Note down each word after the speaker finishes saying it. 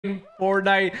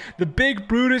Fortnite. The big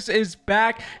Brutus is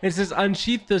back. It says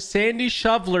unsheath the sandy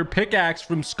shoveler pickaxe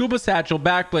from scuba satchel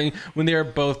backbling when they are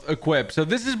both equipped. So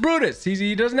this is Brutus.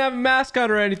 He doesn't have a mask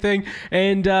on or anything,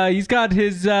 and he's got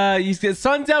his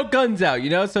sun's out, guns out,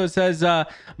 you know. So it says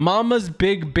mama's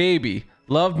big baby,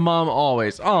 love mom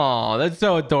always. Oh, that's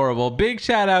so adorable. Big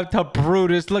shout out to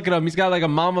Brutus. Look at him. He's got like a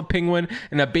mama penguin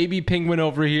and a baby penguin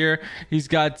over here. He's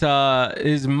got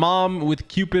his mom with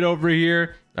Cupid over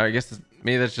here. I guess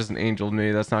maybe that's just an angel.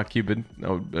 Maybe that's not Cupid.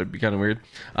 That'd be kind of weird.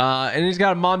 And he's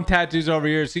got mom tattoos over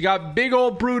here. So you got big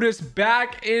old Brutus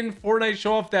back in Fortnite.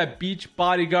 Show off that beach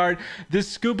bodyguard. This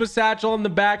scuba satchel in the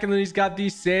back. And then he's got the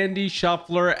sandy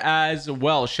shuffler as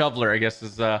well. Shoveler, I guess,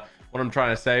 is what I'm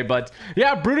trying to say. But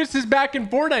yeah, Brutus is back in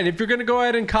Fortnite. If you're gonna go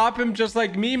ahead and cop him just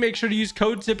like me, make sure to use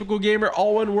code typical gamer,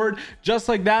 all one word, just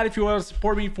like that, if you want to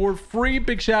support me for free.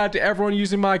 Big shout out to everyone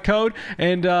using my code.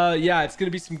 And yeah, it's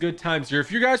gonna be some good times here.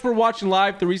 If you guys were watching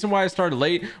live, the reason why I started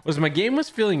late was my game was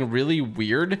feeling really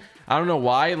weird. I don't know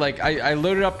why. Like I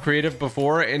loaded up creative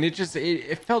before and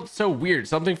it felt so weird.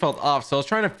 Something felt off, so I was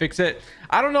trying to fix it.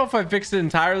 I don't know if I fixed it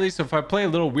entirely, so if I play a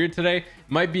little weird today, it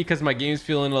might be because my game's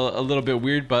feeling a little bit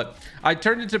weird. But I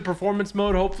turned into performance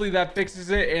mode. Hopefully that fixes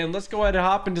it, and let's go ahead and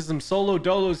hop into some solo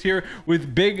dolos here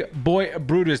with big boy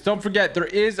Brutus. Don't forget, there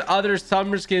is other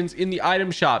summer skins in the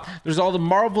item shop. There's all the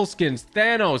Marvel skins.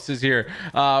 Thanos is here.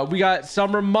 We got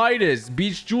Summer Midas,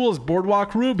 Beach Jewels,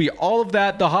 Boardwalk Ruby, all of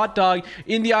that, the hot dog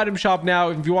in the item shop now.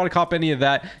 If you want to cop any of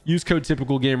that, use code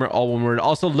typical gamer, all one word.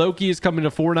 Also, Loki is coming to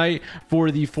Fortnite for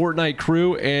the Fortnite crew,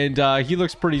 and he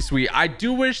looks pretty sweet. I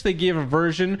do wish they gave a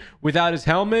version without his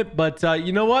helmet, but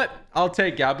you know what, I'll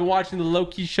take it. I've been watching the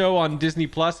Loki show on Disney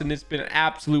Plus, and it's been an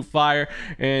absolute fire,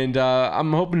 and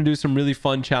I'm hoping to do some really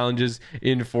fun challenges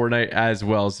in Fortnite as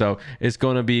well. So it's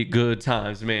gonna be good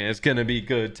times, man. It's gonna be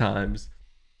good times.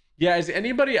 Yeah, has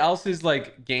anybody else's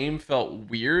like game felt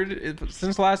weird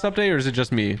since last update, or is it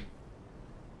just me?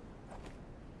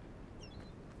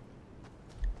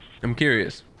 I'm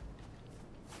curious.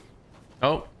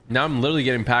 Oh, now I'm literally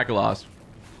getting pack lost.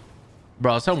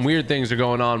 Bro, some weird things are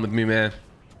going on with me, man.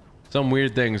 Some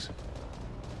weird things.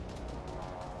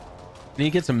 Need to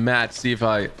get some mats, see if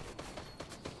I...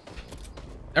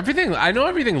 Everything, I know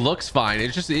everything looks fine.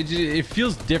 It's just, it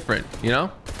feels different, you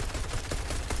know?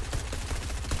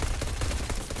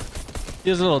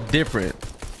 Feels a little different.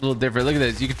 A little different. Look at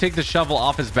this. You can take the shovel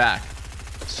off his back.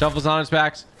 Shovel's on his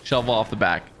back, shovel off the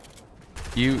back.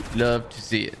 You love to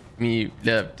see it. You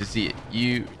love to see it.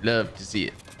 You love to see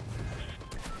it.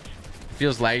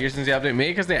 Feels laggier since the update.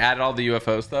 Maybe because they added all the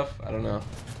UFO stuff. I don't know.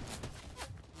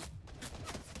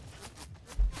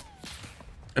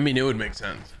 I mean, it would make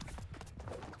sense.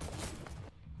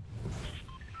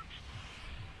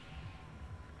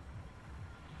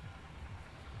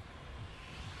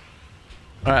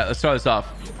 All right, let's start this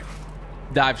off.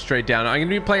 Dive straight down. I'm gonna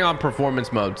be playing on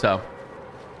performance mode, so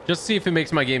just see if it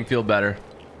makes my game feel better.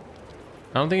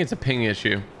 I don't think it's a ping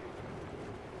issue.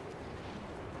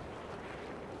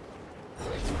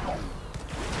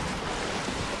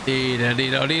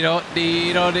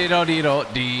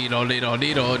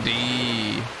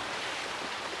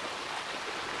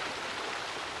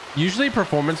 Usually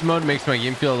performance mode makes my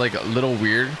game feel like a little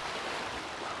weird,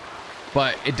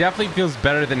 but it definitely feels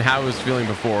better than how it was feeling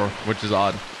before, which is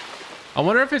odd. I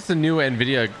wonder if it's the new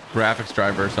NVIDIA graphics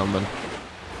driver or something.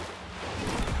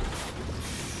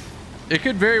 It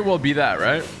could very well be that,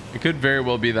 right? It could very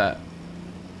well be that.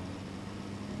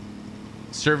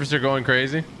 Servers are going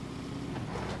crazy.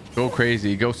 Go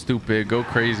crazy. Go stupid. Go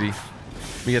crazy.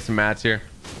 Let me get some mats here.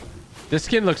 This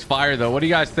skin looks fire, though. What do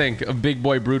you guys think of big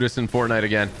boy Brutus in Fortnite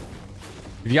again?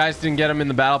 If you guys didn't get him in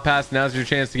the battle pass, now's your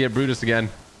chance to get Brutus again.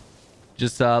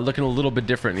 Just looking a little bit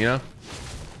different, you know?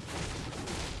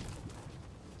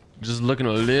 Just looking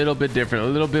a little bit different. A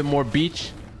little bit more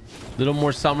beach. A little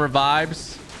more summer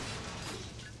vibes.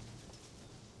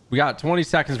 We got 20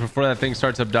 seconds before that thing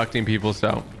starts abducting people,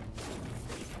 so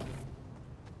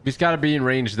we just got to be in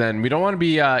range then. We don't want to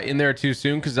be in there too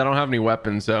soon because I don't have any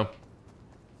weapons, so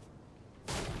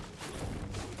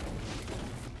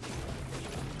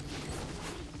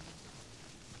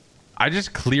I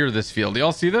just clear this field.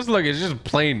 Y'all see this? Look, it's just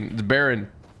plain. It's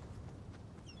barren.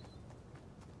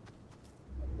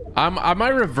 I might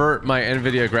revert my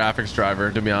NVIDIA graphics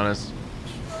driver, to be honest.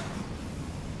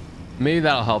 Maybe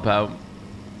that'll help out.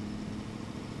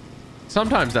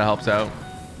 Sometimes that helps out.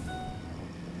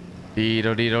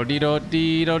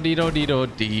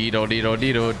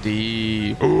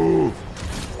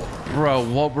 Bro,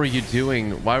 what were you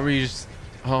doing? Why were you just...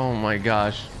 Oh my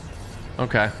gosh.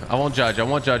 Okay, I won't judge. I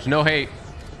won't judge. No hate.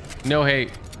 No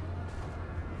hate.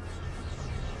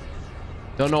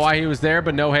 Don't know why he was there,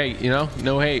 but no hate, you know?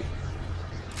 No hate.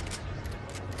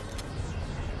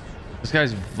 This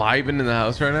guy's vibing in the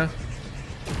house right now.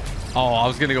 Oh, I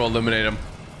was gonna go eliminate him.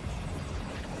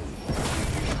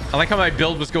 I like how my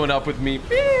build was going up with me.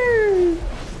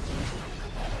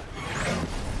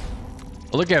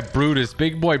 Look at Brutus,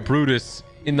 big boy Brutus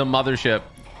in the mothership.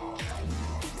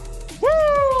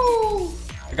 Woo!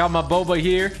 I got my boba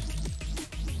here.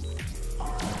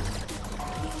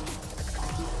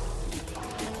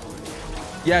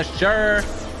 Yes, sure.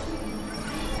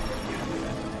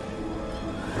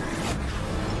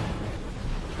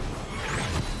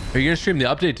 Are you gonna stream the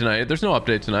update tonight? There's no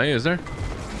update tonight, is there?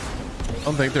 I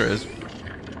don't think there is.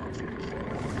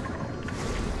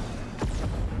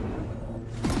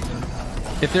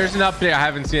 If there's an update, I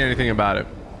haven't seen anything about it.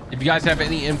 If you guys have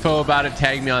any info about it,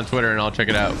 tag me on Twitter and I'll check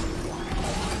it out.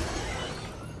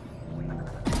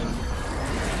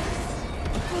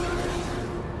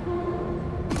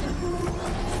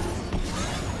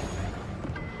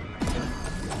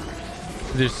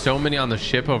 There's so many on the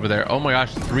ship over there. Oh my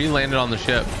gosh, 3 landed on the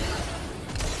ship.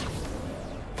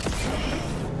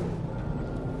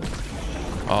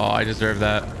 Oh, I deserve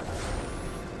that.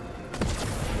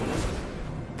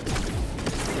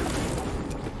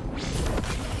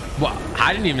 Well,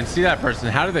 I didn't even see that person.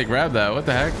 How did they grab that? What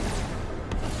the heck?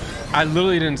 I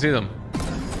literally didn't see them.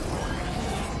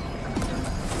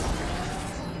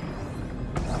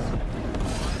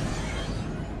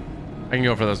 I can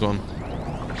go for this one.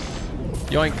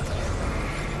 Yoink.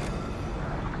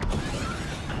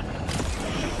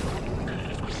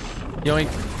 Yoink.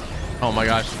 Oh my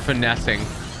gosh, finessing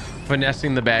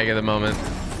the bag at the moment.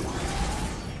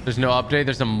 There's no update.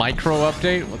 There's a micro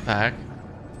update. What the heck?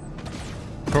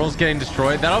 Girl's getting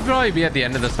destroyed. That'll probably be at the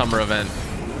end of the summer event.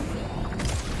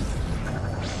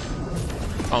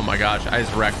 Oh my gosh, I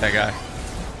just wrecked that guy.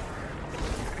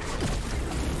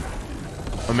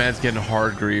 My man's getting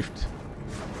hard griefed.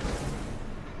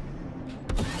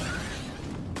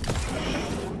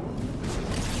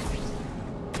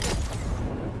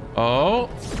 Oh.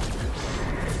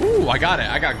 Ooh, I got it.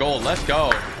 I got gold. Let's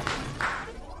go.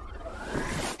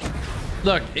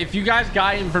 Look, if you guys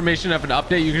got information of an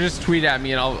update, you can just tweet at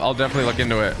me and I'll definitely look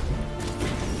into it.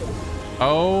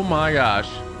 Oh my gosh.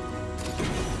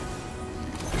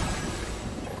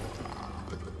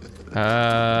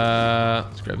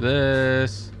 Let's grab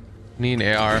this. Need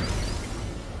an AR.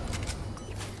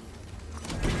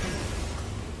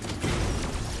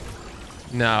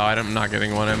 No, I'm not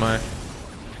getting one, am I?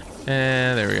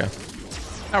 And there we go.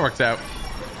 That works out.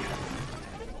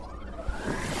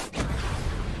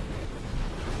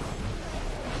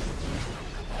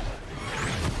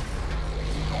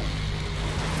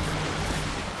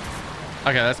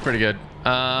 Okay, that's pretty good.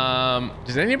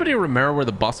 Does anybody remember where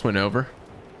the bus went over?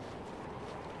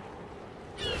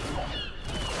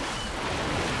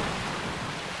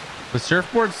 The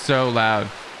surfboard's so loud.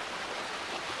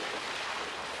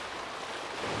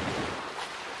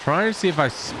 Trying to see if I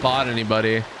spot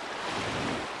anybody.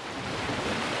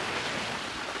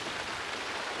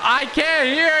 I can't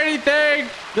hear anything.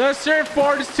 The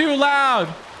surfboard is too loud.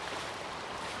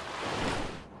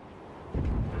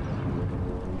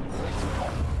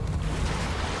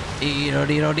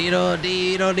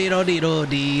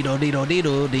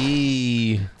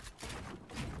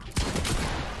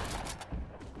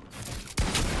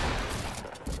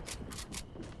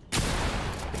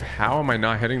 How am I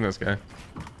not hitting this guy?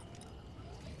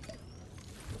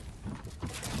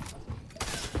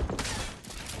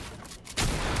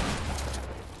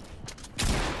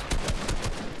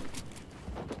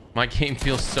 My game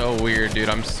feels so weird, dude.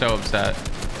 I'm so upset.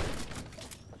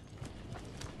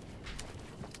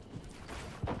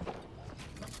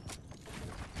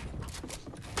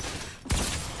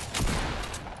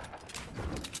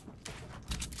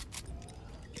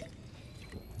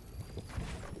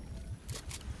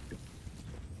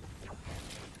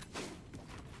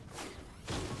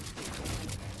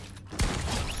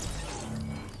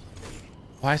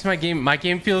 Why is my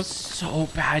game feels so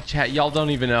bad, chat. Y'all don't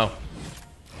even know.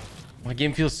 My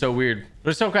game feels so weird, but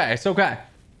it's okay. It's okay.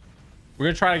 We're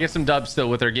gonna try to get some dubs still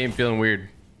with our game feeling weird.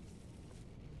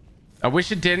 I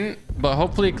wish it didn't, but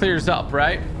hopefully it clears up,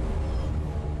 right?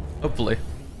 Hopefully.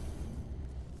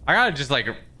 I gotta just like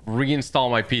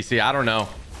reinstall my PC. I don't know.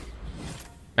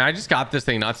 Man, I just got this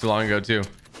thing not too long ago too.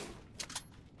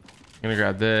 I'm gonna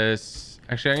grab this.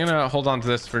 Actually, I'm gonna hold on to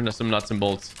this for some nuts and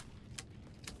bolts.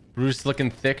 Bruce looking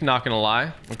thick, not gonna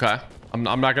lie. Okay. I'm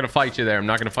not gonna fight you there. I'm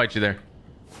not gonna fight you there.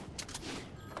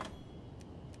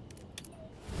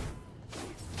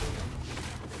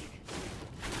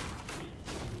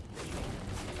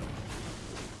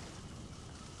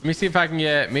 Let me see if I can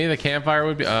get, maybe the campfire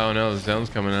would be, oh no, the zone's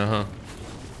coming in, huh?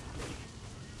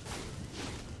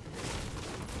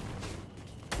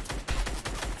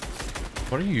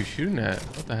 What are you shooting at?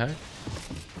 What the heck?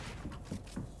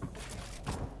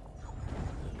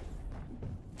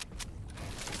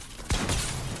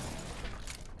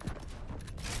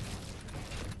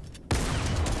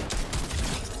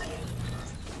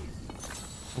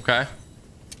 Okay.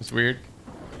 That's weird.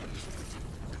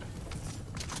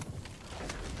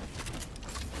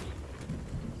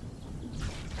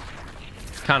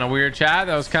 Kind of weird, chat.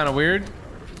 That was kind of weird.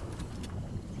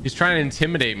 He's trying to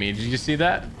intimidate me. Did you see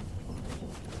that?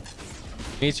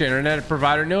 Needs your internet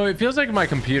provider? No, it feels like my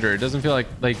computer. It doesn't feel like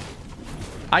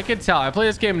I could tell. I play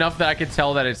this game enough that I could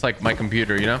tell that it's like my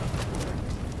computer, you know?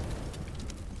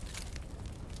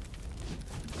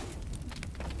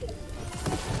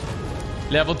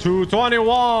 Level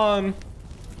 221.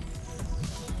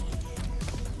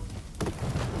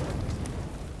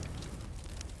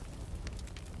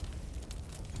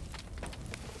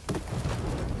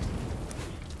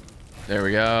 There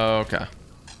we go. Okay.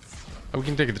 Oh, we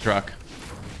can take the truck.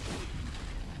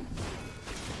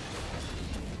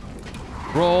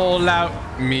 Roll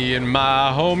out, me and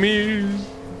my homies.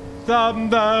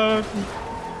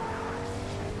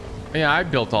 Yeah, I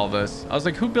built all this. I was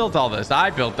like, who built all this? I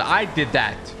built it. I did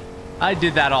that. I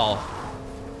did that all.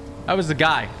 I was the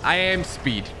guy. I am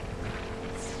speed.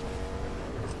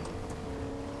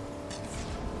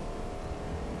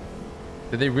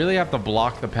 Did they really have to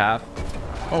block the path?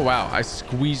 Oh, wow. I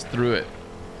squeezed through it.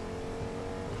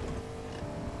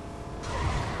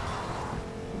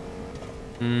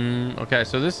 Okay,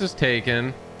 so this is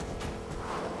taken.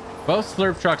 Both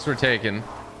slurp trucks were taken.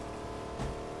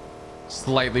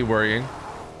 Slightly worrying.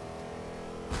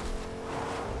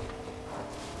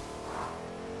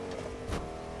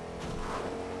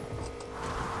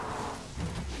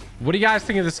 What do you guys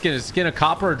think of the skin? Is skin a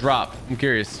copper or drop? I'm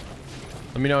curious.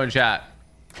 Let me know in chat.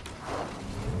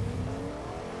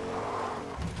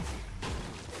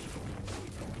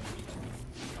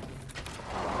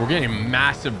 We're getting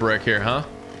massive brick here, huh?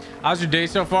 How's your day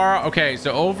so far? Okay,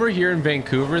 so over here in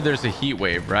Vancouver, there's a heat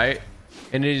wave, right?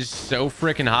 And it is so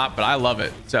freaking hot, but I love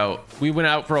it. So we went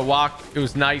out for a walk. It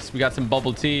was nice. We got some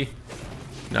bubble tea. You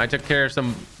know, I took care of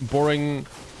some boring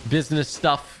business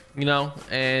stuff, you know,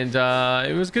 and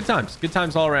it was good times. Good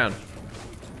times all around.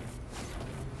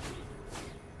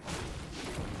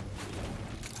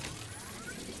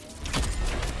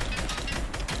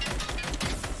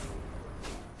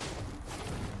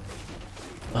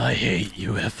 I hate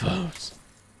UFOs.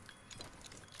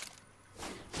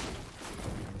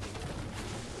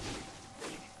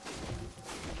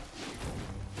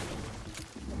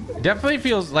 Definitely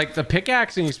feels like the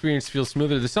pickaxing experience feels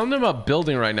smoother. There's something about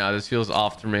building right now. This feels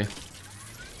off to me.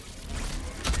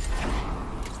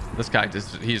 This guy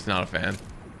just, he's not a fan.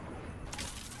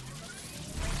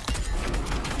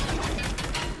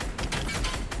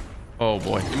 Oh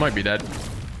boy, he might be dead.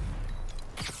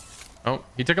 Oh,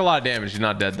 he took a lot of damage. He's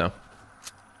not dead though.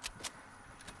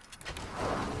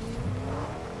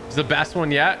 It's the best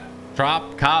one yet.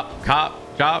 Drop, cop,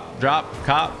 cop, drop, drop,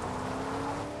 cop.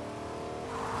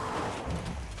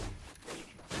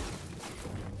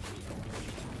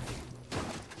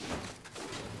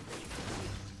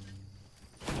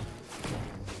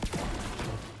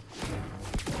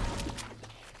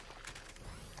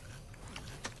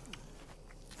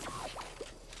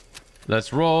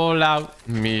 Let's roll out,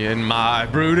 me and my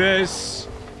Brutus.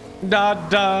 Da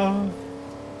da. Did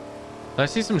I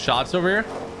see some shots over here?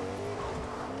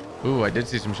 Ooh, I did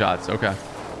see some shots. Okay.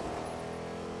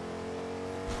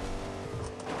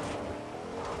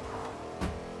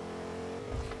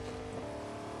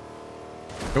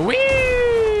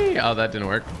 Whee! Oh, that didn't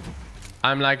work.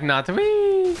 I'm like, not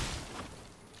wee.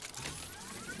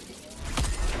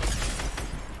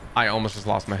 I almost just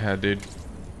lost my head, dude.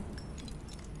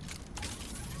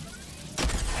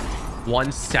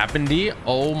 170.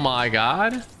 Oh my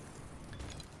god.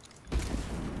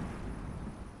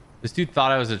 This dude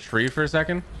thought I was a tree for a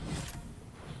second.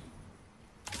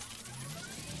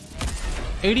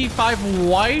 85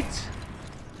 white.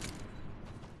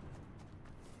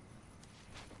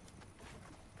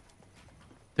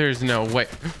 There's no way.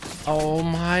 Oh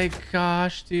my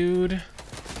gosh, dude.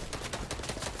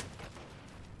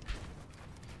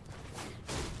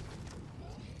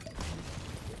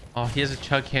 Oh, he has a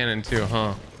chug cannon too,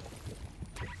 huh?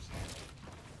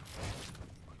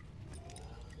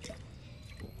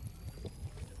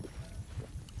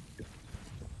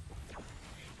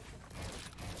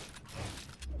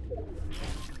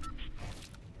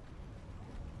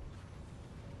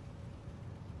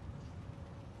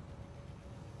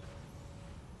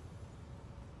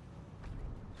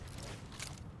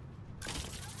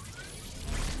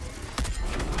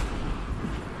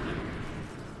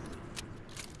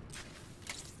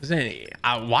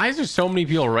 Why is there so many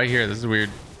people right here? This is weird.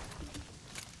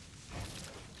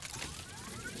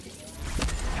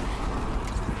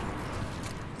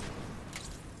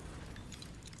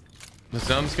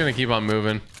 So I'm just gonna keep on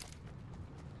moving.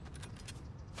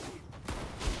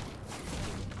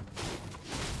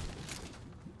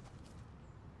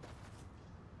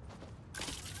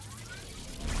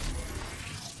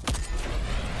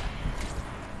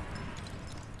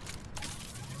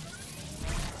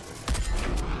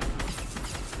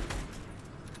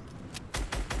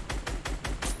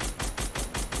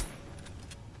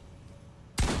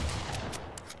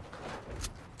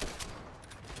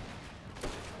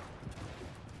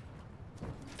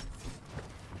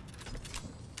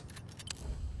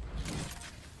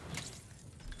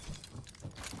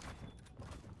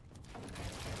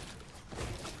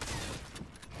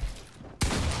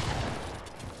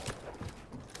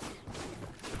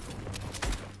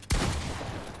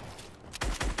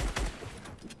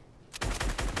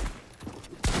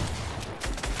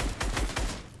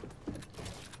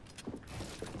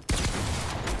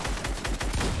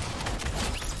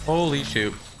 Holy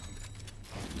shoot.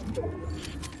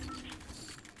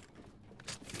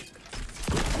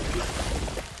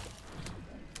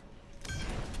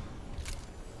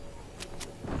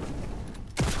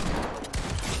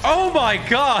 Oh my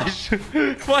gosh.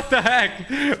 What the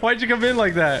heck? Why'd you come in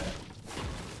like that?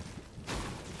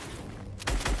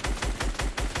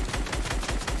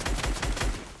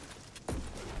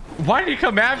 Why did you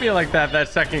come at me like that, that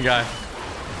second guy?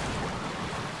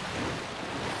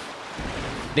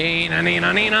 Nina,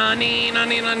 Nina, Nina, Nina,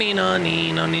 Nina, Nina,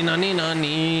 Nina, Nina, Nina,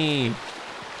 Nina.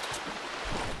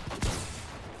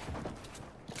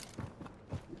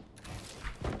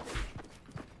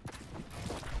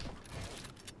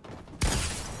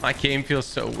 My game feels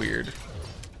so weird.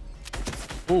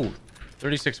 Ooh,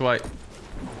 36 white.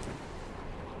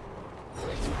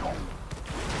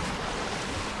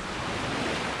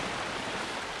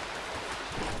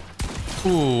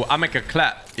 Ooh, I make a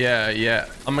clap. Yeah, yeah.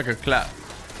 I make a clap.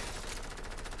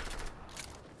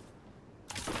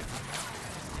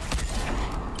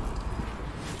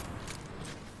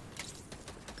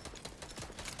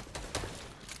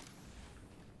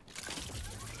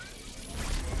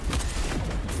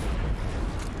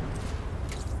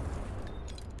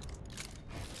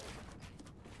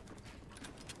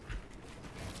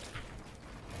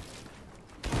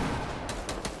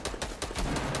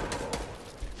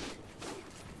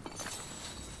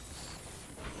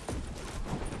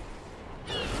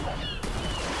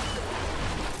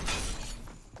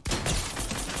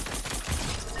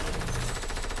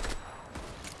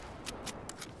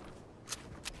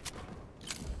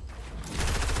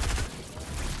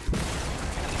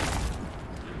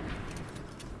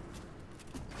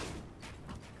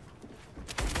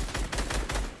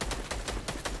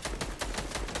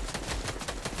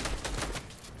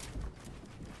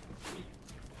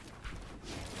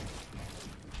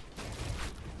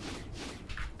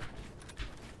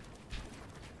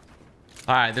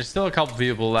 All right, there's still a couple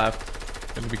people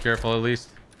left. Gotta be careful at least.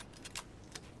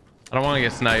 I don't want to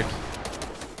get sniped.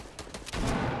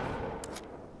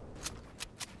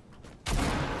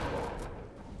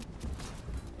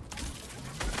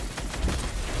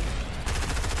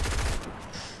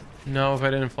 No, if I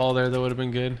didn't fall there, that would have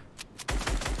been good.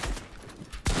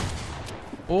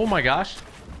 Oh my gosh.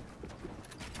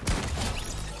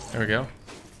 There we go.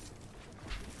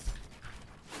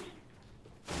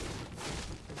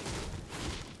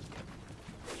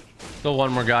 Still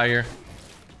one more guy here.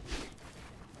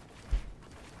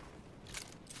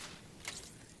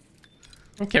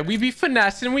 Okay, we be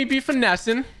finessing. We be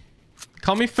finessing.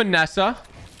 Call me Finessa.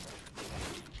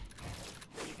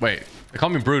 Wait, they call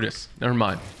me Brutus. Never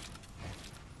mind.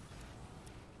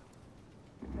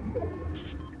 Did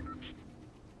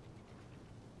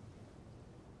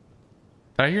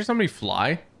I hear somebody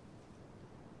fly? If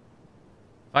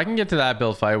I can get to that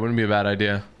build fight, it wouldn't be a bad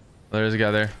idea. There's a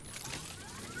guy there.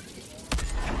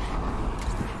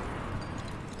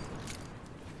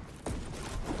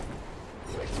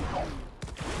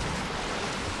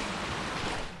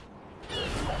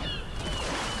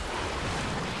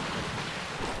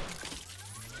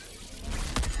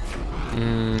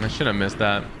 I should have missed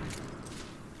that.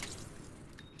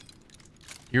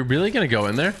 You're really gonna go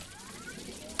in there?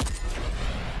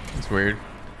 That's weird.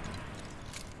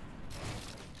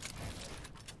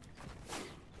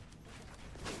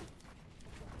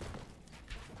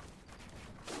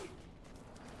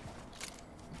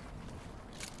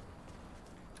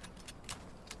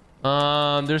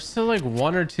 There's still like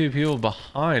one or two people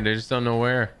behind. I just don't know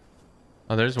where.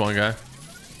 Oh, there's one guy.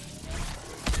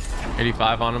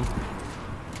 85 on him.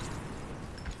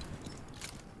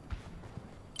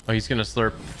 Oh, he's gonna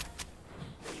slurp.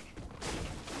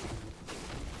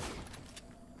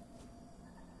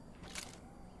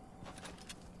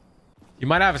 He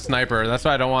might have a sniper. That's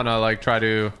why I don't want to like try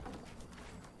to.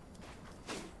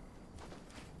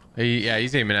 Yeah,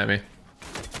 he's aiming at me.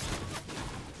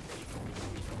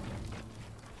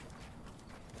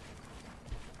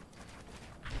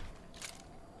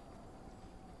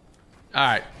 All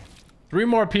right, 3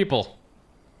 more people.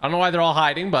 I don't know why they're all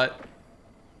hiding, but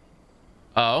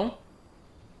oh,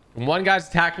 one guy's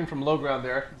attacking from low ground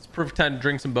there. It's perfect time to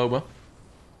drink some boba.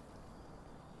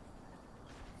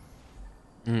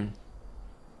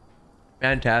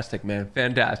 Fantastic, man.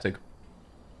 Fantastic.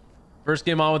 First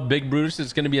game on with Big Brutus.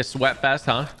 It's going to be a sweat fest,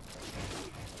 huh?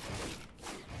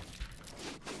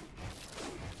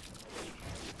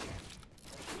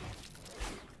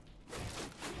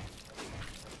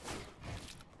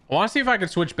 I want to see if I can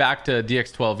switch back to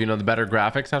DX12. You know, the better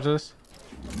graphics after this.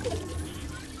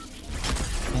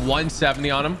 170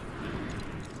 on him.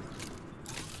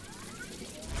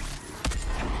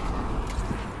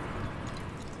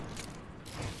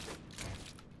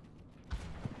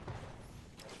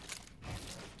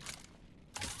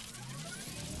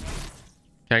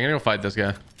 Okay, I'm gonna go fight this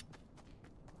guy.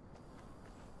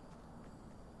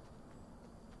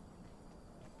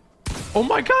 Oh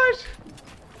my gosh!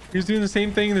 He's doing the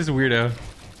same thing, this weirdo.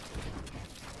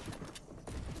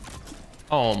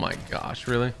 Oh my gosh,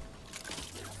 really?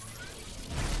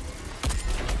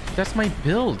 That's my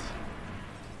build.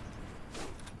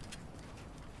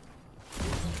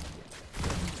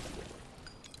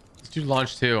 This dude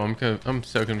launched too. I'm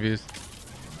so confused.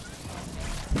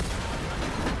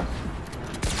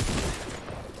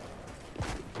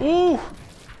 Ooh!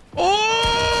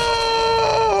 Oh!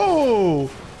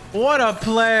 What a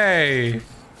play!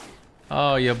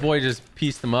 Oh, your boy just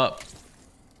pieced them up.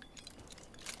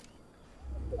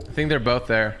 I think they're both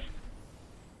there.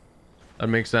 That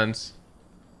makes sense.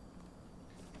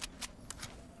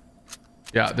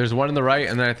 Yeah, there's one on the right,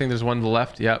 and then I think there's one on the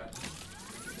left. Yep.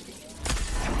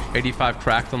 85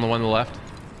 cracked on the one on the left.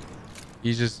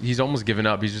 He's almost given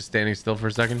up. He's just standing still for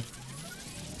a second.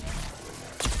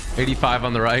 85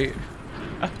 on the right.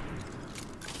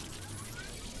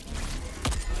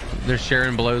 They're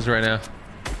sharing blows right now.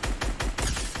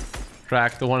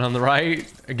 Crack the one on the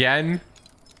right again.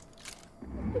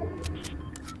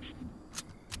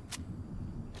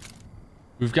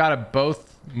 We've got to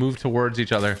both move towards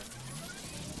each other.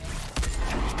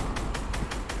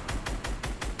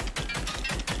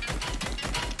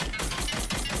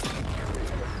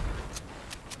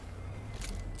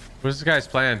 What's this guy's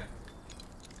plan?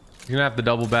 He's gonna have to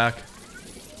double back.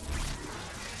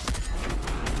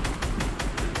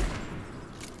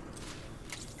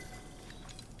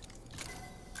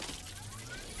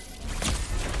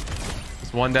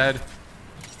 It's one dead.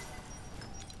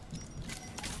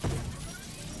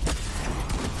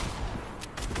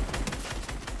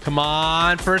 Come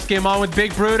on, first game on with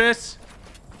Big Brutus.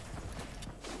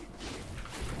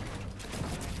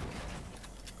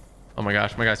 Oh my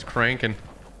gosh, my guy's cranking.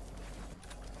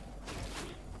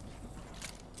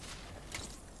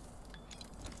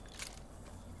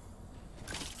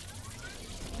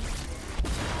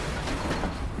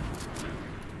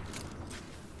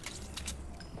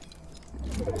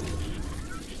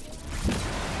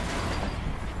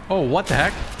 Oh, what the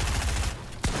heck?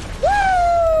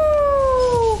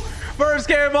 Woo! First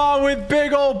game on with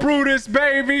big old Brutus,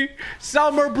 baby.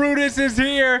 Summer Brutus is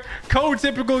here.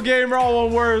 Co-typical gamer, all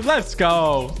one word. Let's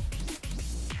go.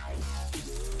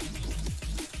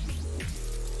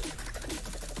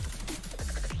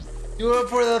 Do it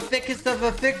for the thickest of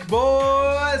the thick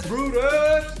boys,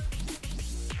 Brutus.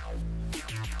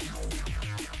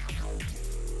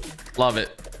 Love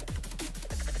it.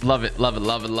 Love it, love it,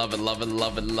 love it, love it, love it,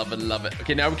 love it, love it, love it.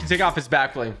 Okay, now we can take off his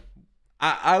back bling.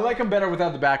 I like him better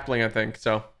without the back bling, I think.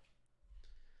 So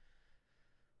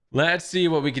let's see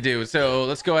what we can do. So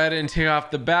let's go ahead and take off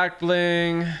the back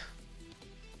bling.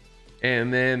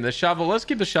 And then the shovel. Let's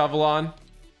keep the shovel on.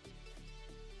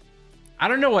 I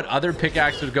don't know what other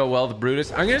pickaxe would go well with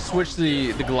Brutus. I'm going to switch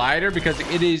the glider because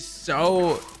it is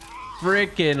so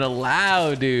freaking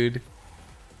loud, dude.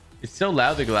 It's so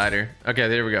loud, the glider. Okay,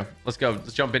 there we go. Let's go.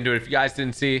 Let's jump into it. If you guys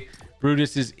didn't see,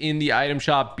 Brutus is in the item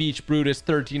shop. Beach Brutus,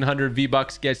 1,300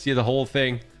 V-Bucks gets you the whole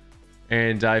thing.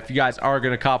 And if you guys are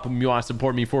going to cop them, you want to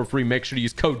support me for free, make sure to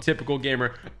use code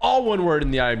TYPICALGAMER. All one word in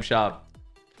the item shop.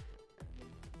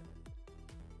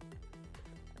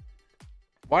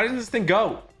 Why doesn't this thing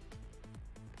go?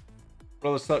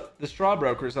 Bro, the straw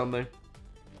broke or something.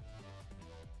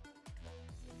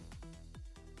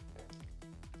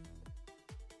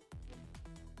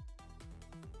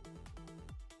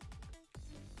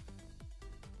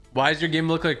 Why does your game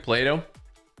look like Play-Doh?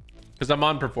 Because I'm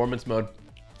on performance mode.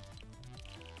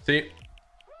 See?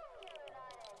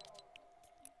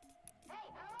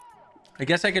 I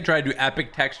guess I could try to do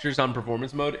epic textures on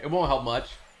performance mode. It won't help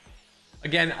much.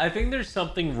 Again, I think there's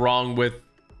something wrong with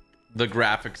the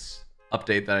graphics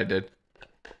update that I did.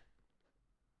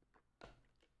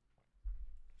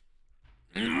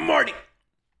 Marty.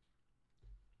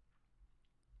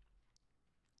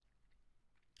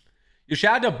 You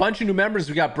shout out to a bunch of new members.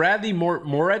 We got Bradley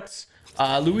Moritz,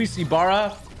 Luis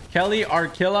Ibarra, Kelly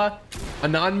Arkilla,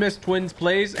 Anonymous Twins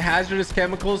Plays, Hazardous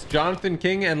Chemicals, Jonathan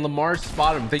King, and Lamar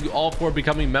Spottum. Thank you all for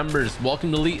becoming members.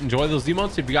 Welcome to Elite. Enjoy those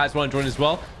emotes. If you guys want to join as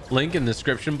well, link in the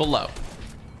description below.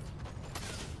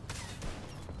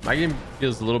 My game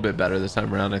feels a little bit better this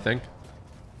time around, I think.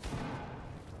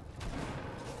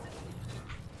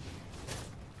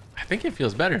 I think it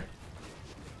feels better.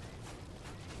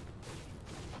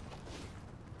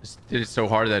 Just did it so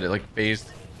hard that it like phased.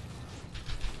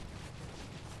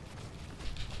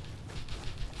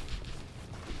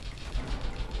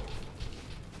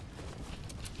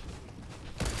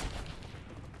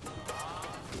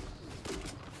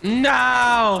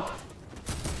 No!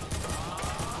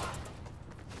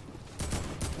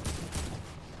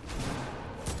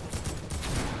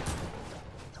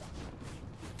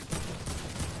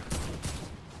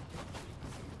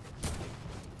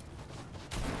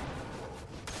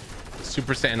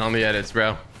 Super Saiyan on the edits,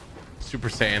 bro. Super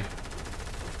Saiyan.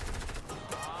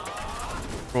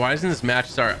 Why doesn't this match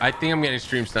start? I think I'm getting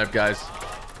stream sniped, guys.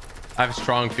 I have a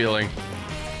strong feeling.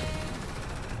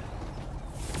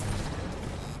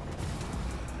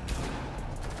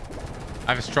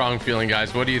 I have a strong feeling,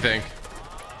 guys. What do you think?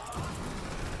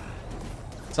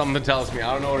 Something tells me.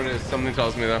 I don't know what it is. Something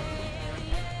tells me, though.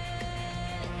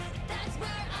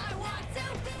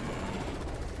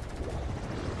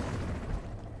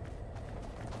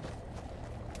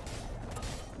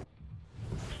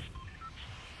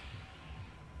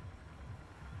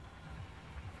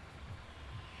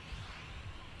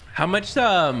 How much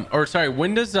or sorry,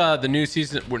 when does the new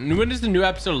season, when does the new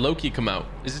episode of Loki come out?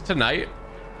 Is it tonight?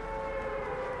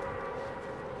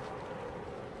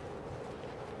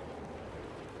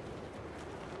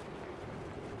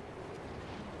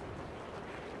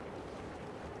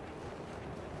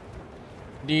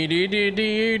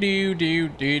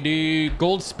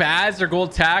 Gold spaz or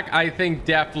gold tack? I think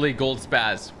definitely gold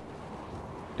spaz,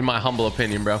 in my humble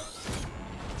opinion, bro.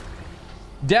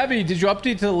 Debbie, did you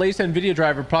update to the latest NVIDIA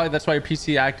driver? Probably that's why your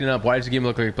PC acting up. Why does the game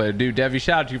look like Play-Doh? Dude, Debbie,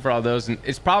 shout out to you for all those, and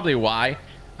it's probably why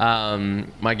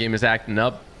my game is acting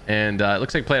up, and it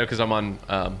looks like Play-Doh because I'm on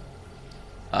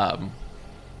let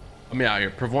me out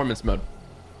here, performance mode.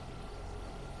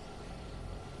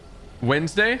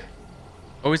 Wednesday?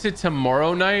 Oh, is it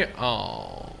tomorrow night?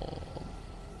 Oh,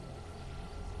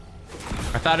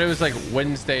 I thought it was like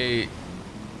Wednesday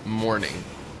morning.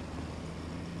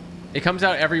 It comes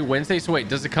out every Wednesday. So wait,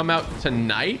 does it come out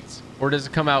tonight or does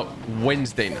it come out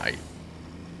Wednesday night?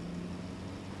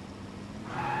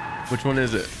 Which one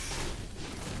is it?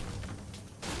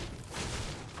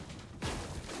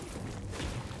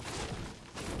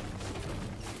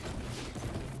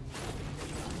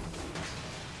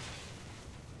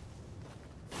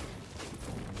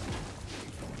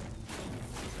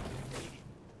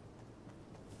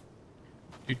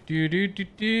 Do do do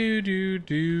do do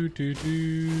do do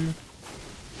do.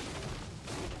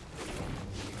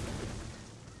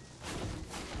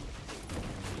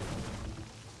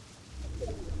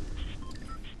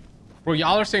 Bro,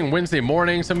 y'all are saying Wednesday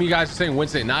morning. Some of you guys are saying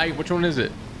Wednesday night. Which one is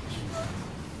it?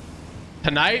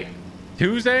 Tonight?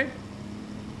 Tuesday?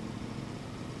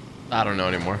 I don't know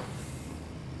anymore.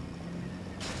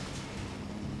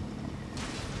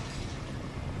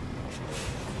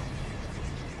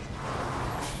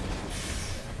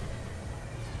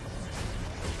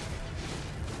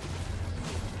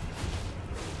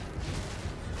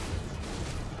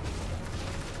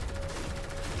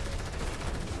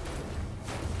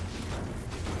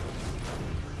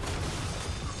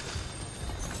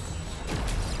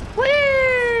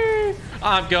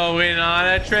 I'm going on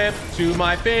a trip to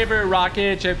my favorite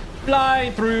rocket ship,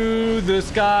 flying through the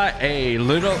sky. A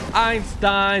little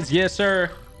Einsteins, yes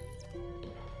sir.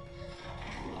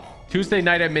 Tuesday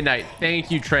night at midnight.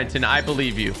 Thank you, Trenton. I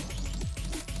believe you.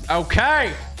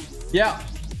 Okay. Yeah.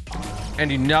 And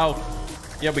you know,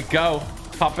 here we go.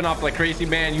 Popping off like crazy,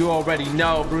 man. You already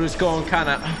know. Bruce going kind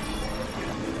of.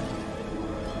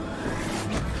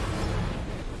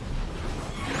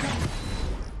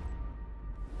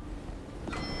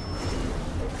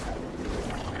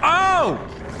 Oh!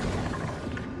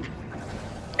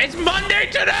 It's Monday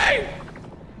today!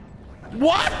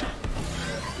 What?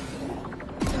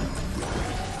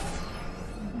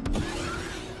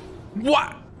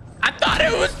 What? I thought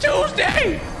it was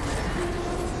Tuesday.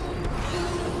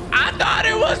 I thought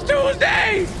it was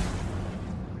Tuesday.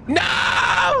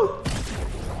 No.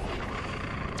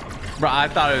 Bro, I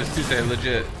thought it was Tuesday,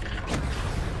 legit.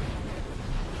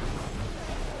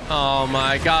 Oh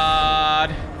my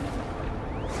God.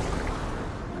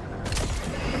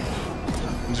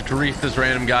 Just grief this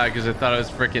random guy because I thought it was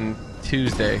freaking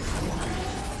Tuesday.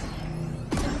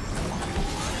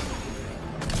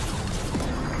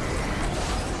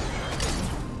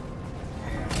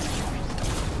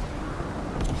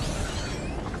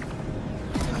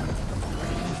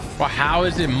 Well, how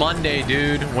is it Monday,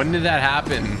 dude? When did that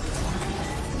happen?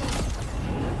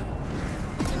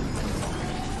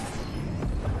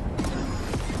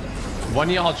 One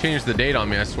of y'all changed the date on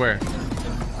me, I swear.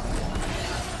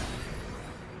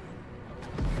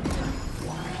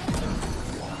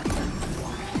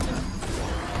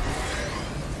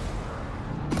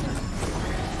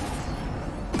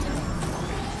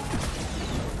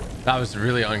 That was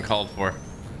really uncalled for.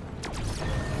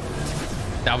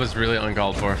 That was really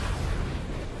uncalled for.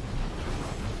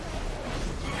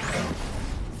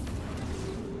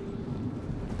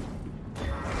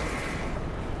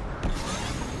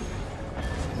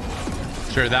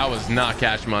 Sure, that was not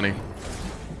cash money.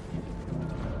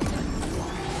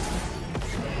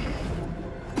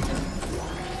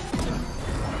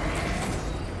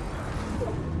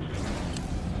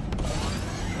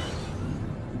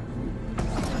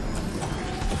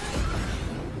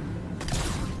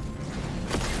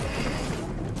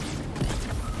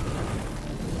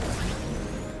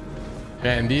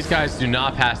 And these guys do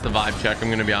not pass the vibe check. I'm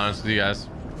gonna be honest with you guys.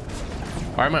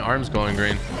 Why are my arms going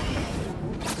green?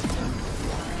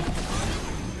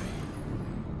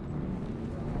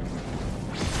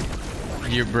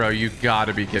 Bro, you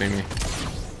gotta be kidding me.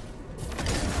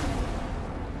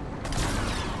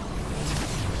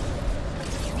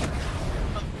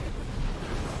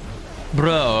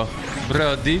 Bro,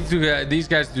 these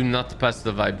guys do not pass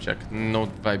the vibe check. No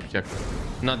vibe check.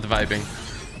 Not vibing.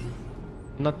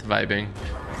 Not vibing.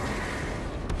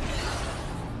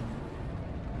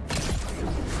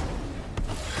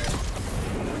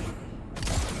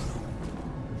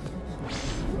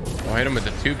 Oh, I hit him with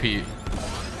the 2-peat.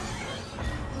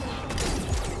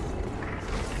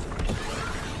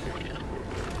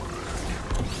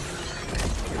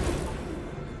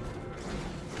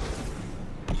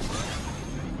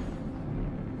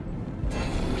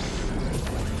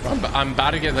 I'm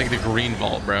about to get like the green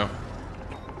vault, bro.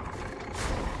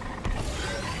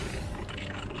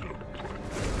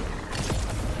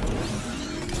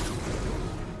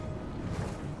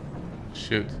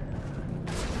 Shoot.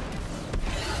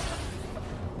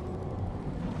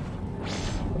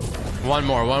 One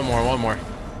more.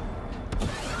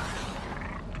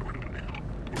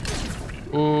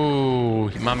 Ooh,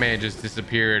 my man just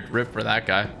disappeared. Rip for that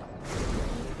guy.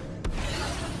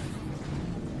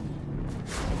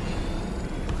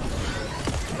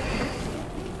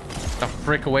 The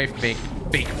frick away, fake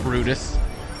Brutus.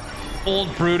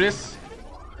 Old Brutus.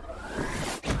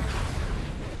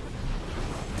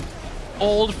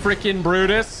 Old freaking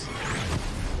Brutus.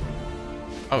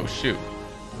 Oh, shoot.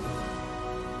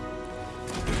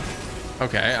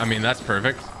 Okay, I mean, that's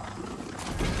perfect.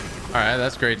 All right,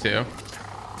 that's great too.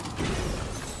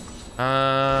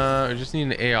 We just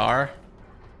need an AR.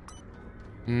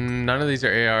 None of these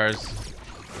are ARs.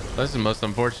 This is the most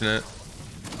unfortunate.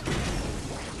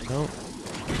 Nope.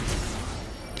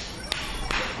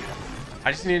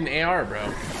 I just need an AR, bro.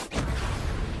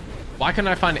 Why couldn't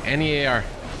I find any AR?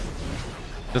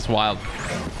 That's wild.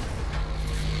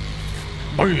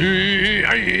 All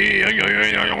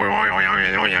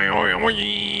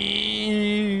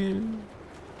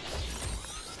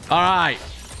right.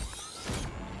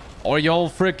 Are y'all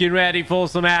freaking ready for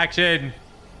some action?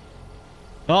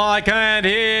 Oh, I can't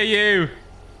hear you.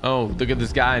 Oh, look at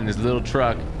this guy in his little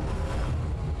truck.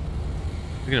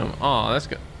 Look at him. Oh, that's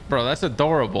good. Bro, that's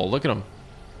adorable. Look at him.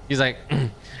 He's like,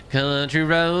 country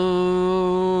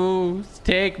roads,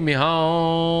 take me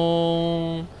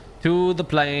home to the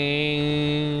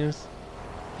place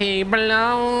he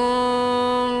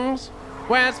belongs,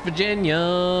 West Virginia,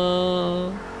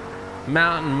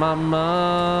 mountain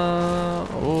mama,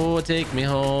 oh, take me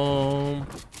home.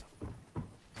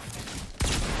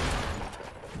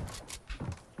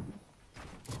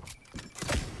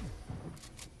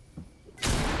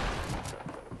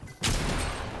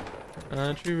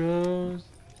 Country roads,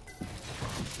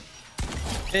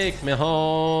 take me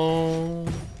home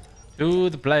to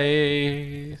the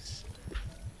place.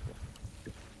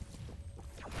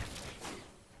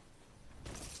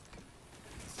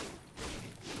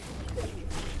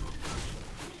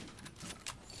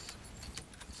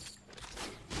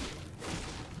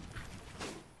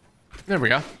 There we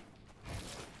go.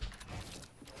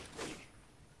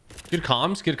 Good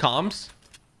comms, good comms.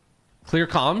 Clear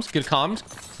comms, good comms.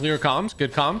 Clear comms,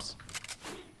 good comms.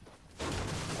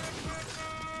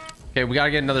 Okay, we gotta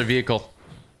get another vehicle.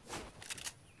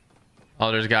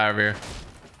 Oh, there's a guy over here.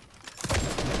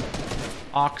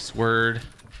 Oxford.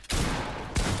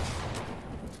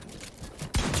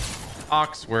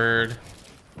 Oxford.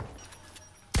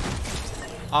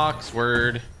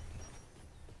 Oxford.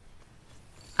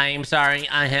 I am sorry,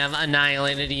 I have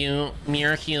annihilated you,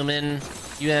 mere human.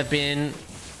 You have been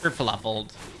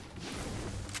kerfluffled.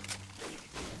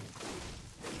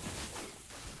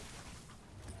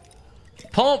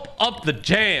 Pump up the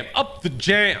jam, up the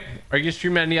jam. Are you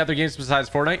streaming any other games besides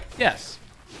Fortnite? Yes.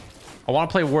 I want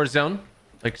to play Warzone,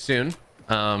 like soon.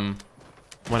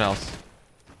 What else?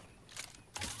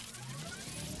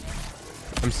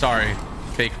 I'm sorry,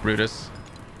 fake Brutus.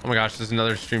 Oh my gosh, there's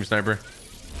another stream sniper.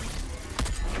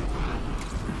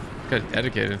 Good,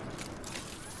 dedicated.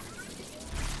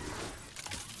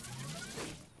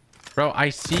 Bro,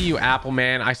 I see you, Apple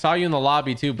Man. I saw you in the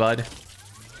lobby too, bud.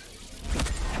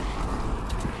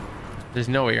 There's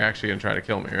no way you're actually gonna try to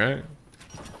kill me, right?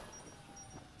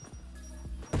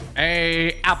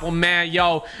 Hey, Apple Man,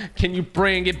 yo, can you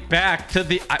bring it back to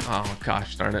the... oh,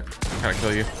 gosh, darn it. I'm trying to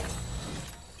kill you.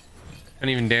 I can't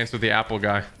even dance with the Apple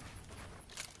guy.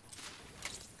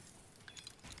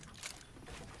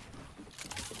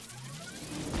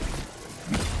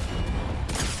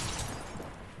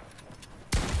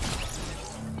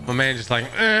 My man just like,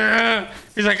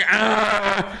 he's like,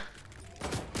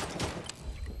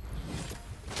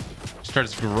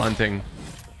 starts grunting.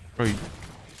 Bro,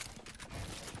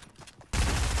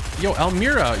 yo,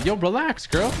 Elmira, yo, relax,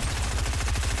 girl.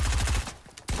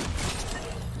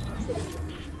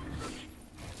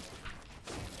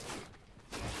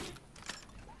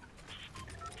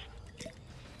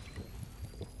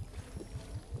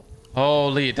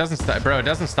 Holy, it doesn't stop, bro. It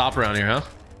doesn't stop around here, huh?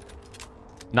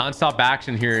 Non-stop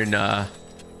action here in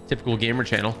typical gamer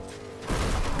channel.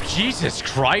 Jesus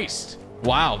Christ.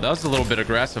 Wow, that was a little bit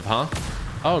aggressive, huh?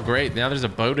 Oh, great. Now there's a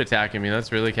boat attacking me.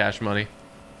 That's really cash money.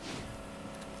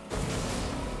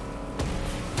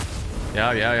 Yeah.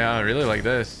 I really like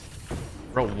this.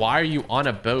 Bro, why are you on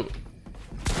a boat?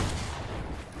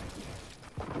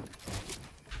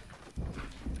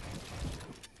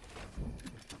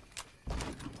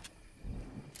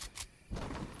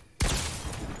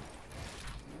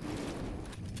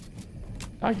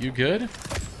 Are you good? You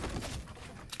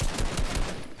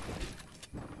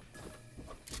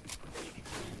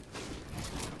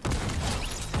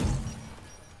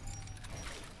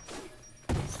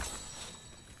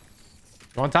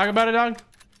want to talk about it, dog?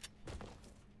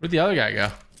 Where'd the other guy go?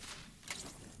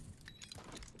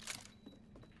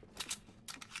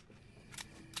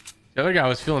 The other guy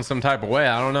was feeling some type of way.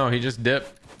 I don't know. He just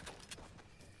dipped.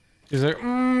 He's like,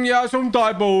 yeah, some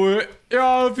type of way.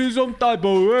 Yeah, I feel some type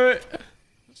of way.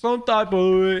 Some type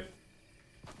of way.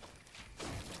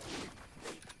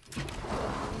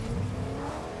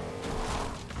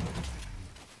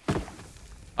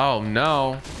 Oh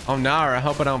no. Oh no, I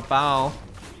hope I don't foul.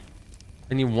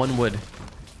 I need one wood.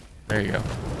 There you go.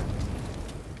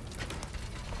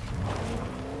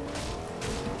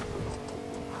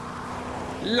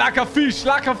 Like a fish,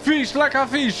 like a fish, like a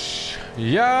fish.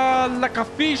 Yeah, like a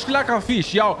fish, like a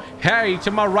fish. Yo, hey,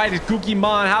 to my right is Cookie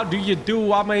Mon. How do you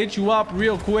do? I'ma hit you up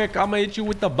real quick. I'ma hit you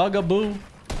with the bugaboo.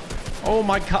 Oh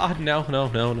my god, no.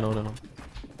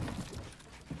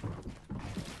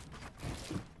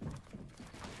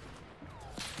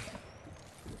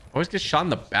 Always get shot in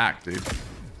the back, dude.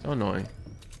 So annoying.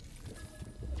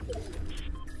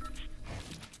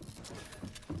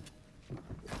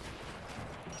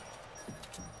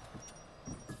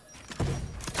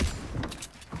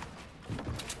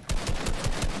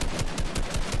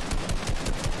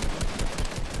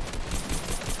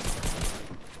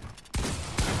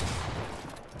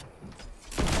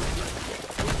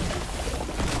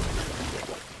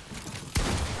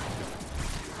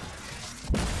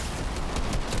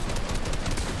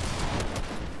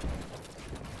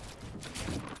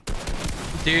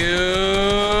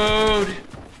 Dude,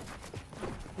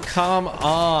 come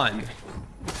on.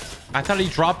 I thought he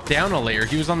dropped down a layer.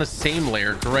 He was on the same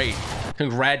layer. Great,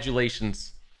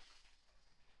 congratulations.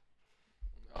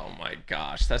 Oh my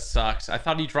gosh, that sucks. I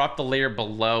thought he dropped the layer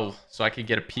below so I could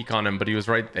get a peek on him, but he was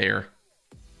right there.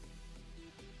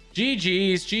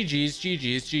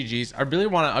 GG's. I really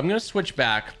want to... I'm gonna switch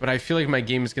back, but I feel like my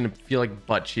game is gonna feel like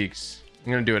butt cheeks.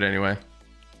 I'm gonna do it anyway.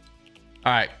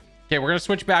 All right. Okay, we're gonna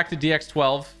switch back to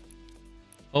DX12.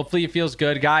 Hopefully it feels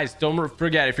good, guys. Don't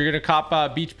forget, if you're gonna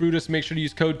cop Beach Brutus, make sure to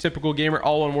use code typical gamer,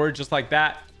 all one word, just like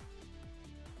that.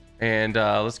 And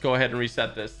let's go ahead and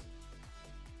reset this.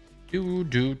 Do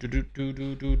do do do do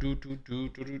do do do do do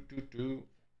do do do.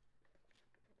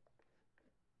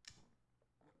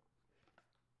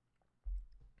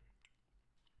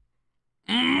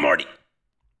 Morty.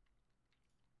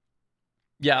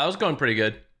 Yeah, that was going pretty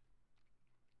good. It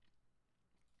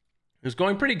was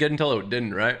going pretty good until it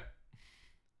didn't, right?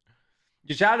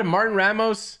 You shout out to Martin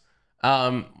Ramos.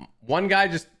 One guy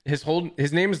just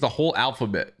his name is the whole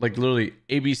alphabet, like literally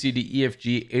A B C D E F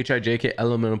G H I J K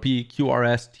L M N O P Q R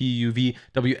S T U V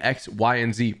W X Y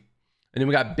and Z. And then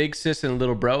we got Big Sis and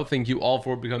Little Bro. Thank you all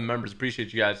for becoming members.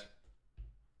 Appreciate you guys.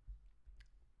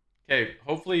 Okay,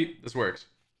 hopefully this works.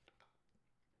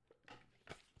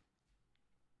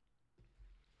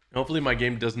 Hopefully my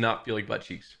game does not feel like butt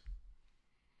cheeks.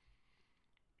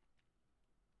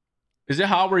 Is it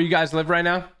hot where you guys live right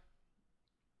now?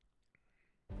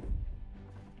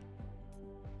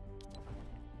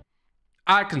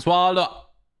 I can swallow.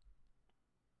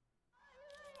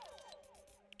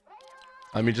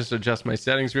 Let me just adjust my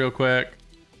settings real quick.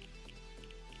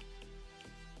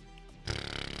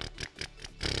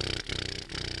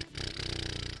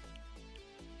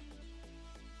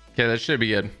 Okay, that should be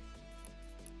good.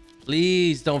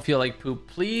 Please don't feel like poop.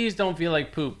 Please don't feel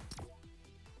like poop.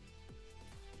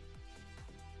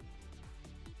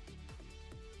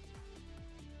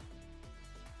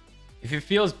 If it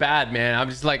feels bad, man, I'm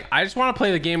just like, I just want to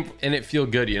play the game and it feel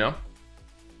good, you know?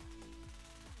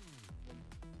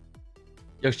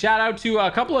 Yo, shout out to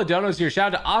a couple of donos here.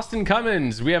 Shout out to Austin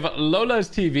Cummins. We have Lola's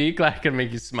TV. Glad I can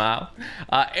make you smile.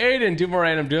 Aiden, do more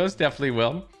random duos. Definitely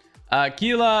will.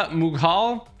 Keela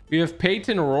Mughal. We have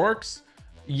Peyton Rourks.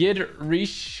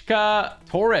 Yidrishka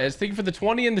Torres. Thank you for the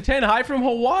 20 and the 10. Hi from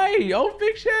Hawaii. Oh,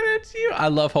 big shout out to you. I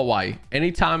love Hawaii.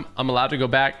 Anytime I'm allowed to go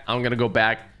back, I'm going to go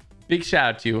back. Big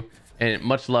shout out to you. And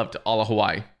much love to all of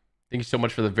Hawaii. Thank you so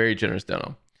much for the very generous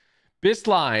dono.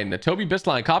 Bisline, Toby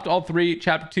Bisline, copped all 3,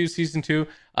 Chapter 2, Season 2,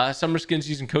 summer skins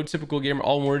using code typical gamer,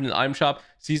 all word in the item shop.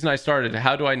 Season I started.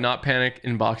 How do I not panic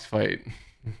in box fight?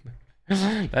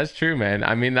 That's true, man.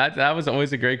 I mean, that was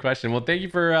always a great question. Well, thank you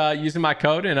for using my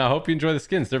code, and I hope you enjoy the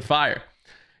skins. They're fire.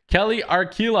 Kelly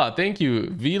Arkila, thank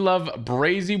you. V Love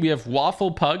Brazy, we have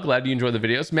Waffle Pug. Glad you enjoy the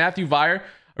videos. Matthew Vire.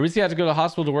 I recently had to go to the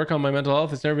hospital to work on my mental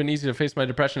health. It's never been easy to face my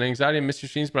depression and anxiety. I miss your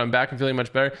streams, but I'm back and feeling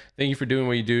much better. Thank you for doing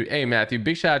what you do. Hey, Matthew,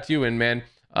 big shout out to you. And man,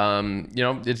 you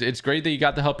know, it's great that you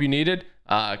got the help you needed.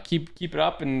 Keep it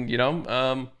up, and you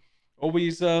know,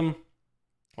 always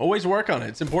work on it.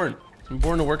 It's important. It's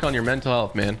important to work on your mental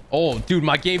health, man. Oh, dude,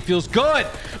 my game feels good.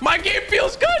 My game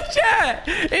feels good, chat.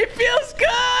 It feels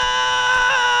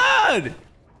good.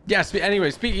 Yes.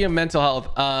 Anyway, speaking of mental health,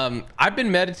 I've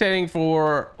been meditating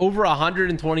for over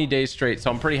 120 days straight, so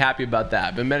I'm pretty happy about that.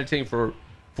 I've been meditating for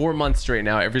 4 months straight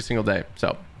now, every single day.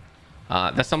 So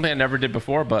that's something I never did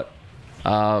before, but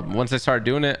once I started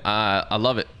doing it, I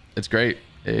love it. It's great.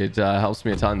 It helps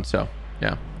me a ton. So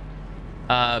yeah.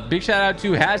 Big shout out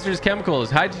to Hazardous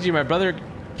Chemicals. Hi, GG. My brother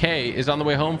K is on the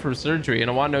way home from surgery, and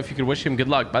I want to know if you could wish him good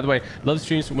luck. By the way, love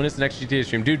streams. When is the next GTA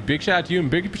stream, dude? Big shout out to you, and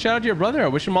big shout out to your brother. I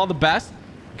wish him all the best.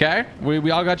 Okay,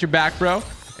 we all got your back, bro.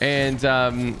 And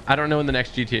I don't know when the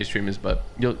next GTA stream is, but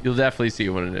you'll definitely see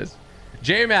when it is.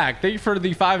 J-Mac, thank you for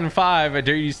the 5 and 5. I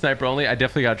dare you use sniper only. I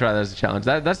definitely gotta try that as a challenge.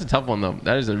 That's a tough one though.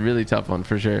 That is a really tough one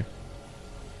for sure.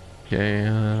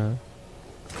 Okay.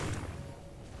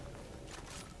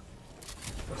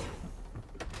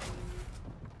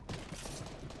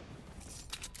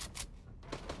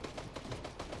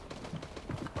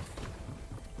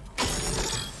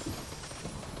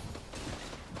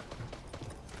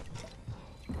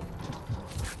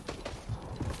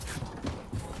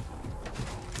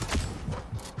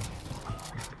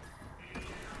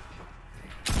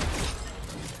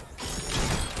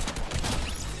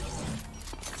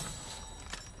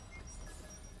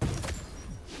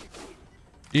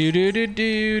 Do do do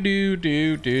do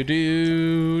do do do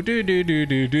do do do do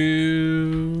do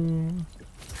do.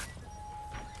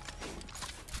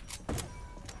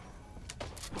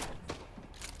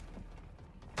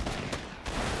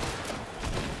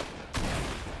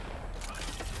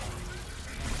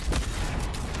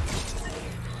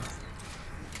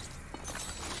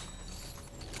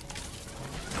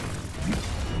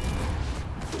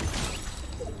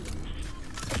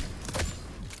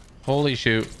 Holy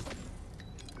shoot.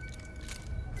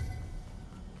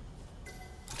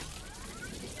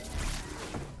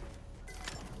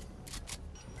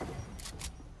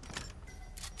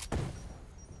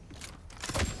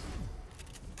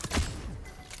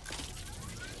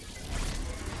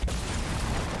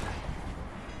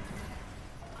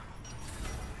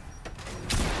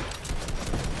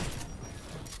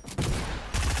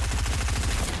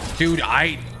 Dude,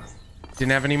 I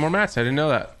didn't have any more mats. I didn't know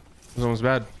that. This one was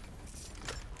bad.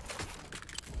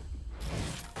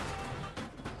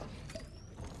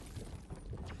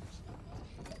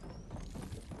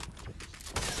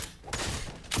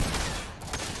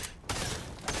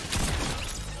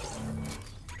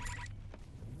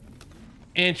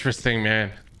 Interesting,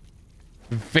 man.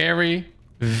 Very,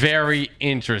 very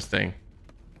interesting.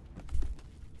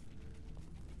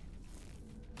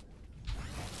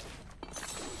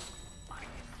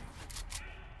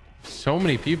 So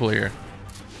many people here.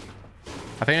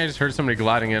 I think I just heard somebody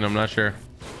gliding in. I'm not sure.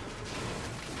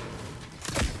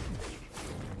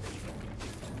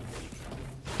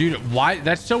 Dude, why?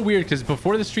 That's so weird because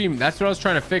before the stream, that's what I was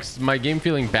trying to fix. My game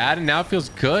feeling bad, and now it feels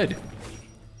good.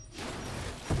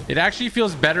 It actually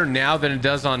feels better now than it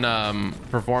does on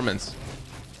performance.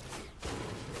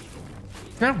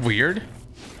 Isn't that weird?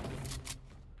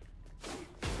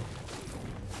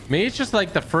 Maybe it's just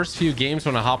like the first few games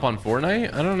when I hop on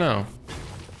Fortnite. I don't know.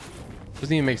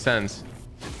 Doesn't even make sense.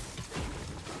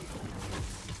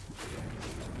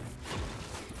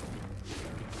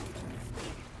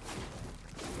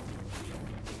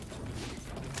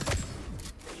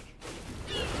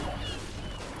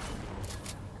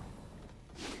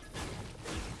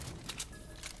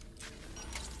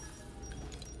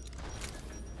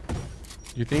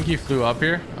 You think he flew up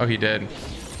here? Oh, he did.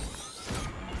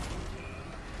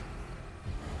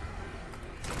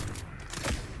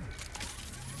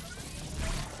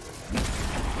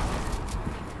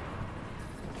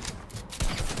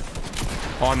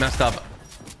 Oh, I messed up.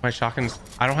 My shotguns.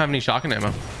 I don't have any shotgun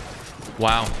ammo.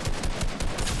 Wow.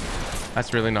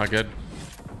 That's really not good.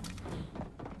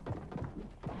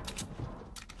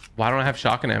 Why don't I have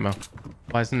shotgun ammo?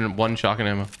 Why isn't there one shotgun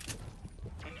ammo?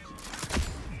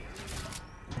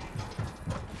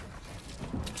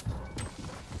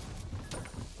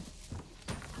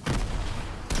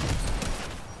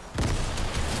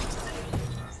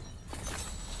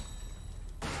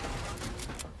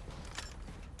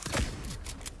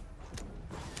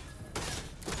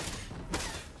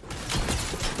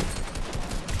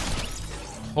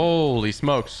 Holy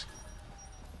smokes.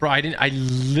 Bro, I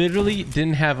literally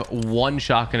didn't have one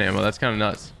shotgun ammo. That's kind of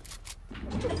nuts.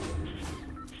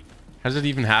 How does it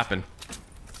even happen?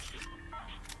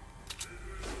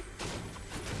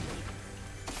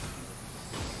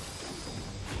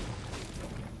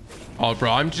 Oh,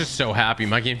 bro, I'm just so happy.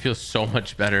 My game feels so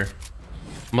much better.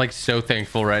 I'm like so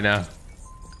thankful right now.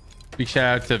 Big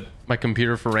shout out to my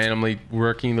computer for randomly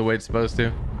working the way it's supposed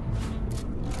to.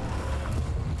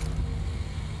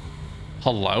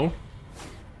 Hello?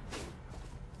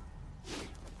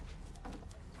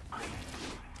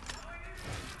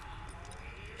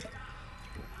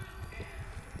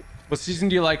 What season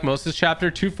do you like most? This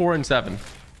chapter 2, 4, and 7.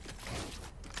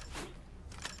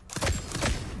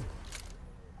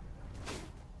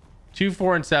 2,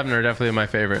 4, and 7 are definitely my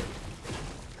favorite.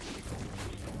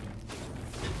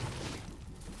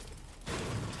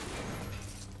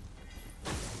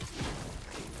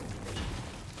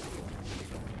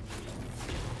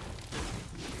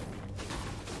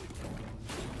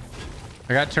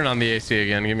 I gotta turn on the AC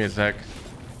again. Give me a sec.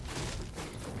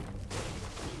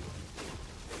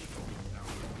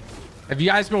 Have you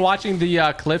guys been watching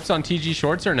the clips on TG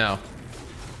Shorts or no?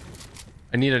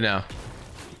 I need to know.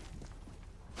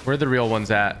 Where are the real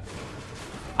ones at?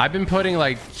 I've been putting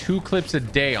like 2 clips a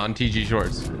day on TG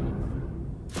Shorts.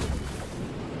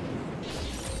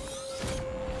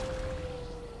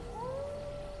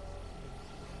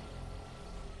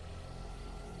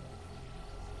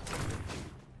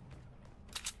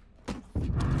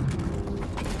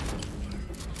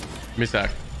 Give me a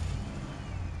sec.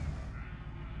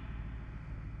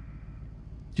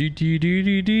 Do do do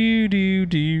do do do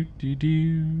do do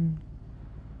do.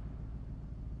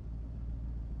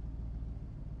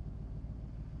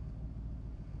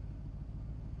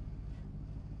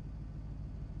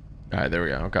 All right, there we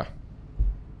go. Okay.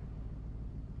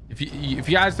 If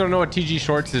you guys don't know what TG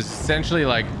Shorts is, essentially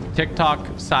like TikTok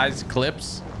size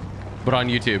clips, but on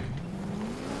YouTube.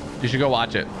 You should go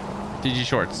watch it. TG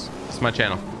Shorts. It's my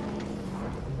channel.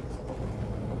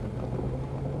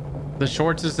 The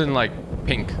shorts is in like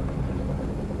pink.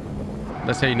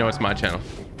 That's how you know it's my channel.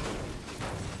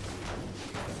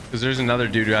 Because there's another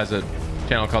dude who has a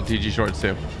channel called TG Shorts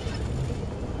too.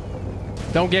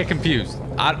 Don't get confused.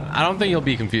 I don't think you'll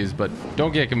be confused, but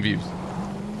don't get confused.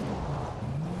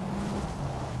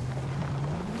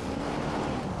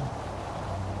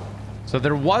 So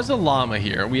there was a llama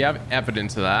here. We have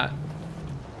evidence of that.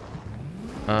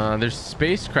 There's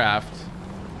spacecraft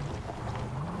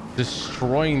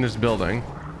destroying this building.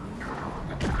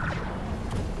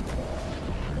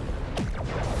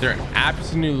 They're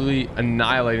absolutely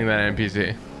annihilating that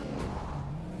NPC.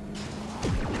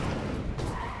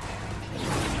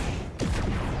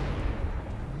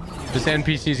 This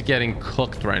NPC is getting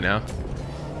cooked right now.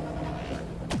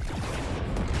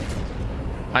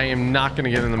 I am not going to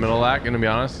get in the middle of that, going to be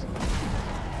honest.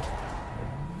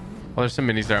 Oh, there's some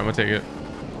minis there. I'm going to take it.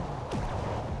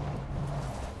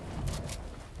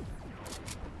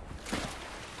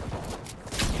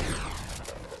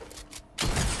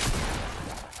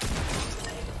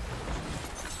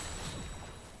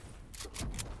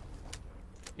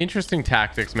 Interesting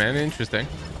tactics, man. Interesting.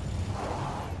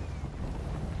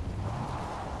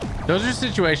 Those are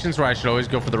situations where I should always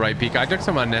go for the right peek. I took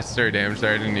some unnecessary damage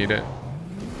there. I didn't need it.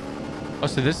 Oh,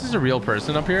 so this is a real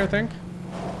person up here, I think.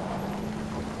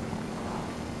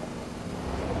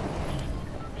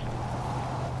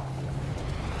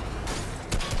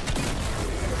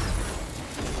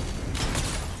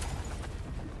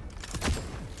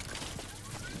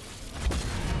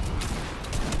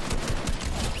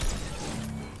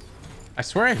 I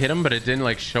swear I hit him, but it didn't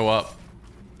like show up.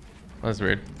 That's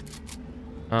weird.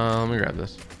 Let me grab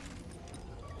this.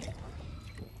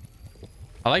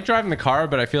 I like driving the car,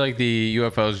 but I feel like the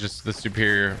UFO is just the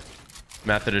superior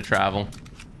method of travel.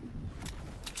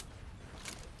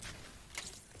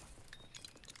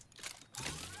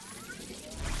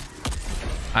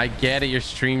 I get it. You're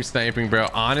stream sniping, bro.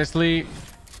 Honestly,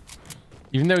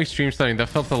 even though he's stream sniping, that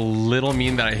felt a little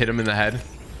mean that I hit him in the head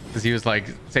because he was like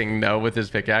saying no with his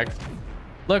pickaxe.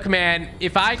 Look, man,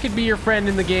 if I could be your friend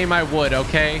in the game, I would,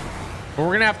 okay? But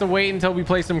we're gonna have to wait until we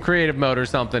play some creative mode or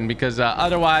something because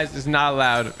otherwise it's not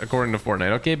allowed according to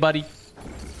Fortnite. Okay, buddy?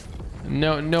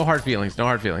 No hard feelings. No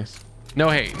hard feelings. No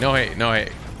hate. No hate. No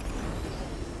hate.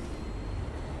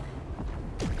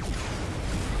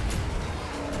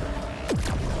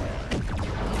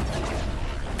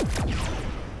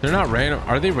 They're not random.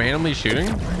 Are they randomly shooting?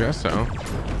 I guess so.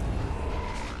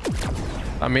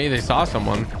 I mean, they saw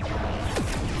someone.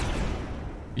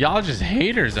 Y'all just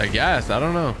haters, I guess. I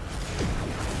don't know.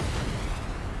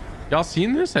 Y'all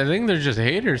seen this? I think they're just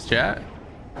haters, chat.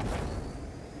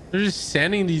 They're just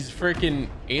sending these freaking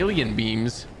alien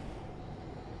beams.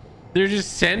 They're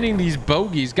just sending these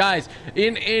bogeys. Guys,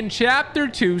 in chapter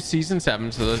 2, season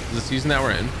 7, so the season that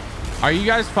we're in, are you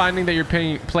guys finding that you're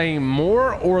playing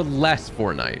more or less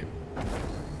Fortnite?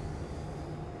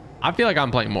 I feel like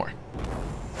I'm playing more.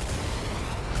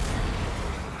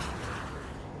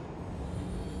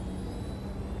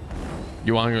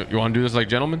 You want to do this like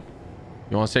gentlemen?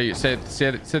 You want to set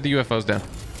the UFOs down.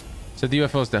 Set the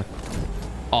UFOs down.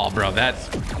 Oh, bro,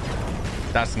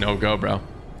 that's no go, bro.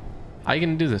 How you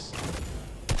gonna do this?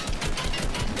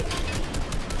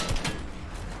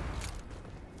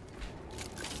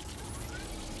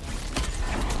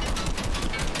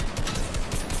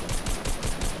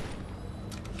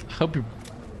 Hope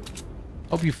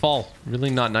you fall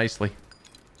really not nicely.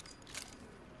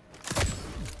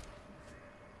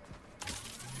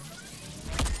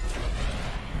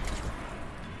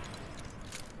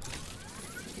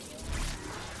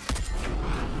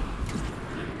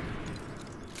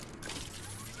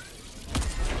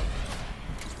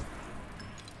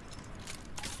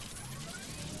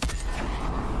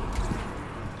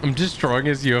 I'm destroying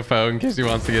his UFO in case he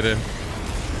wants to get in.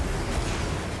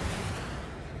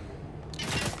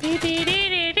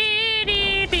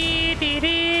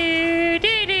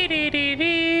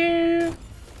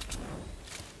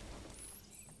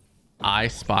 I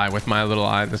spy with my little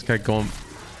eye. This guy going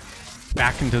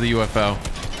back into the UFO.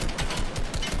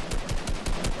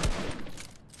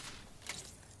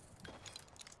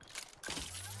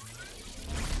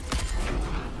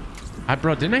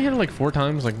 Bro, didn't I hit it like 4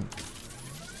 times? Like,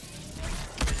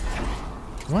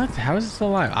 what? How is it still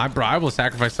alive? Bro, I will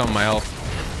sacrifice some of my health.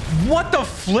 What the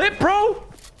flip, bro?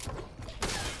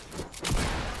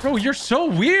 Bro, you're so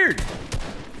weird.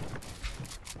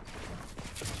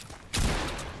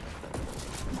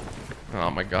 Oh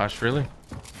my gosh, really?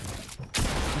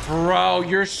 Bro,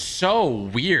 you're so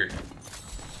weird.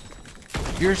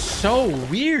 You're so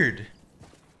weird.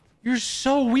 You're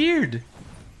so weird.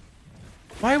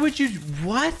 Why would you...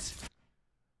 What?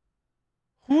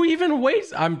 Who even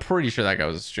waits? I'm pretty sure that guy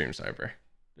was a stream sniper.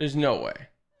 There's no way.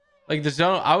 Like the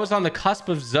zone, I was on the cusp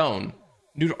of zone.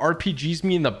 Dude, RPGs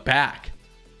me in the back.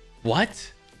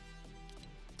 What?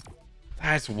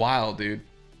 That's wild, dude.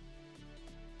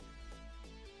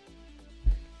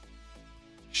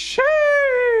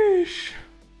 Sheesh.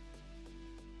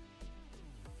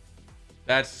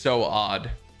 That's so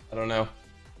odd. I don't know.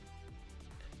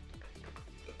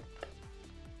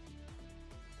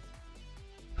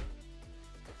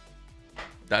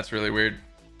 That's really weird.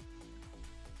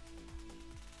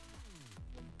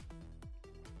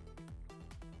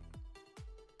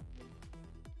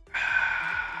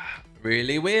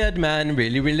 Really weird, man.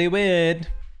 Really weird.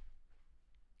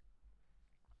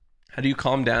 How do you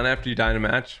calm down after you die in a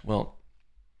match? Well,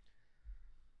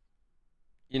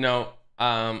 you know,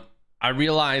 I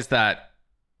realize that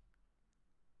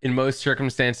in most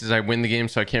circumstances I win the game,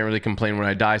 so I can't really complain when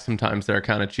I die. Sometimes they're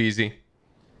kind of cheesy.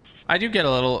 I do get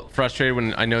a little frustrated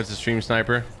when I know it's a stream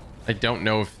sniper. I don't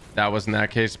know if that was in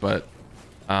that case, but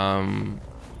I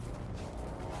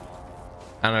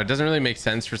don't know. It doesn't really make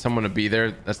sense for someone to be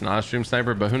there that's not a stream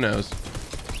sniper, but who knows?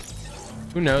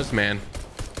 Who knows, man?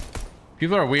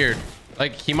 People are weird.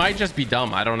 Like, he might just be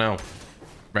dumb. I don't know.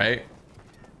 Right?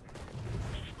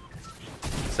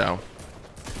 So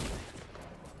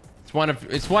it's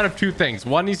one of two things.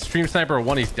 One, he's a stream sniper, or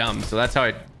one, he's dumb. So that's how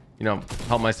I, you know,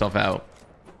 help myself out.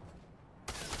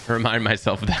 Remind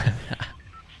myself of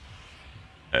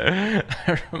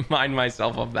that. Remind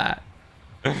myself of that.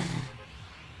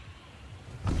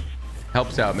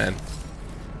 Helps out, man.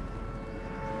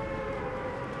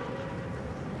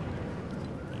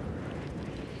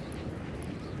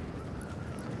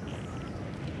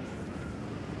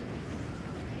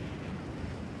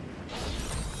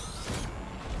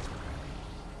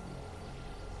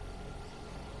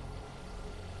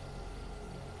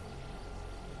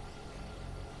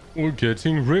 We're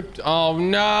getting ripped. Oh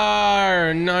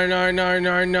no! No! No! No!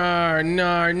 No! No!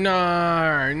 No! No!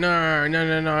 No! No!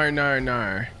 No! No! No!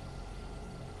 No!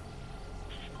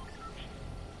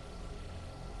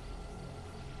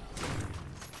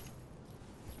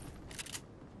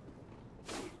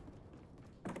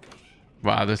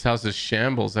 Wow, this house is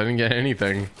shambles. I didn't get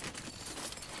anything.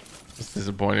 It's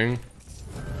disappointing.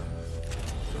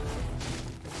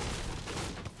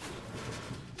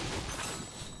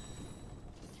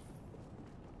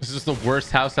 This is the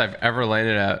worst house I've ever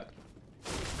landed at.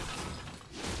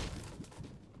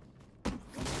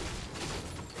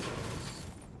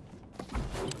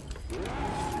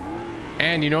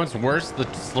 And you know what's worse? The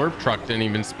slurp truck didn't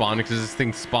even spawn because this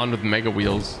thing spawned with mega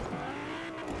wheels.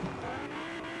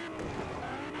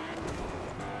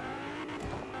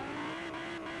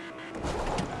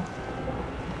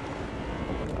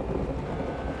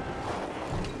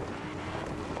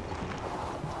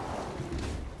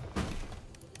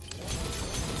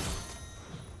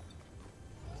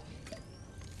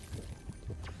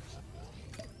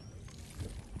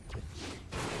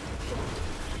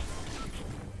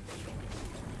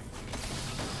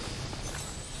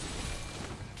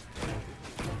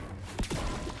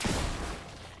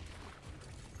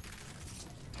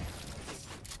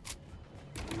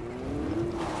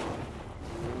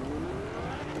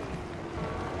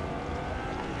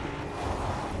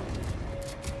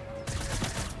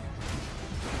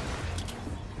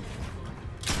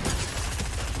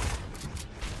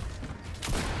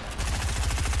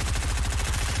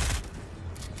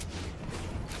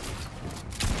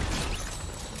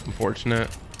 Unfortunate.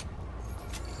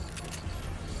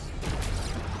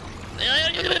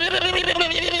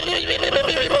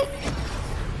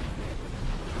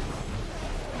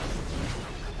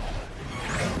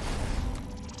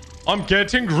 I'm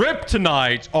getting ripped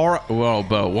tonight. Or whoa,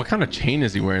 Bo, what kind of chain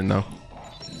is he wearing though?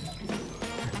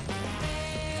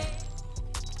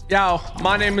 Yo,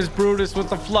 my name is Brutus with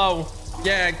the flow.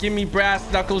 Yeah, give me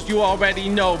brass knuckles, you already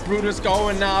know. Brutus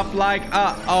going off like,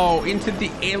 uh-oh. Into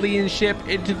the alien ship,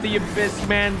 into the abyss,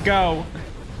 man, go.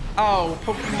 Oh,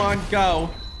 Pokemon go.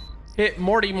 Hit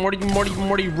Morty, Morty, Morty,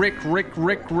 Morty, Rick, Rick,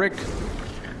 Rick, Rick.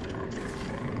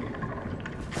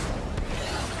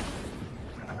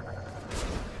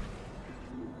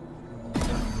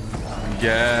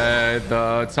 Get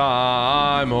the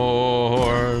time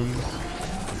orbs.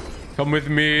 Come with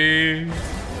me.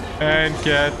 And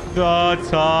get the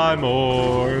time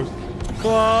orbs.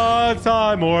 The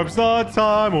time orbs, the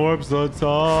time orbs, the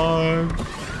time.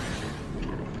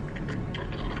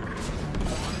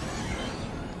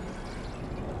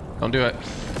 Don't do it.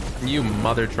 You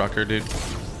mother trucker, dude.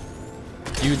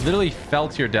 You literally fell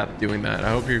to your death doing that. I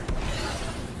hope you're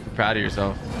proud of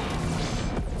yourself.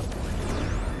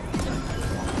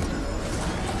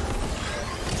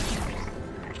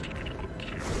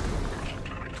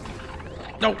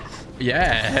 No.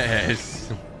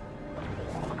 Yes.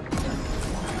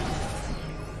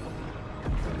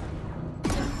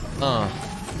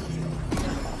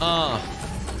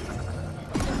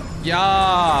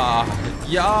 Yeah.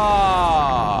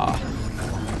 Yeah.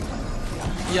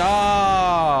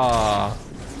 Yeah.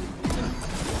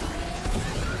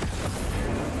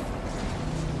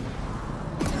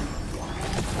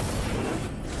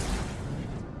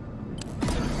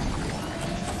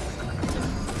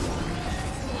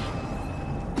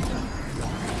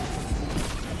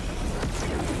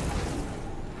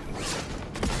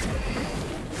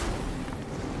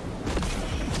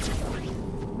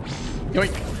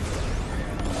 Yoink.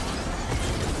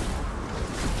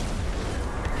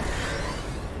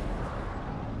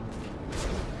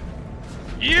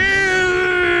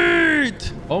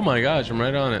 Yeet! Oh my gosh, I'm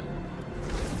right on it.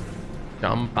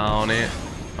 Jump on it,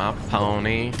 my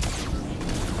pony.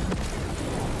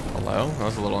 Hello? That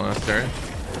was a little unnecessary.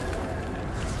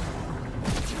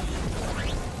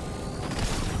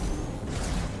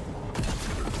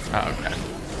 Oh, okay.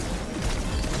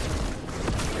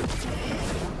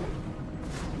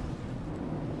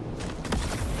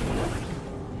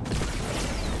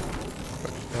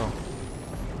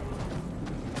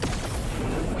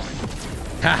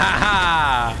 Ha ha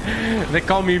ha! They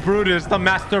call me Brutus, the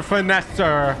master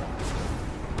finesser.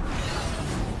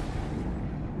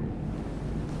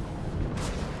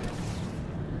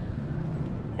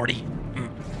 Morty.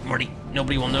 Morty.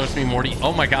 Nobody will notice me, Morty.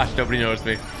 Oh my gosh, nobody noticed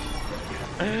me.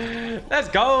 Let's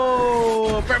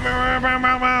go.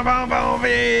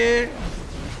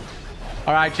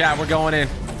 All right, chat, we're going in.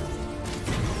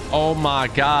 Oh my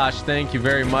gosh, thank you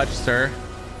very much, sir.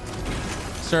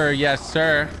 Sir, yes,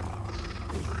 sir.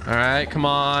 All right, come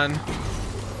on.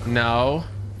 No.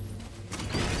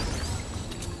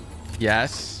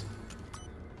 Yes.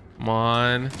 Come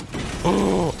on.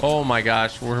 Oh, oh my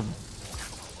gosh, we're...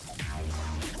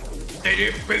 Would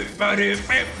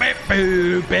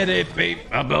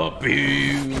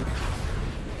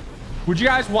you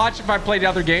guys watch if I played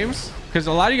other games? Because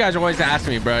a lot of you guys are always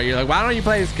asking me, bro. You're like, why don't you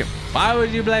play this game? Why would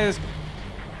you play this?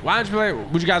 Why don't you play?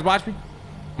 Would you guys watch me?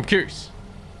 I'm curious.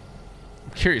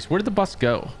 I'm curious. Where did the bus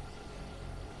go?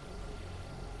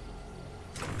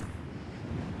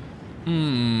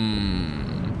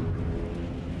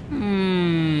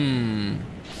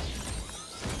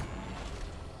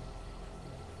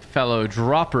 Fellow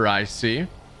dropper, I see.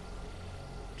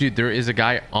 Dude, there is a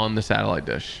guy on the satellite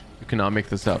dish. You cannot make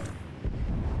this up.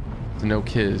 It's no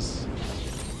kiss.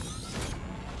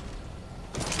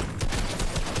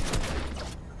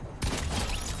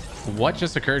 What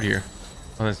just occurred here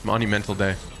on this monumental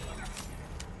day?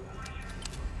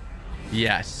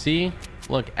 Yes, see?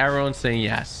 Look, everyone's saying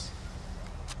yes.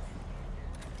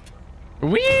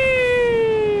 Whee!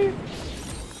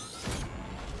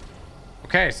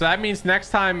 Okay, so that means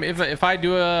next time if I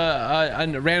do a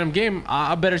random game,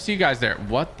 I better see you guys there.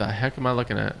 What the heck am I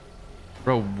looking at?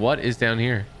 Bro, what is down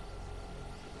here?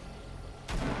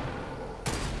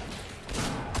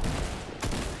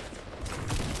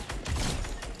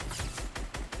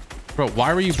 Bro,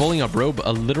 why were you bullying a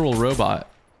literal robot?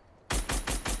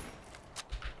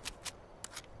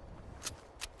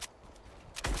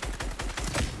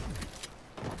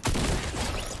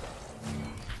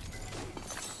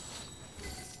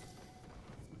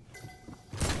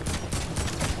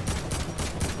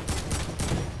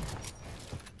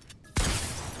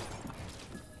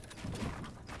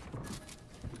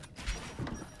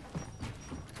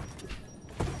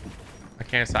 I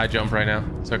can't side jump right now.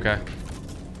 It's okay.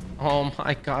 Oh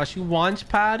my gosh, you launch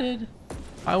padded?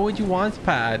 Why would you launch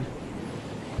pad?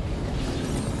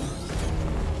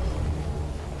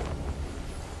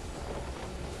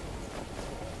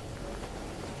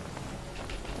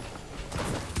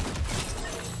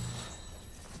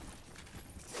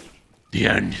 The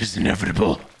end is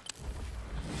inevitable.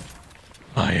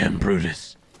 I am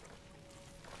Brutus.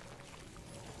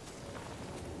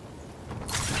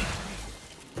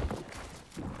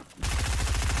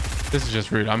 This is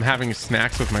just rude. I'm having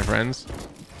snacks with my friends.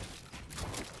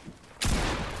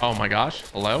 Oh my gosh.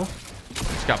 Hello?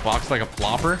 Just got boxed like a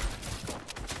flopper.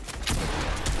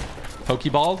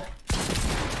 Pokeballed.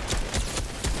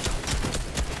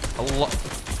 Hello.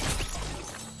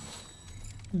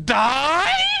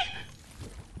 Die?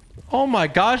 Oh my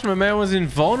gosh, my man was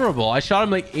invulnerable. I shot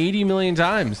him like 80 million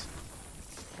times.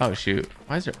 Oh shoot.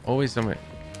 Why is there always somebody?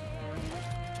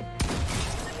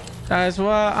 That's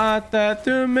why I thought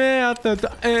to me after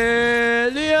the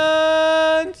aliens.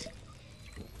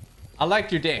 I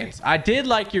liked your dance. I did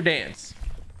like your dance.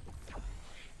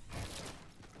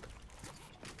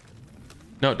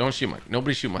 No, don't shoot my...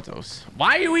 Nobody shoot my toes.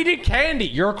 Why are you eating candy?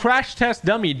 You're a crash test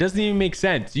dummy. It doesn't even make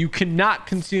sense. You cannot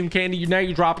consume candy. Now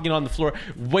you're dropping it on the floor.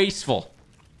 Wasteful.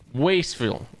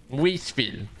 Wasteful.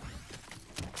 Wasteful.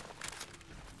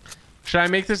 Should I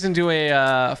make this into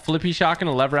a flippy shock and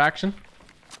a lever action?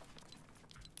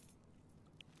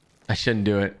 I shouldn't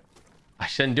do it. I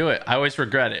shouldn't do it. I always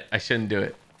regret it. I shouldn't do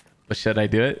it. But should I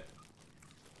do it?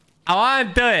 I want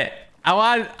to do it. I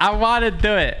want to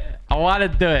do it. I want to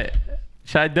do it.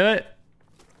 Should I do it?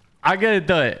 I'm going to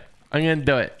do it. I'm going to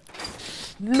do it.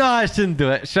 No, I shouldn't do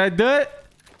it. Should I do it?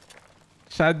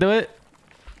 Should I do it?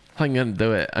 I'm going to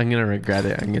do it. I'm going to regret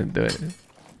it. I'm going to do it.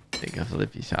 Take a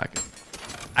flippy shock.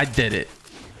 I did it.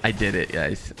 I did it,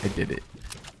 guys. I did it.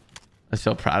 I'm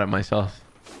so proud of myself.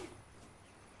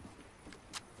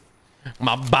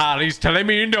 My body's telling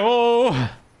me no.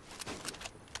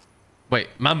 Wait,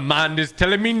 my mind is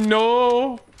telling me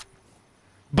no.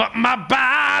 But my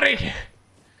body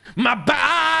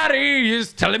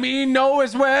is telling me no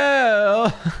as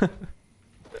well.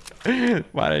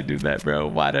 Why'd I do that, bro?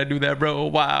 Why'd I do that, bro?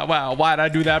 Why'd I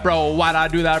do that, bro? Why'd I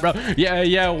do that, bro?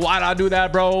 Yeah, why'd I do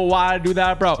that, bro? Why'd I do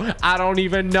that, bro? I don't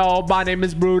even know. My name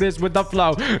is Brutus with the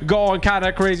flow. Going kind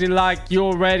of crazy like you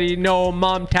already know.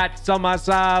 Mom tats on my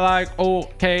side like,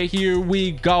 okay, here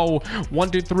we go.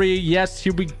 1, 2, 3, yes,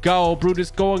 here we go.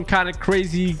 Brutus going kind of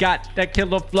crazy. Got that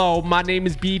killer flow. My name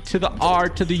is B to the R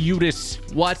to the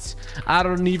Utis. What? I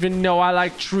don't even know. I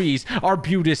like trees.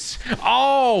 Arbutus.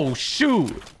 Oh,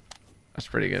 shoot. That's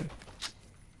pretty good.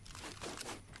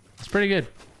 That's pretty good.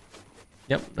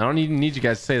 Yep. I don't even need you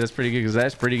guys to say that's pretty good because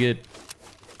that's pretty good.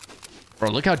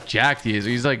 Bro, look how jacked he is.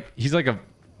 He's like a...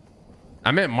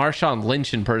 I met Marshawn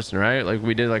Lynch in person, right? Like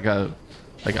we did like I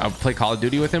play Call of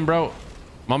Duty with him, bro.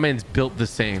 My man's built the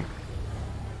same.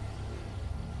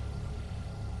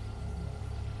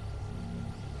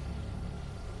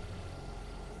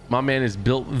 My man is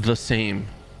built the same.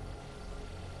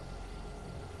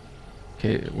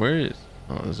 Okay, where is...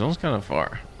 Oh, the zone's kind of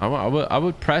far. I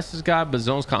would press this guy, but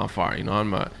zone's kind of far. You know,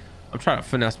 I'm trying to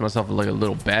finesse myself with like a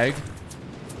little bag.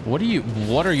 What are you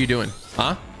doing?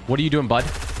 Huh? What are you doing, bud?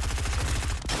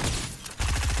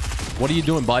 What are you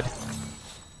doing, bud?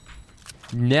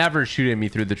 Never shoot at me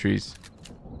through the trees.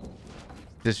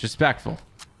 Disrespectful.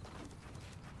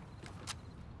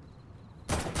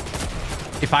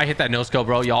 If I hit that no scope,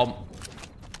 bro, y'all...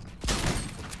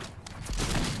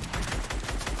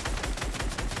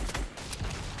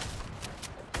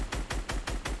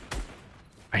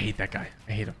 I hate that guy.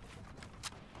 I hate him.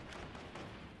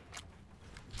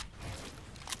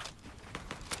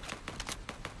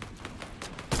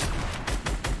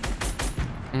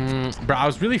 Bro, I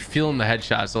was really feeling the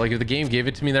headshot. So like if the game gave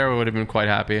it to me there, I would have been quite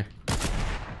happy.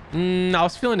 I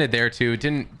was feeling it there too. It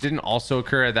didn't also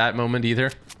occur at that moment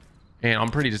either. And I'm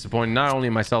pretty disappointed, not only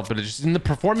in myself, but it's just in the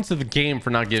performance of the game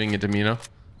for not giving it to me, you know?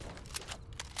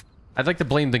 I'd like to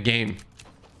blame the game.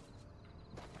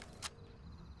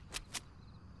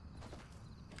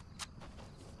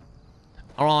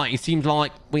 All right, it seems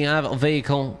like we have a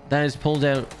vehicle that is pulled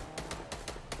out.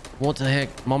 What the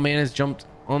heck? My man has jumped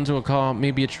onto a car,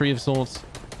 maybe a tree of sorts.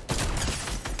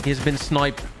 He has been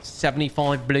sniped.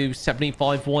 75 blue,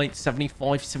 75 white,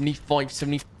 75, 75,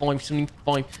 75,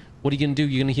 75. What are you gonna do?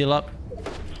 You're gonna heal up?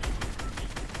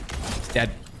 He's dead.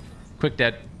 Quick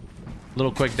dead.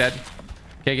 Little quick dead.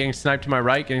 Okay, getting sniped to my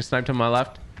right, getting sniped to my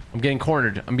left. I'm getting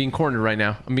cornered. I'm being cornered right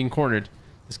now. I'm being cornered.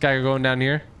 This guy going down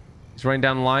here. He's running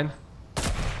down the line.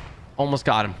 Almost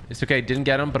got him. It's okay. Didn't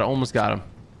get him, but I almost got him.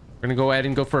 We're gonna go ahead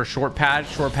and go for a short pad.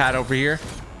 Short pad over here.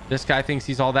 This guy thinks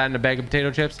he's all that in a bag of potato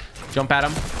chips. Jump at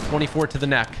him. 24 to the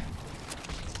neck.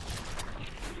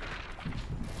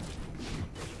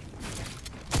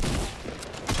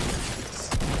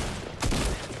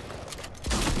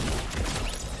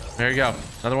 There you go.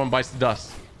 Another one bites the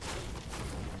dust.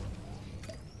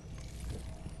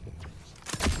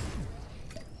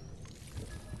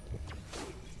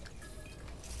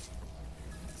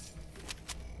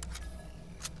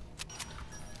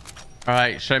 All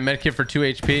right, should I medkit for 2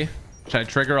 HP? Should I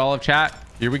trigger all of chat?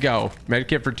 Here we go.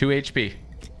 Medkit for 2 HP.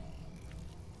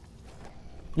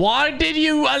 Why did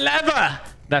you a lever?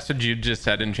 That's what you just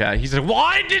said in chat. He said,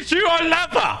 why did you a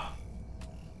lever? I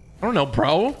don't know,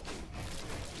 bro.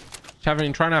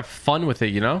 Trying to have fun with it,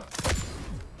 you know?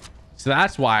 So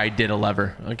that's why I did a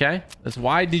lever, okay? That's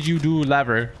why did you do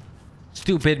lever?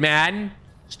 Stupid man.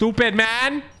 Stupid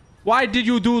man. Why did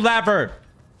you do lever?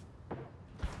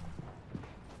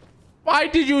 Why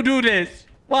did you do this?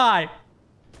 Why?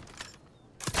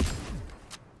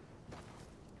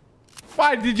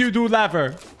 Why did you do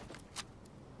lever?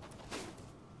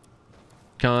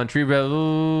 Country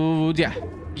road.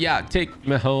 Yeah, take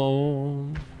me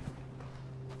home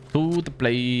to the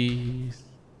place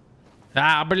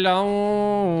I belong.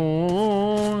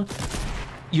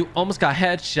 You almost got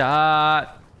headshot.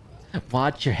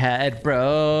 Watch your head,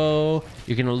 bro.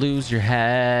 You're gonna lose your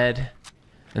head.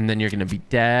 And then you're gonna be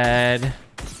dead.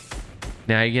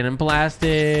 Now you're getting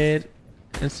blasted.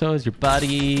 And so is your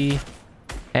buddy.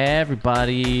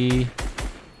 Everybody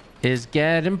is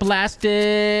getting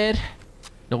blasted.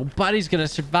 Nobody's gonna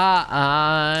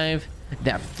survive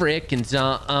that frickin'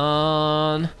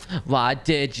 zone. Why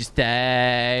did you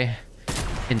stay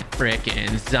in the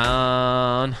frickin'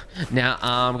 zone? Now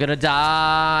I'm gonna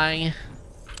die.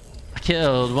 I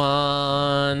killed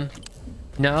one.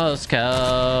 No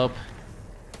scope.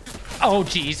 Oh,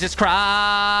 Jesus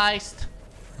Christ.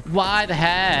 Why the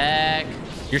heck?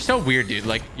 You're so weird, dude.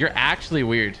 Like, you're actually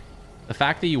weird. The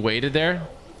fact that you waited there,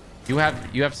 you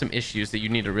have some issues that you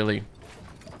need to really...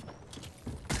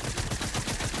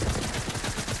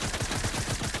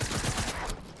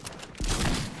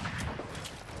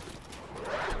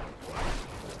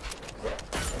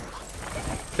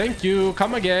 Thank you.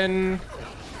 Come again.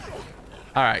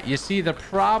 All right. You see, the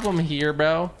problem here,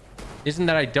 bro, isn't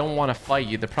that I don't want to fight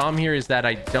you. The problem here is that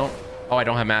I don't... Oh, I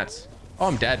don't have mats. Oh,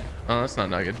 I'm dead. Oh, that's not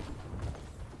good.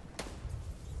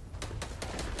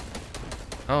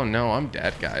 Oh, no. I'm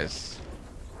dead, guys.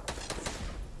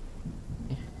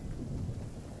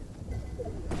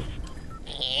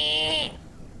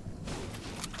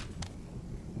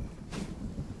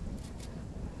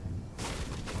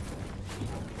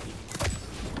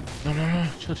 No.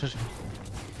 Chill.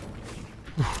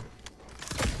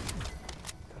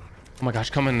 Oh my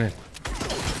gosh, come in. You're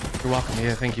welcome.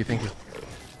 Yeah, thank you.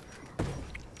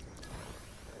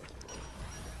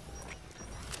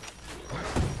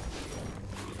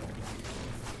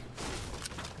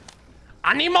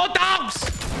 I need more dogs!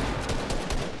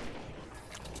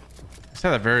 I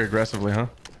said that very aggressively, huh?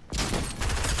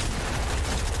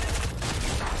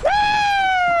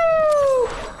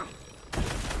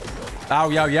 Ow,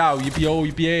 yow, yippee-oh,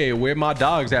 yippee-ay. Where my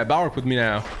dogs at? Bark with me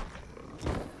now.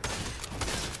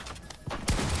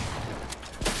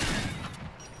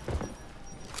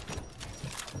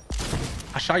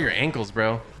 I shot your ankles,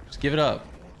 bro. Just give it up.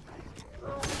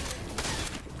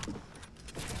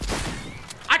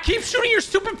 I keep shooting your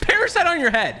stupid parasite on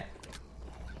your head.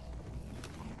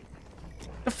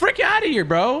 The frick out of here,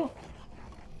 bro.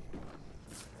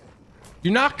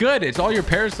 You're not good. It's all your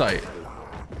parasite.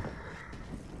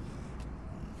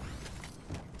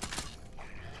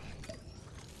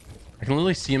 I can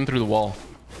literally see him through the wall.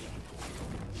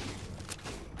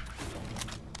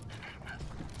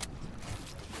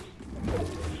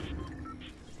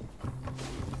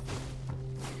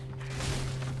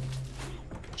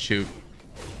 Shoot.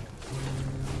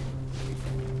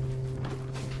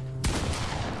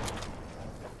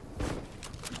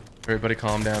 Everybody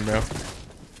calm down, bro.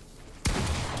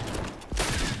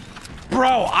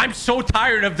 Bro, I'm so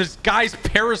tired of this guy's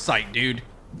parasite, dude.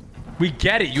 We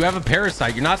get it. You have a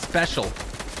parasite. You're not special.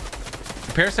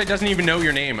 The parasite doesn't even know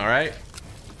your name, all right?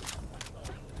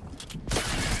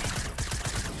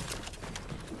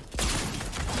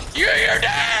 You're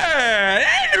dead!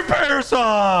 And your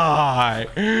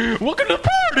parasite! Welcome to the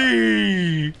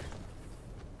party!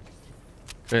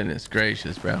 Goodness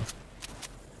gracious, bro.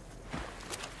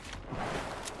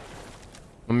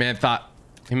 My man thought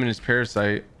him and his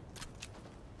parasite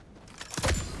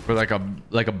were like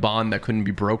a bond that couldn't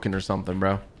be broken or something,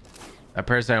 bro. That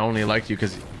parasite only liked you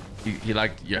because he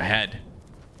liked your head.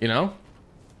 You know?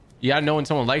 You gotta know when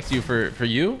someone likes you for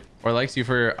you or likes you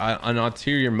for an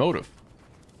ulterior motive.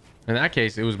 In that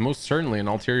case, it was most certainly an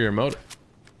ulterior motive.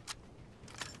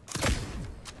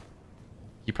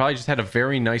 He probably just had a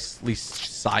very nicely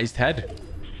sized head.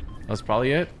 That's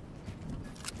probably it.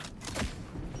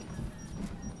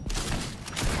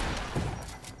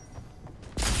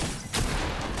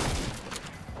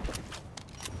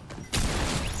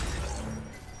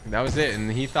 That was it, and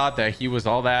he thought that he was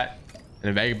all that in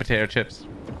a bag of potato chips.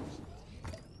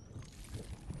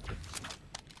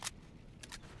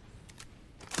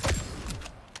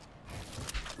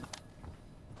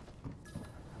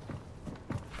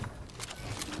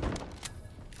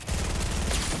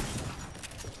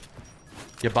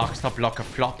 You boxed up like a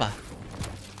flopper.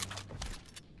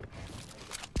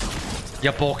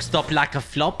 You boxed up like a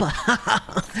flopper.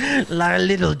 Like a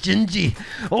little gingy.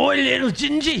 Oh, little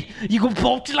gingy. You go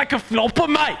boxed like a flopper,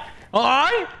 mate.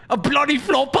 Alright? A bloody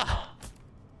flopper.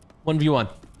 1v1.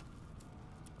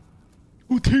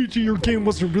 Oh, TG, your game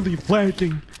wasn't really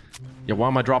lagging. Yeah, why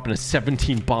am I dropping a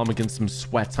 17 bomb against some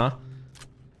sweats, huh?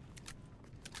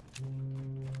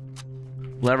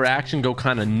 Lever action go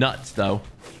kind of nuts, though.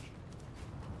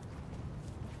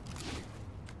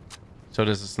 So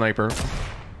does the sniper.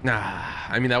 Nah,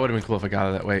 I mean, that would have been cool if I got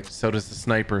it that way. So does the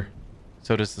sniper.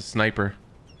 So does the sniper.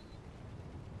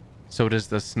 So does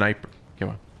the sniper. Come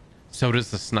on. So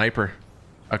does the sniper.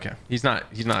 Okay, he's not.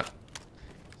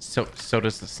 So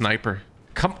does the sniper.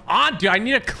 Come on, dude. I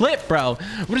need a clip, bro.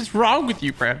 What is wrong with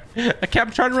you, bro? I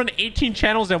kept trying to run 18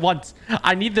 channels at once.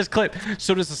 I need this clip.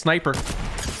 So does the sniper.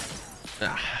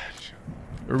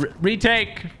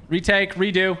 Retake,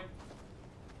 redo.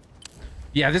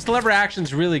 Yeah, this lever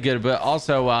action's really good, but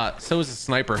also so is the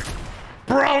sniper.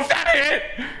 Bro, that hit!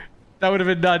 That would have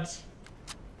been nuts.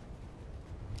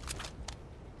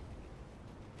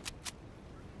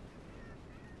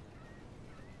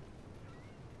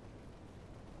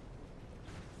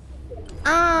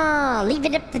 Oh, leave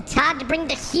it up to Todd to bring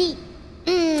the heat.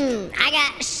 I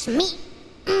got Schmeat.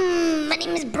 My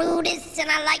name is Brutus and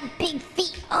I like big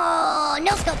feet. Oh,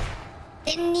 no scope.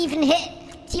 Didn't even hit.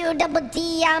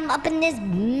 T-O-double-D, I'm up in this.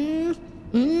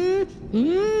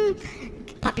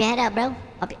 Pop your head out, bro.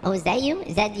 Oh, is that you?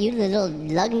 Is that you, little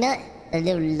lug nut? A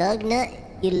little lug nut?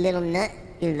 You little nut?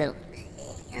 You little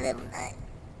nut.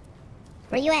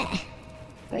 Where you at?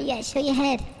 Where you at? Show your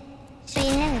head. Show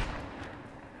your head.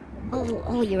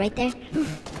 Oh, you're right there?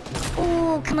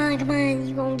 Oh, come on.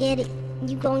 You gonna get it.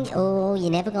 Oh, you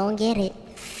never gonna get it.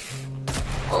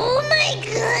 Oh my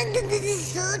god, this is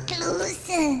so close.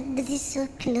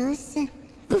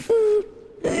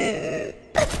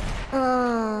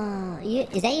 Oh,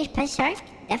 is that your pet shark?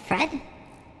 That Fred?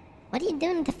 What are you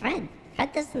doing to Fred?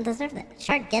 Fred doesn't deserve that.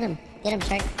 Shark, get him. Get him,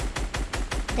 Shark.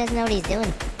 He doesn't know what he's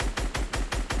doing.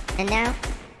 And now,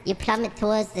 you plummet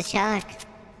towards the shark.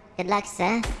 Good luck,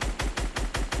 sir.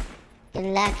 Good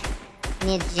luck in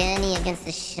your journey against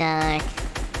the shark.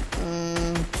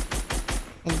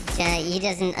 He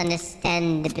doesn't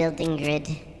understand the building grid.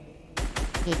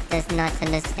 He does not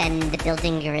understand the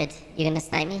building grid. You gonna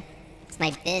snipe me?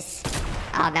 Snipe this?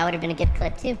 Oh, that would have been a good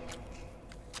clip too.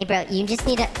 Hey bro, you just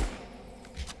need a...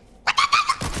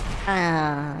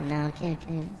 Oh, no, okay.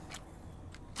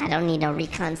 I don't need no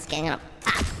recon scan.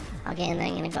 Okay, and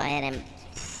then I'm gonna go ahead and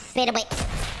fade away.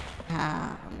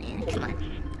 Oh man, come on.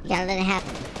 You gotta let it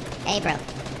happen. Hey bro.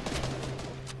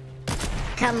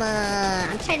 Come on.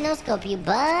 I'm trying to no-scope you,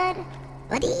 bud.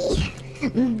 Buddy.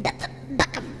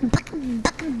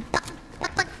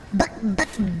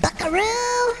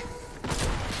 Buckaroo.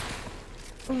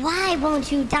 Why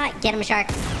won't you die? Get him, shark.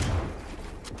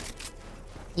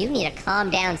 You need to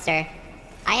calm down, sir.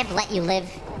 I have let you live.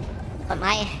 But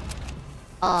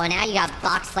oh, now you got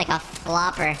boxed like a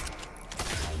flopper.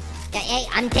 Hey,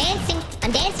 I'm dancing.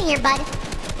 I'm dancing here, bud.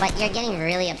 But you're getting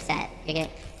really upset. You're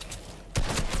getting...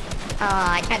 Oh,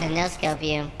 I tried to no-scope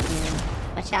you.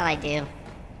 What shall I do?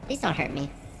 Please don't hurt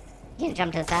me. You can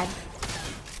jump to the side.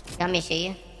 You want me to shoot you?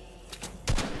 You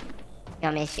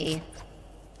want me to shoot you?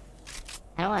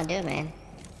 I don't want to do it, man.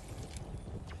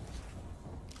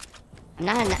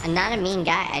 I'm not a mean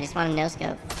guy. I just want to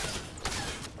no-scope.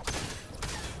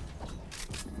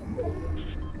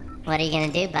 What are you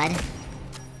gonna do, bud?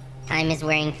 Time is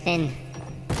wearing thin.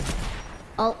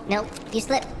 Oh, no. You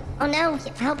slipped. Oh no, I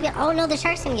hope you... Oh no, the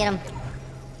shark's gonna get him.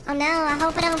 Oh no, I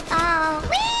hope I don't fall.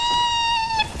 Whee!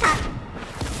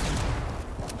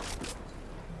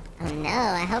 Oh no,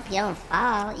 I hope you don't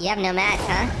fall. You have no match,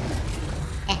 huh?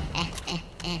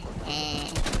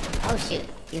 Oh shoot,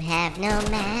 you have no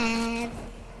match.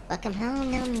 Welcome home,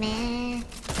 no match.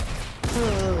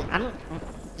 Ooh,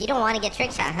 you don't want to get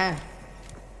trick shot, huh?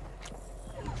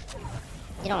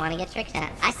 You don't want to get trick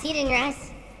shot. I see it in your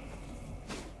eyes.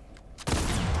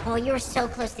 Oh, you were so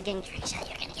close to getting trick shot.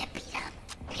 You're gonna get beat up.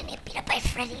 You're gonna get beat up by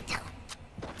Fredito.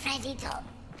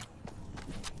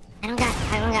 I don't got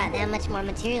that much more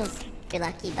materials. You're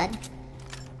lucky, bud.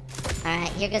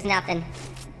 Alright, here goes nothing.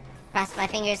 Cross my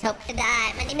fingers, hope to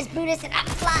die. My name is Brutus and I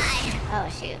fly. Oh,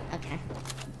 shoot. Okay.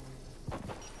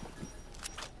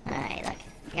 Alright, look.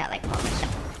 I got like one more shot.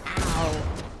 Ow.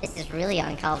 This is really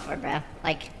uncalled for, bro.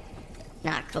 Like,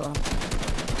 not cool.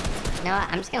 You know what?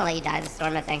 I'm just gonna let you die to the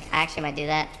storm, I think. I actually might do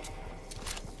that.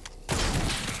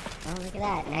 Oh, look at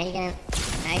that. Now you're getting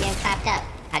clapped up.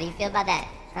 How do you feel about that?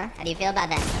 Huh? How do you feel about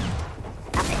that?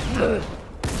 Stop it.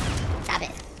 Stop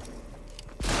it.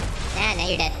 Now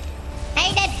you're dead. Now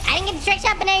you're dead. I didn't get the trick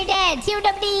shot, but now you're dead.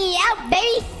 T-O-double-D. Out,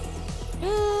 baby.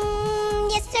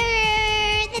 Yes, sir.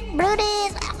 The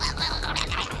Brutus.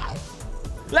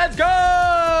 Let's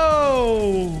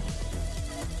go!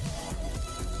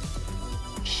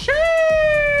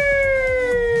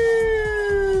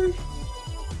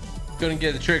 Couldn't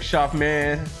get the trick shot,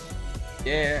 man.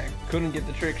 Yeah, couldn't get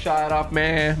the trick shot off,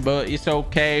 man. But it's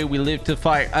okay. We live to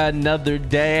fight another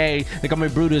day. They call me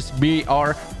Brutus, B-R-U-T-U-S.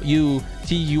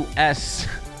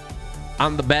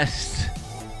 I'm the best.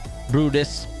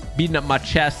 Brutus, beating up my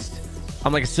chest.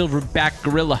 I'm like a silverback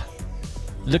gorilla.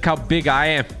 Look how big I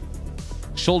am.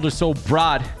 Shoulders so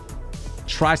broad.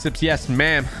 Triceps, yes,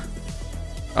 ma'am.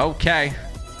 Okay.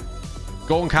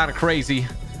 Going kind of crazy.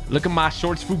 Look at my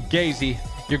shorts, fugazi.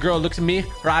 Your girl looks at me,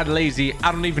 ride lazy.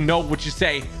 I don't even know what you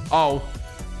say. Oh,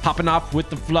 popping off with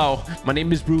the flow. My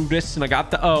name is Brutus and I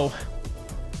got the O.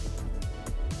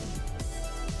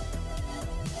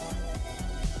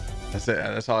 That's it.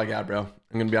 That's all I got, bro.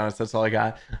 I'm gonna be honest. That's all I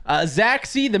got.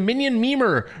 Zaxi, the Minion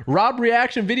Memer, Rob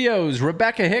Reaction Videos,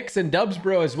 Rebecca Hicks, and Dubs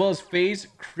Bro, as well as FaZe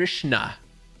Krishna.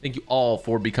 Thank you all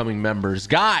for becoming members.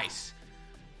 Guys,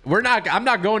 I'm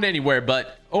not going anywhere,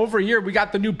 but over here we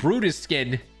got the new Brutus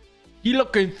skin. He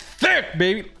looking thick,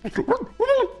 baby.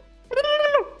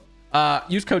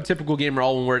 Use code typical gamer,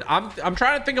 all one word. I'm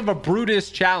trying to think of a Brutus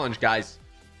challenge, guys.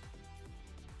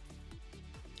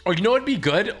 Or you know what'd be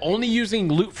good? Only using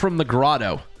loot from the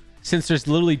grotto, since there's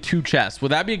literally 2 chests.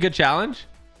 Would that be a good challenge?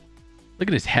 Look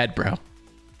at his head, bro.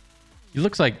 He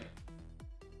looks like...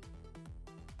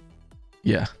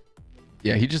 Yeah,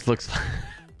 he just looks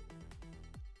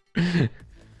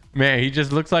man, he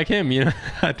just looks like him, you know.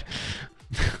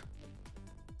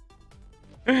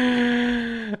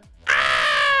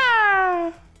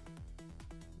 Ah!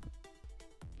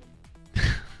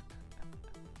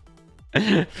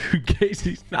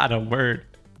 Casey's not a word.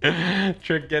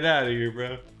 Trick, get out of here,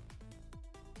 bro.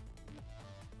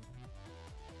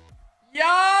 Yo,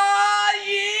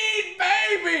 yeet,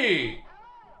 baby.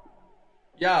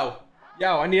 Yo,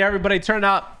 I need everybody to turn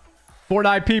up.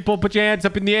 Fortnite people, put your hands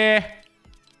up in the air.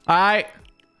 All right.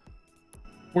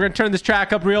 We're going to turn this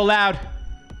track up real loud.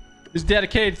 It's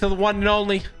dedicated to the one and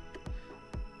only.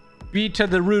 B to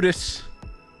the Brutus.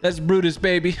 That's Brutus,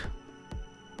 baby.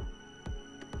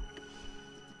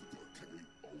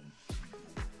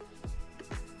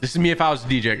 This is me if I was a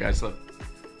DJ, guys. Look.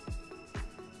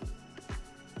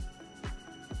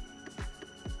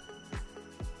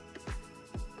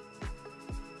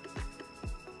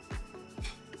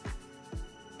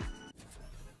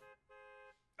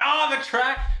 Oh, the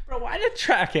track. Bro, why the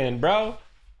track end, bro?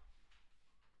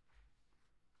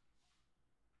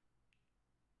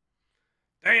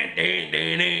 I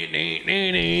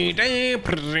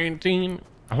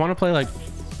want to play like...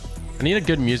 I need a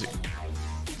good music.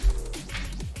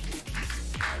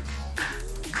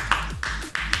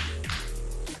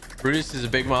 Brutus is a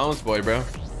big mama's boy, bro.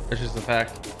 That's just a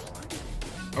fact.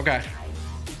 Okay.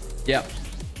 Yep.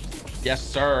 Yes,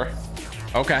 sir.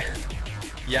 Okay.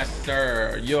 Yes,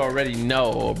 sir. You already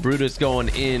know. Brutus going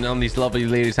in on these lovely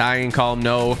ladies. I ain't call him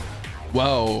no.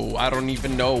 Whoa. I don't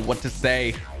even know what to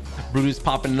say. Brutus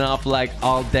popping off like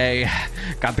all day.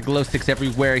 Got the glow sticks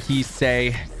everywhere, he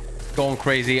say. Going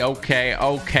crazy.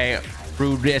 Okay.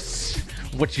 Brutus.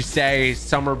 What you say?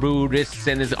 Summer Brutus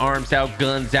and his arms out,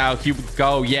 guns out. Here we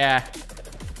go. Yeah.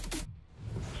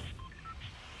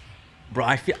 Bro,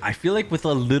 I feel like with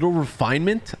a little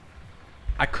refinement,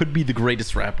 I could be the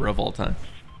greatest rapper of all time.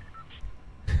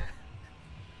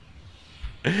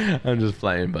 I'm just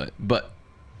playing, but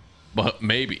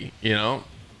maybe, you know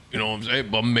what I'm saying?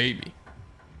 But maybe.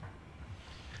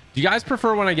 Do you guys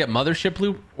prefer when I get mothership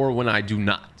loot or when I do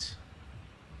not?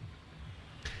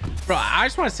 Bro, I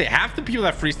just want to say half the people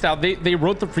that freestyle, they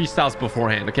wrote the freestyles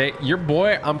beforehand. Okay, your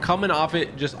boy, I'm coming off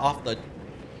it just off the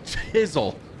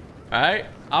chisel. All right,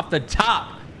 off the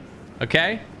top.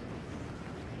 Okay.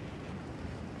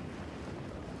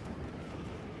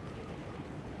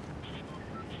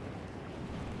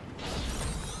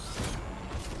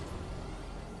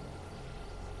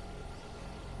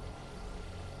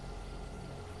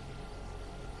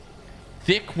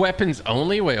 Thick weapons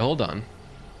only? Wait, hold on.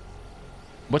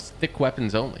 What's thick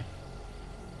weapons only?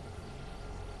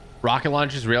 Rocket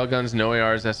launchers, railguns, no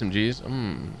ARs, SMGs.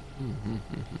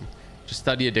 Just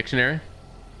study a dictionary.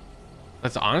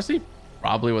 That's honestly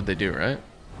probably what they do, right?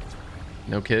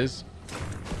 No kids.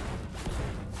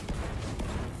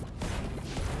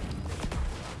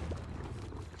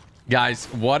 Guys,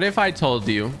 what if I told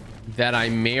you that I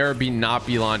may or may not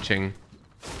be launching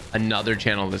another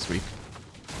channel this week?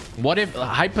 What if,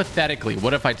 hypothetically,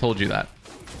 what if I told you that?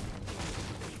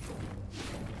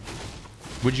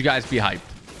 Would you guys be hyped?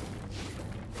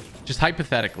 Just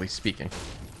hypothetically speaking.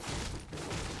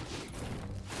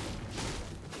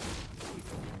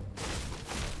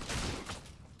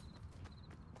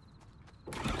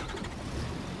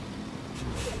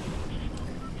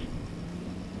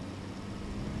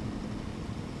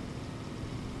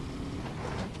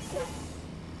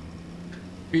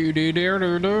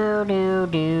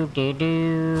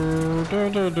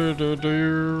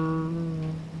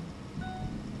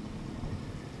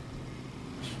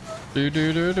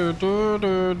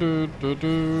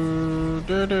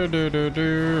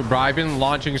 Bro, I've been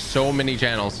launching so many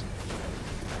channels.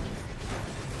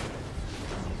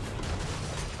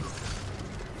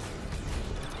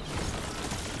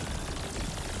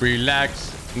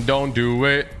 Relax, don't do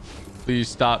it. Please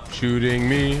stop shooting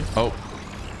me. Oh.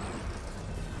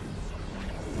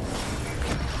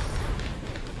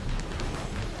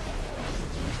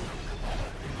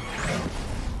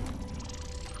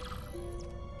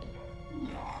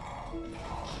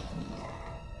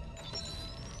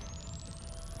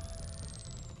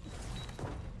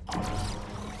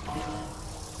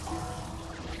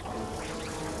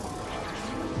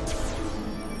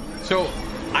 So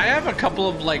I have a couple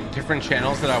of like different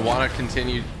channels that I want to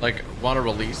continue, like want to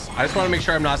release. I just want to make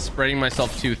sure I'm not spreading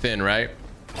myself too thin, right?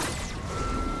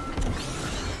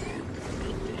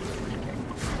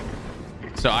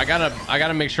 So I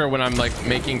gotta make sure when I'm like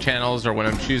making channels or when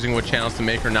I'm choosing what channels to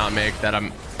make or not make, that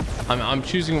I'm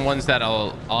choosing ones that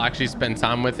I'll actually spend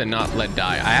time with and not let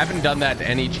die. I haven't done that to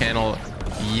any channel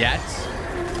yet.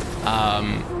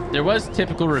 There was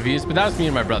typical reviews, but that was me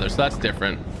and my brother, so that's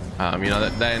different. You know,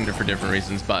 that ended for different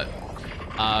reasons. But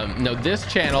no, this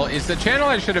channel is the channel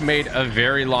I should have made a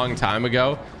very long time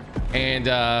ago, and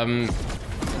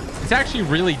it's actually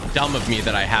really dumb of me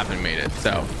that I haven't made it.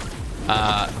 So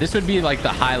this would be like the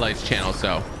highlights channel.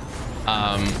 So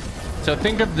so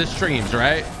think of the streams,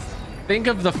 right? Think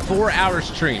of the 4-hour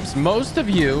streams. Most of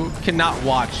you cannot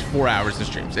watch 4 hours of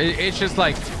streams. It's just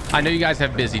like, I know you guys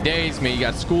have busy days. Maybe you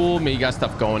got school, maybe you got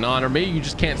stuff going on, or maybe you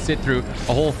just can't sit through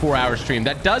a whole 4-hour stream.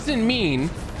 That doesn't mean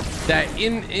that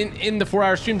in the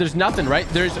 4-hour stream there's nothing, right?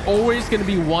 There's always going to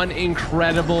be one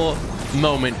incredible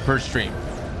moment per stream.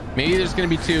 Maybe there's going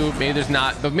to be two, maybe there's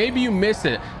not, but maybe you miss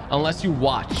it unless you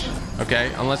watch,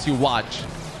 okay? Unless you watch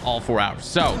all 4 hours.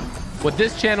 So what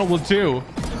this channel will do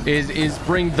is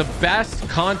bring the best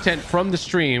content from the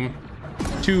stream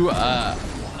to a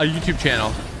YouTube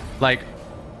channel, like,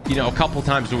 you know, a couple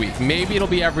times a week. Maybe it'll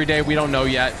be every day, we don't know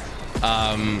yet.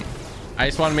 I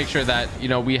just want to make sure that, you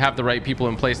know, we have the right people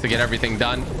in place to get everything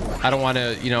done. I don't want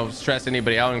to, you know, stress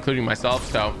anybody out, including myself.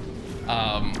 So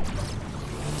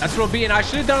that's what it'll be. And I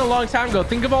should have done it a long time ago.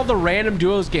 Think of all the random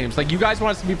duos games. Like, you guys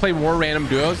want us to be playing more random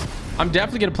duos. I'm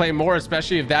definitely gonna play more,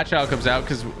 especially if that child comes out,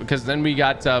 because then we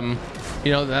got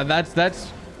you know,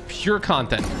 that's pure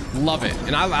content. Love it.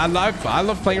 And I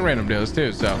love playing random duos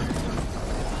too. So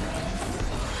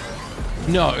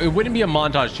no, it wouldn't be a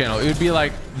montage channel. It would be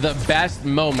like the best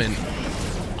moment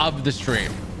of the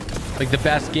stream, like the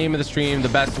best game of the stream, the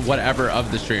best whatever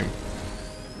of the stream.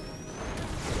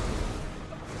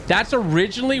 That's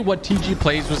originally what TG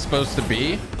Plays was supposed to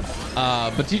be,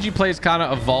 but TG Plays kind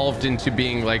of evolved into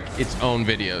being like its own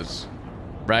videos,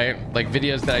 right? Like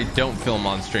videos that I don't film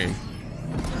on stream.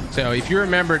 So if you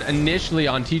remembered, initially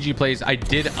on TG Plays, I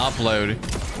did upload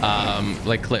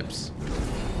like clips.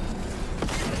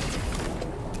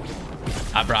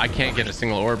 Bro, I can't get a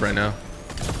single orb right now.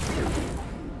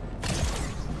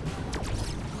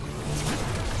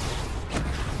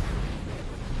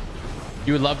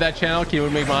 You would love that channel. Can you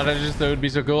make montages? That would be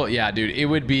so cool. Yeah, dude, it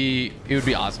would be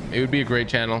awesome. It would be a great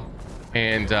channel,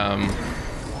 and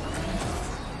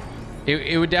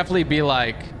it would definitely be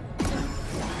like,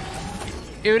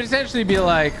 it would essentially be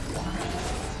like,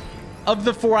 of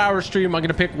the 4-hour stream, I'm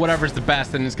gonna pick whatever's the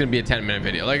best, and it's gonna be a 10-minute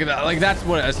video. Like that's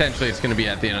what essentially it's gonna be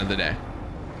at the end of the day.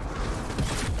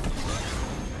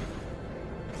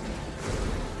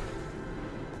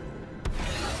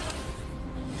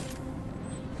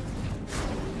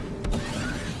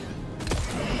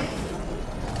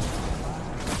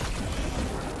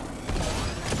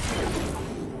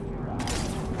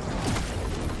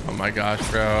 Oh my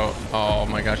gosh, bro. Oh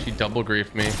my gosh, he double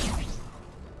griefed me.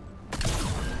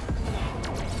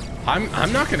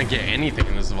 I'm not gonna get anything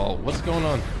in this vault. What's going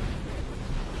on?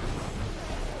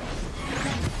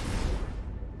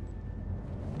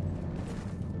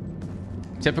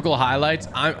 Typical highlights.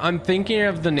 I'm thinking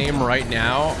of the name right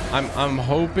now. I'm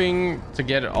hoping to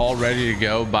get it all ready to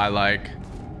go by like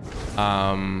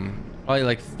probably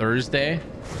like Thursday.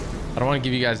 I don't want to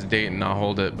give you guys a date and not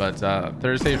hold it, but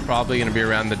Thursday is probably going to be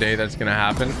around the day that's going to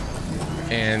happen.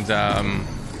 And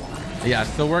yeah,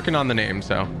 still working on the name.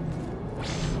 So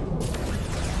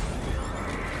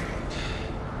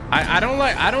I don't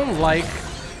like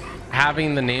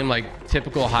having the name like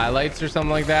typical highlights or something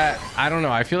like that. I don't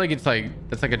know. I feel like it's like,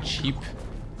 that's like a cheap,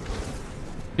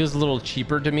 feels a little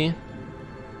cheaper to me.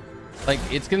 Like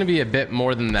it's going to be a bit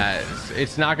more than that.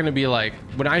 It's not going to be like,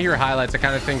 when I hear highlights, I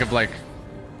kind of think of like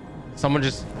someone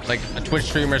just like a Twitch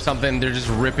stream or something. They're just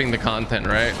ripping the content,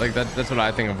 right? Like that's what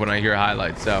I think of when I hear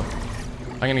highlights. So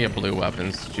I'm going to get blue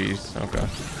weapons. Jeez. Okay.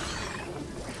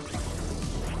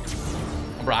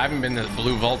 Bro, I haven't been to the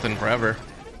blue vault in forever.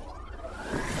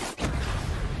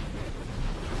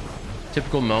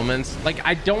 Typical moments. Like,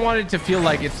 I don't want it to feel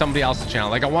like it's somebody else's channel.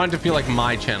 Like, I want it to feel like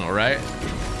my channel, right?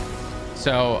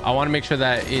 So I want to make sure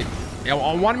that I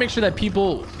want to make sure that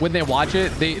people, when they watch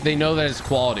it, they know that it's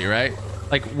quality, right?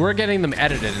 Like, we're getting them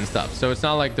edited and stuff. So it's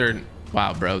not like they're,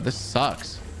 wow, bro, this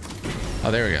sucks. Oh,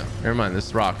 there we go. Never mind.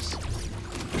 This rocks.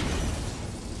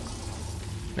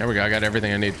 There we go. I got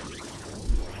everything I need.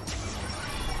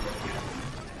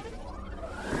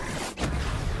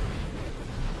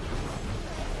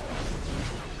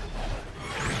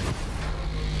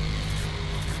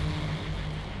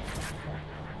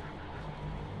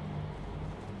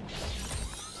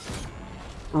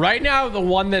 Right now, the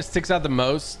one that sticks out the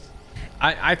most,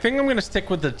 I think I'm gonna stick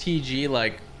with the TG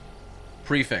like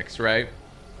prefix, right?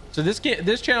 So this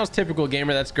channel is typical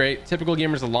gamer. That's great. Typical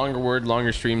gamer is a longer word,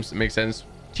 longer streams. It makes sense.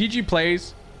 TG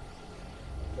plays.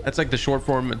 That's like the short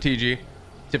form of TG.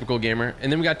 Typical gamer.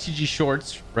 And then we got TG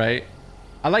shorts, right?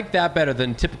 I like that better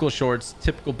than typical shorts,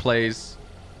 typical plays.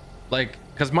 Like,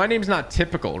 because my name's not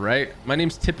typical, right? My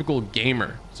name's typical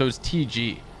gamer. So it's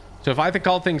TG. So if I have to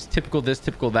call things typical this,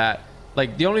 typical that,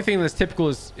 like the only thing that's typical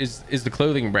is the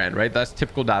clothing brand, right? That's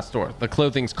typical.store. The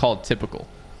clothing's called typical.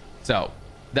 So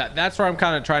that's where I'm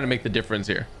kind of trying to make the difference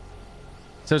here.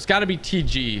 So it's got to be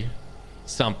TG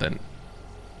something.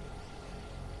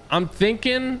 I'm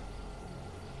thinking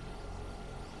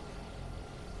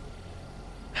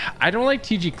I don't like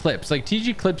TG clips. Like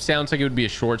TG clips sounds like it would be a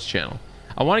shorts channel.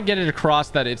 I want to get it across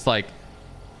that it's like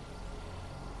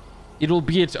it'll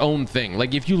be its own thing.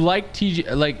 Like if you like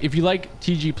TG, like if you like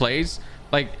TG plays,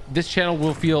 like this channel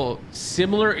will feel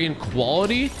similar in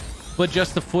quality, but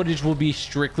just the footage will be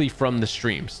strictly from the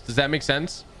streams. Does that make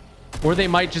sense? Or they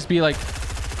might just be like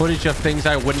footage of things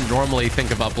I wouldn't normally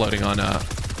think of uploading on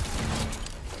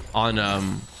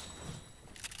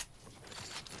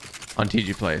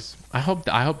TG plays. I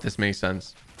hope this makes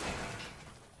sense.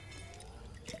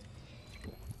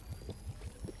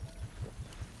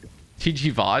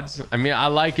 TG VODs. I mean, I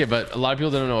like it, but a lot of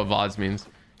people don't know what VODs means.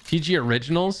 TG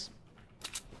originals.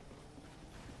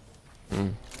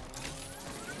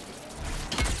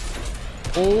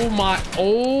 Oh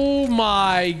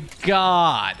my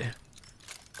god.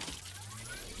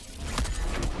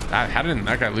 How did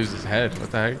that guy lose his head?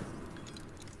 What the heck?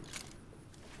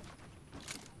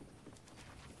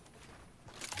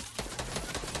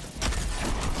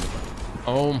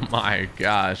 Oh my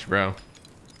gosh, bro.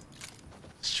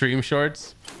 Stream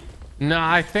shorts? No,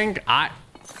 I think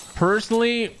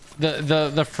personally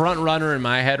the front runner in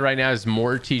my head right now is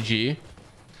more TG.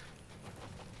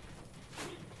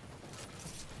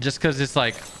 Just because it's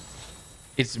like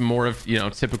it's more of, you know,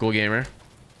 typical gamer.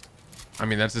 I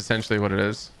mean, that's essentially what it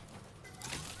is.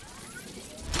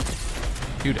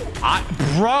 Dude, did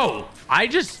I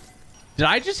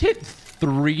just hit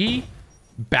 3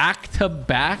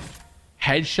 back-to-back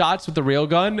headshots with the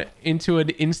railgun into an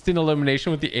instant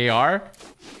elimination with the AR?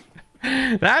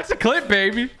 That's a clip,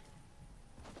 baby.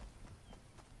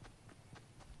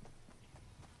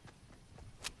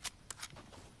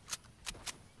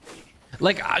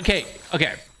 Like, okay.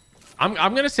 I'm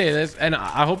gonna say this, and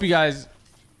I hope you guys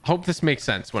hope this makes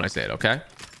sense when I say it, okay?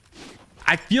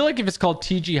 I feel like if it's called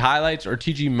TG highlights or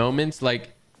TG moments,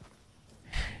 like,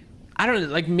 I don't know,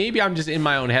 like maybe I'm just in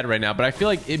my own head right now, but I feel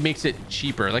like it makes it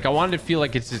cheaper. Like I wanted to feel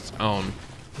like it's its own.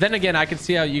 Then again, I can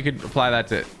see how you could apply that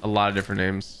to a lot of different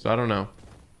names. So I don't know.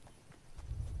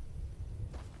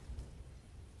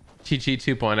 TG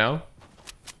 2.0.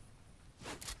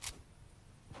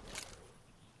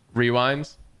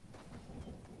 Rewinds.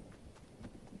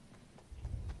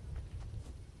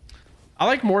 I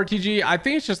like more TG. I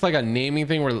think it's just like a naming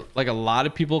thing where like a lot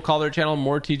of people call their channel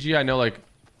more TG. I know like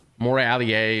more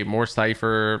Allier, more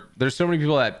Cypher. There's so many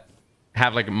people that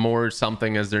have like more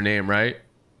something as their name, right?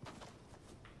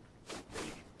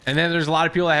 And then there's a lot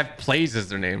of people that have plays as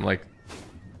their name. Like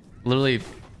literally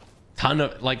ton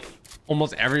of, like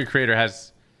almost every creator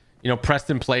has, you know,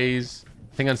 Preston plays,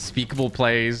 I think Unspeakable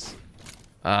plays.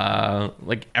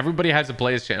 Like everybody has a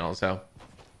plays channel, so.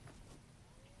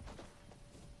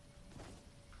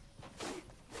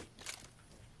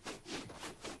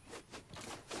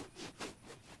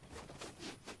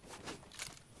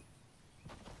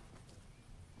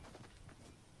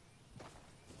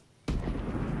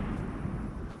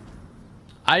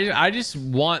 I just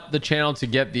want the channel to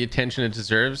get the attention it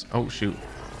deserves. Oh shoot.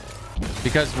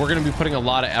 Because we're going to be putting a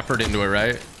lot of effort into it,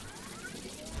 right?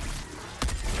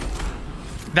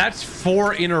 That's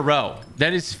 4 in a row.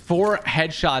 That is 4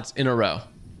 headshots in a row.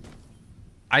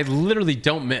 I literally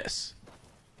don't miss.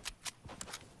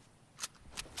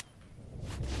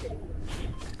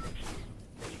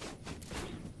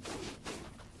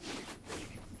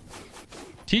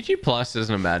 TG Plus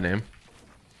isn't a bad name.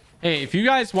 Hey, if you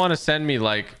guys want to send me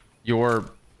like your,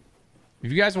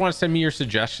 if you guys want to send me your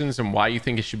suggestions and why you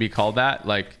think it should be called that,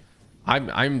 like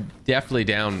I'm definitely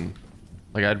down.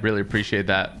 Like I'd really appreciate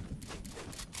that.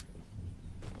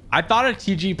 I thought of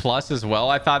TG Plus as well.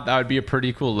 I thought that would be a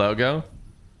pretty cool logo.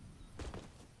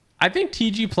 I think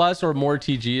TG Plus or more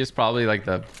TG is probably like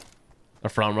the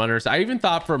front runners. I even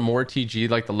thought for more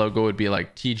TG, like the logo would be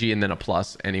like TG and then a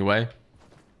plus anyway.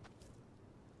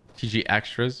 TG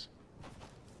extras.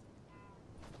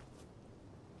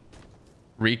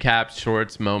 Recaps,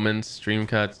 shorts, moments, stream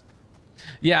cuts.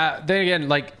 Yeah, then again,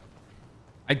 like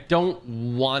I don't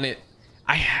want it.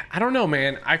 I don't know,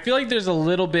 man. I feel like there's a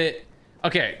little bit.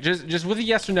 Okay, just with a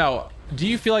yes or no, do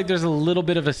you feel like there's a little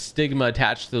bit of a stigma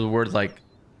attached to the word like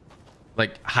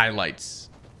highlights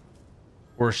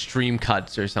or stream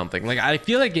cuts or something? Like I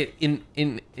feel like it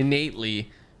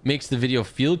innately makes the video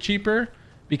feel cheaper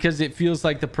because it feels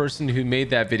like the person who made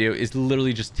that video is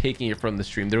literally just taking it from the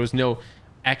stream. There was no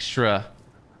extra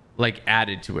like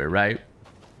added to it, right?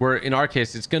 Where in our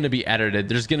case, it's going to be edited.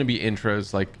 There's going to be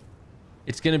intros. Like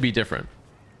it's going to be different.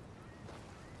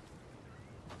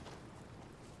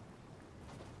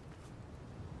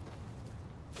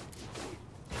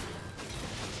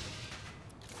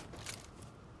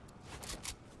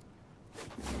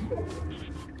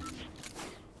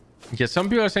 Yeah, some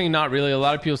people are saying not really. A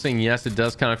lot of people saying yes, it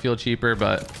does kind of feel cheaper,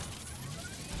 but...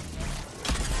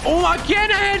 Oh, again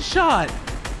a headshot!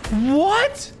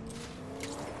 What?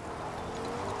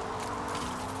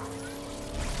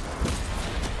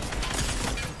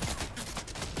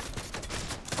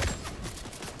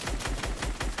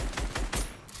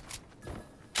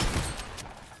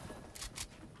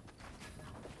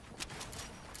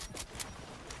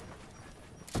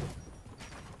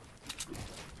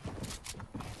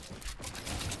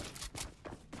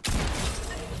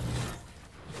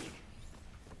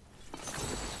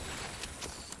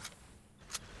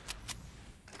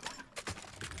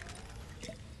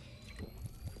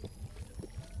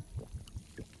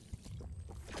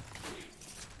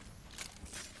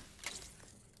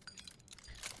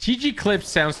 TG clips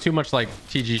sounds too much like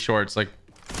TG shorts. Like,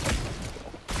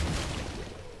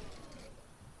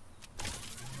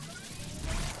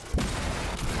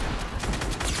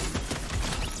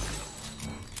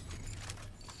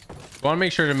 I want to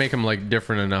make sure to make them like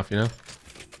different enough, you know?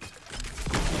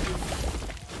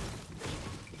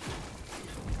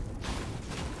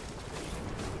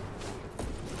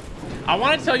 I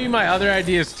want to tell you my other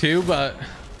ideas too, but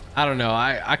I don't know.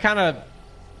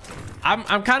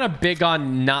 I'm kind of big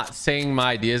on not saying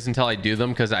my ideas until I do them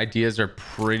because ideas are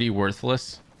pretty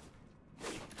worthless.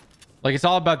 Like it's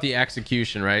all about the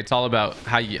execution, right? It's all about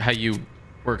how you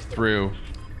work through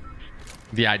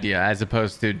the idea as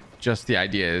opposed to just the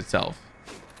idea itself.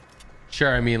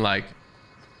 Sure, I mean, like,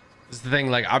 this is the thing.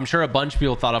 Like, I'm sure a bunch of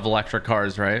people thought of electric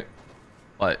cars, right?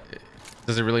 But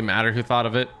does it really matter who thought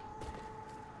of it?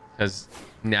 Because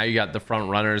now you got the front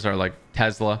runners are like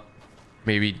Tesla,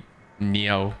 maybe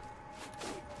Neo.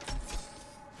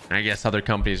 I guess other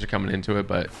companies are coming into it,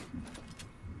 but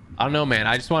I don't know, man.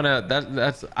 I just want to.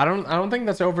 That's. I don't think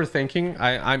that's overthinking.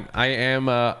 I am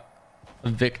a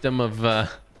victim of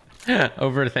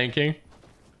overthinking.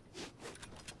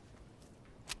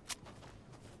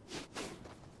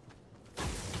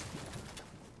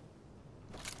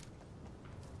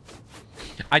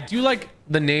 I do like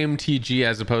the name TG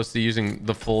as opposed to using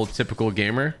the full typical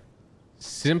gamer,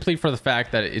 simply for the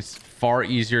fact that it's far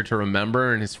easier to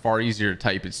remember and it's far easier to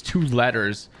type. It's 2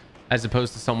 letters as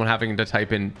opposed to someone having to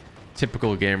type in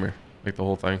typical gamer, like the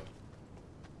whole thing.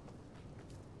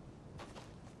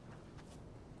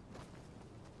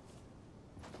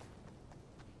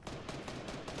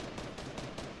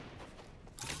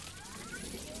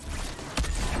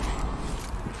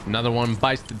 Another one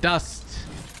bites the dust.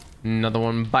 Another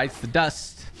one bites the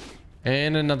dust.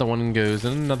 And another one goes,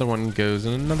 and another one goes,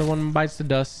 and another one bites the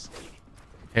dust.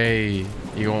 Hey,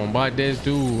 you gonna bite this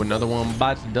too? Another one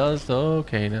bites the dust.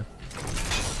 Okay, now.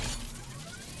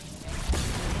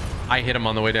 I hit him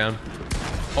on the way down.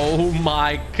 Oh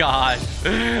my god.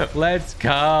 Let's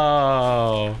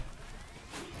go.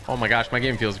 Oh my gosh, my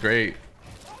game feels great.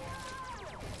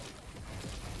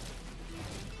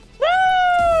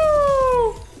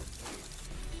 Woo!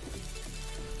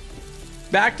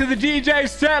 Back to the DJ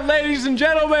set, ladies and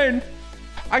gentlemen.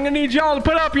 I'm gonna need y'all to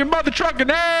put up your mother trucking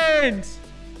hands.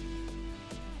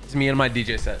 It's me and my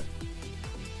DJ set.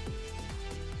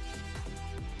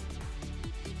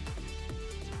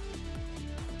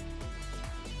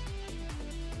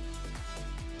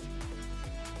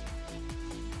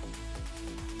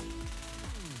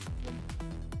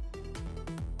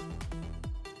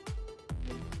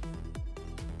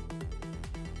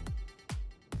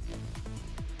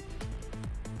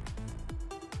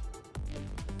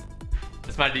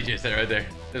 That's my DJ set right there.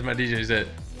 There's my DJ set.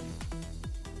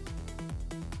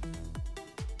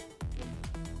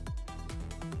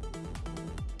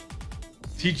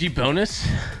 TG bonus.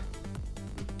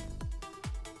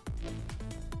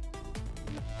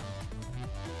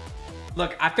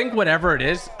 Look, I think whatever it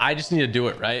is, I just need to do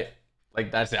it, right?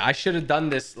 Like that's it. I should have done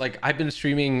this. Like I've been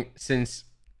streaming since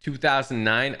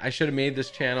 2009. I should have made this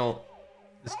channel,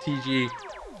 this TG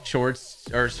shorts,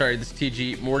 or sorry, this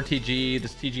TG, more TG,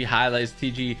 this TG highlights,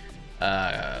 TG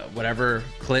whatever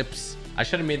clips. I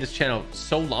should have made this channel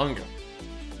so long ago.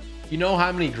 You know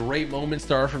how many great moments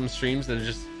there are from streams that are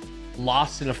just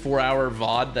lost in a 4-hour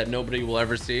VOD that nobody will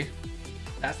ever see?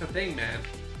 That's the thing, man.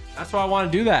 That's why I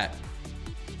want to do that.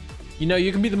 You know,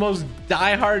 you can be the most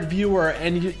diehard viewer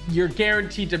and you're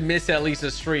guaranteed to miss at least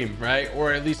a stream, right?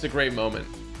 Or at least a great moment.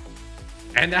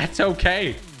 And that's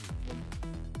okay.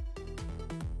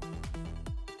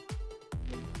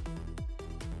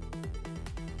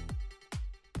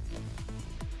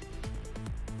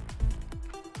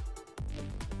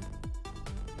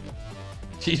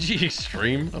 GG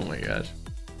Extreme? Oh my gosh.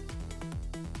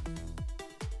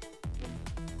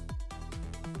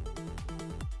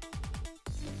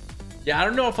 Yeah, I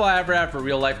don't know if I'll ever have a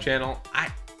real life channel.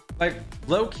 I like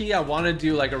low key, I want to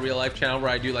do like a real life channel where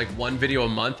I do like one video a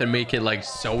month and make it like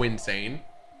so insane.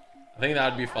 I think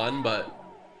that would be fun, but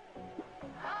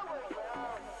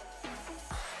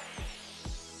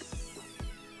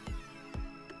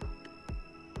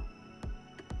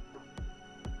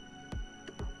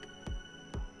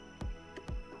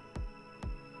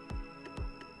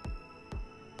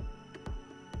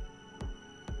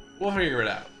we'll figure it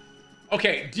out.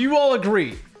 Okay, do you all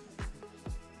agree?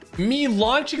 Me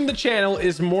launching the channel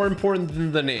is more important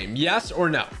than the name, yes or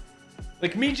no?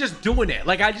 Like me just doing it.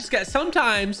 Like I just get,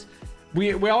 sometimes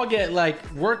we all get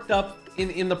like worked up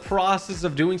in the process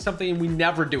of doing something and we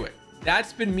never do it.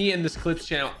 That's been me in this Clips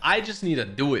channel. I just need to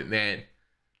do it, man.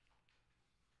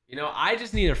 You know, I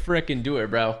just need to frickin' do it,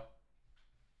 bro.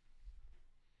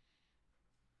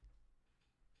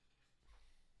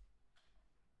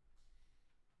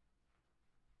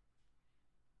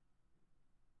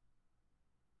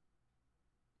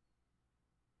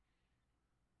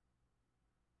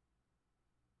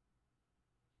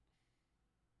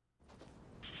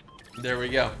 There we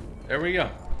go. There we go.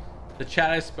 The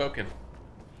chat has spoken.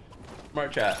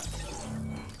 Smart chat.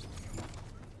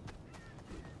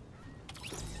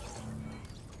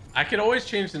 I could always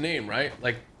change the name, right?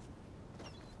 Like,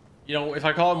 you know, if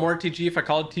I call it more TG, if I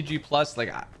call it TG plus,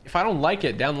 like if I don't like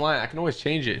it down the line, I can always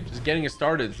change it. Just getting it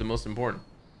started is the most important.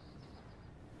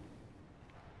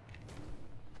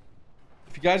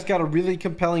 If you guys got a really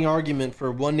compelling argument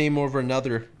for one name over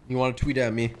another, you want to tweet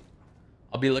at me.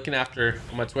 I'll be looking after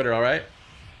on my Twitter, all right?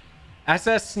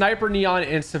 SS Sniper Neon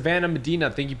and Savannah Medina,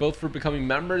 thank you both for becoming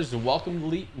members. Welcome to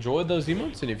Elite. Enjoy those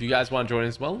emotes. And if you guys want to join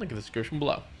as well, link in the description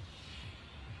below.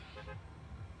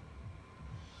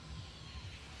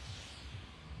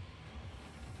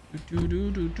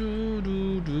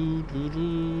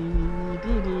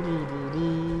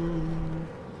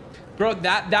 Bro,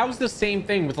 that was the same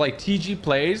thing with like TG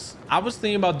Plays. I was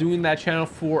thinking about doing that channel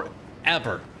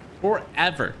forever.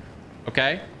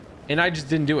 Okay, and I just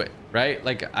didn't do it, right?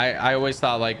 Like I always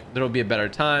thought like there'll be a better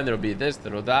time, there'll be this,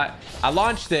 there'll that. I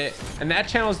launched it and that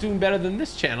channel is doing better than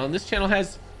this channel, and this channel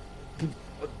has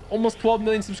almost 12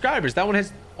 million subscribers. That one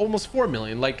has almost 4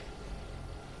 million. Like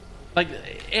it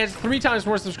has 3 times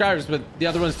more subscribers, but the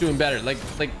other one's doing better. Like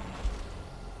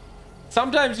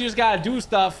sometimes you just gotta do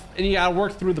stuff and you gotta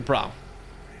work through the problem.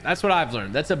 That's what I've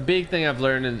learned. That's a big thing I've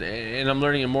learned, and I'm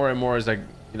learning it more and more as I,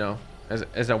 you know,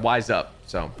 as I wise up.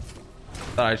 So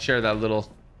thought I'd share that little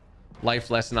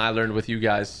life lesson I learned with you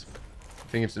guys. I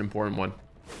think it's an important one.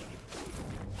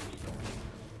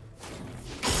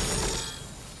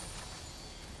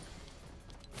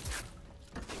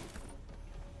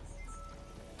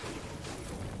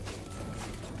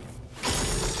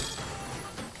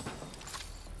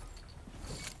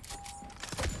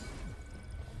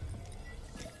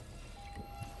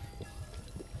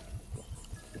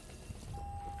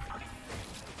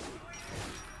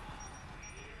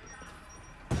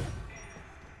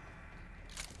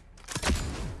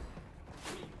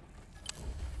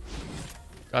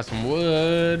 Got some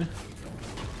wood.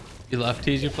 You love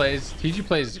TG Plays? TG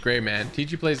Plays is great, man.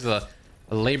 TG Plays is a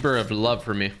labor of love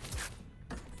for me.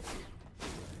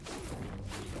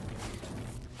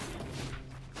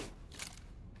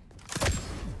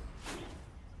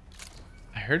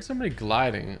 I heard somebody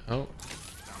gliding. Oh.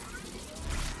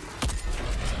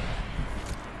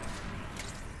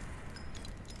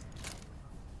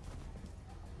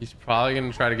 He's probably going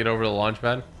to try to get over the launch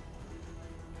pad.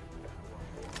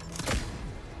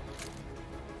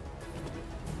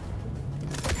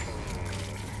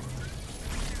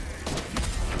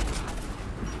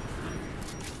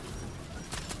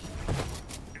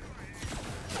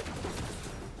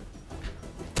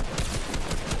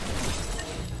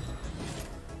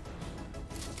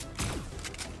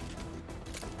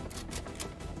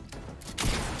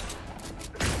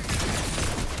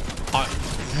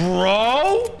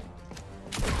 Bro?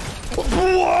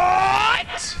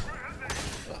 What?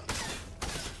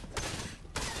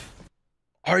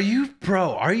 Are you,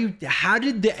 bro? Are you? How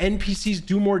did the NPCs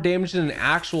do more damage than an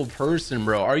actual person,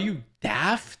 bro? Are you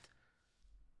daft?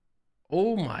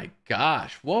 Oh my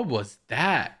gosh, what was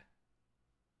that?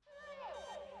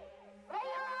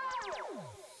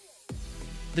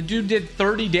 The dude did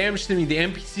 30 damage to me. The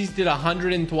NPCs did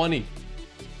 120.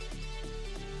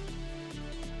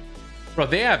 Bro,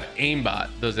 they have aimbot,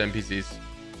 those NPCs.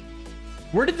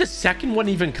 Where did the second one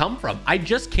even come from? I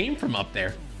just came from up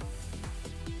there.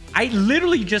 I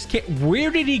literally just came.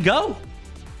 Where did he go?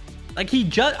 Like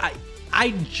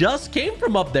I just came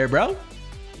from up there, bro.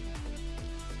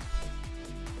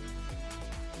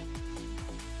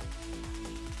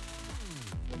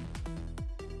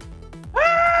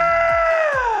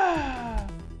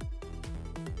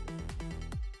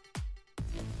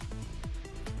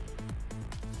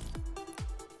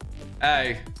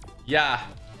 Hey, yeah.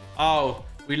 Oh,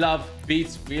 we love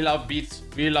beats. We love beats.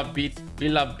 We love beats. We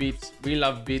love beats. We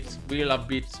love beats. We love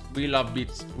beats. We love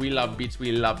beats. We love beats.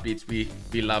 We love beats.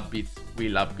 We love beats. We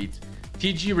love beats.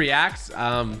 TG reacts.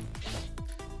 I'm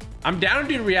down to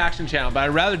do a reaction channel, but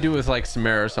I'd rather do it with like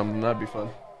Samara or something. That'd be fun.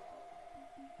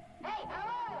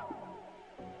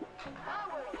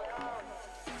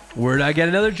 Where'd I get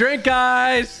another drink,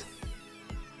 guys?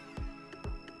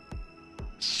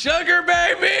 Sugar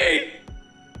baby,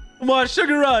 come on,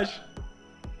 sugar rush.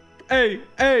 Hey,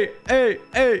 hey, hey,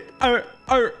 hey, arf,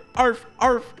 arf,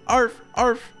 arf, arf,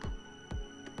 arf.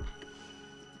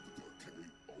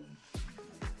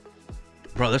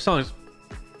 Bro, this song's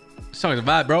a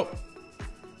vibe, bro.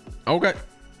 Okay,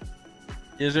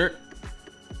 is there?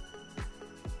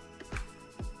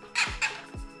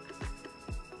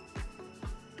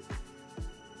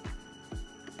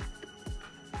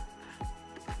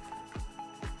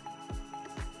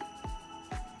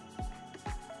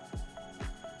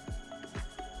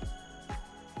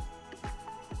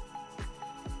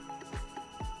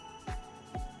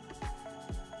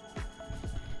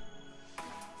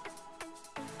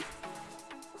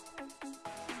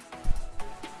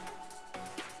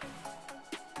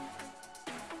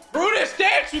 Brutus,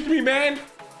 dance with me, man.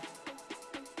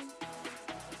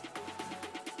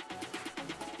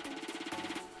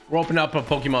 We're opening up a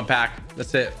Pokemon pack.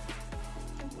 That's it.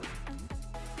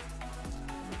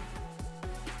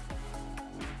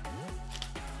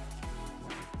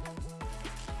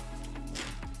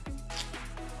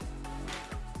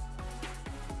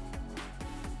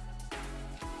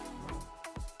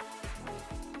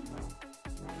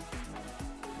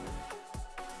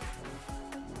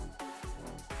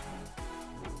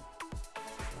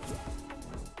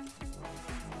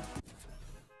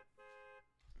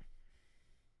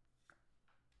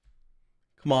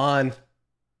 Come on.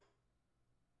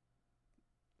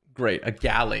 Great. A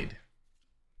Gallade.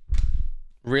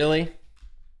 Really?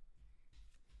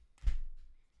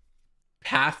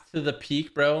 Path to the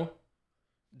Peak, bro.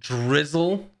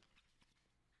 Drizzle.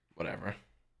 Whatever.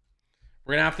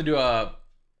 We're gonna have to do a...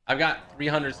 I've got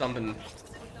 300 something.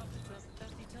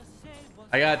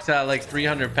 I got like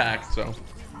 300 packs, so...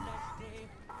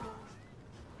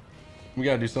 We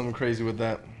gotta do something crazy with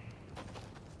that.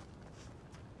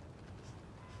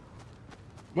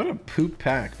 What a poop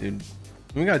pack, dude.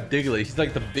 We got Diglett. He's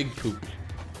like the big poop.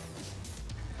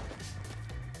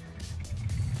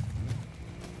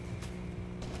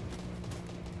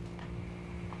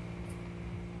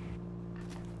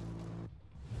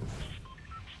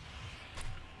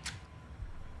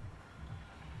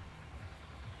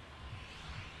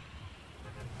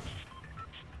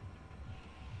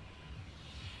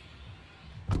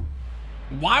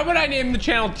 Why would I name the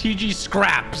channel TG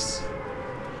Scraps?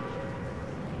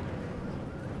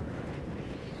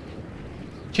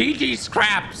 TG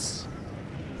Scraps.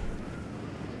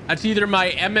 That's either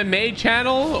my MMA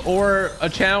channel or a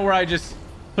channel where I just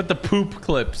put the poop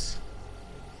clips.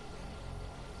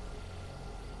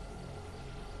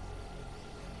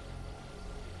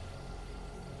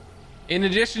 In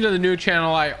addition to the new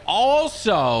channel, I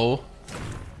also...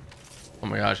 Oh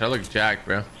my gosh, I look jacked,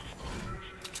 bro.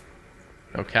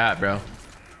 No cat, bro.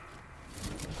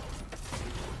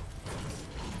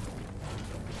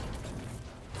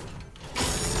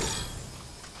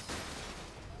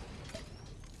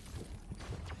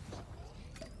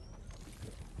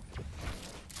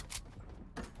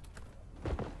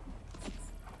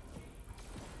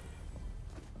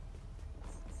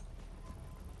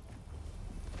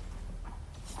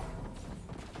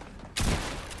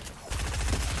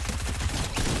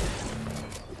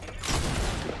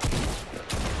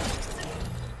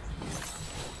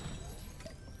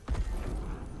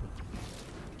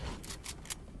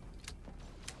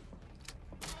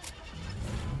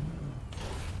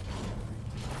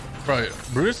 Bro,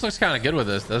 Brutus looks kind of good with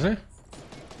this, doesn't he?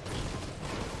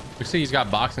 Looks like he's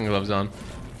got boxing gloves on.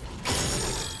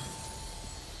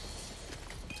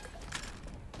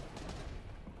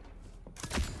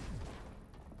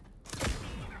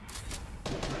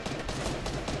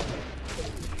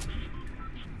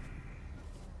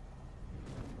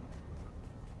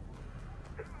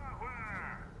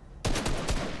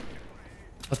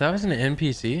 Oh, that was an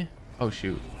NPC? Oh,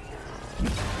 shoot.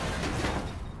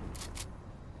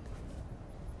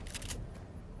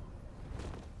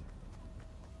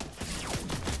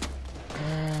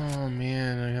 Oh,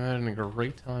 man. I'm having a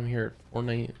great time here at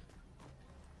Fortnite.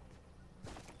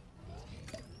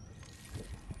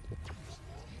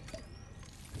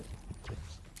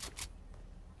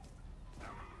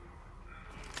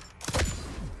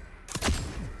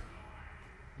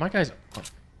 My guy's... Oh.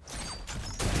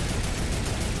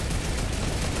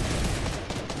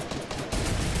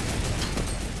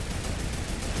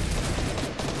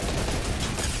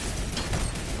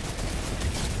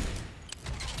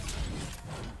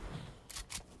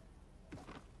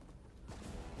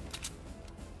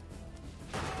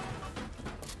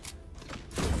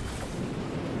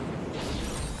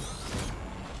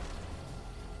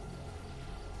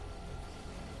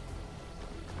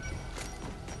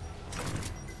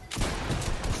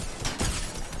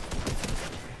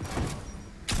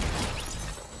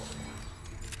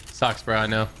 Sucks, bro. I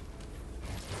know.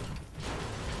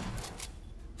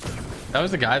 That was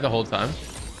the guy the whole time.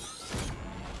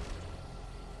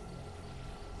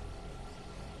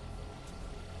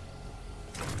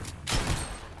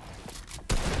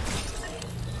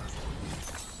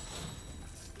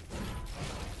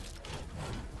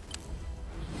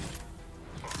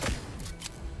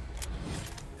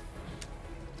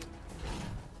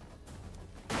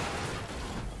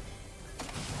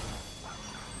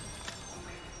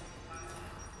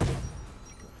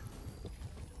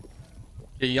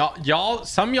 Yeah,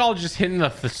 some of y'all just hitting the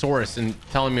thesaurus and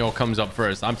telling me what comes up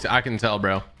first. I can tell,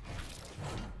 bro.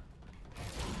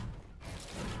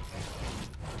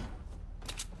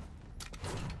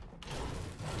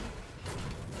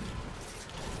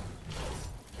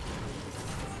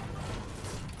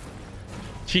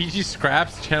 GG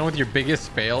Scraps, channel with your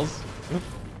biggest fails.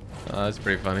 That's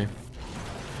pretty funny.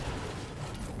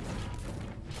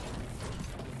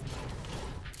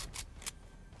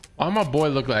 Why my boy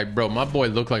look like, bro? My boy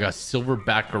look like a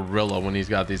silverback gorilla when he's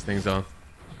got these things on.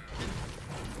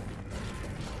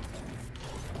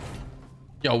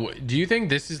 Yo, do you think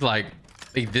this is like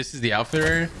this is the outfit right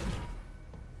here?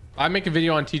 I make a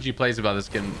video on TG Plays about this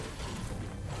skin.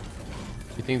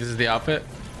 You think this is the outfit?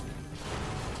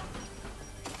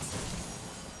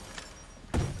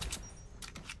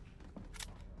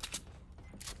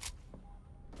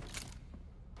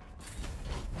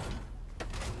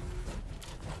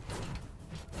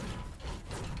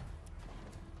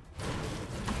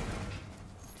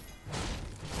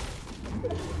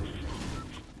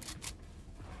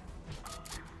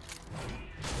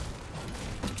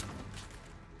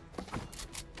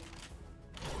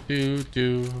 Do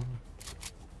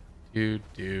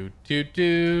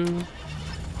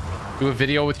a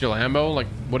video with your Lambo? Like,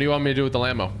 what do you want me to do with the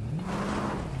Lambo?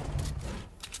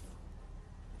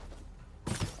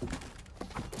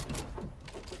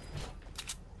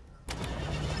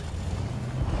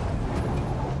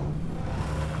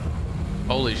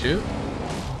 Holy shoot.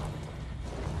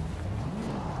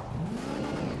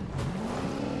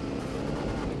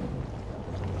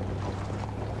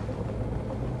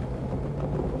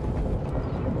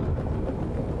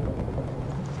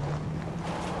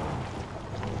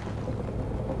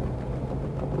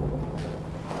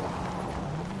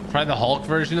 Try the Hulk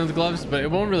version of the gloves, but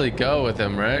it won't really go with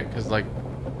him, right? Because like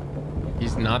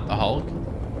he's not the Hulk.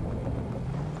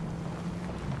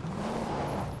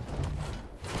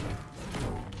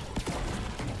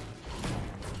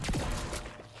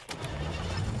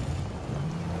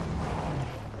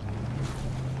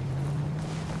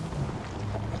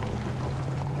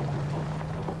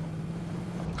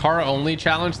 Car only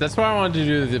challenge. That's what I wanted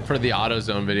to do for the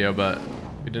AutoZone video, but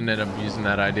we didn't end up using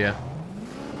that idea.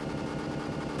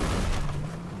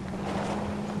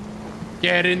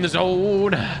 Get in the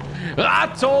zone.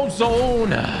 Auto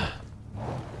zone.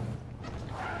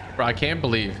 Bro, I can't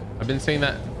believe I've been saying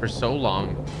that for so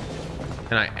long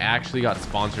and I actually got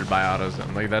sponsored by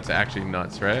AutoZone. Like, that's actually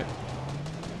nuts, right?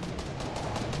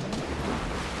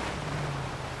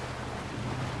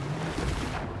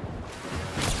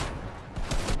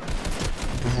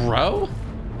 Bro?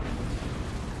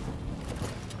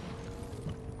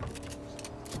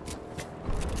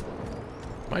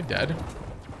 Am I dead?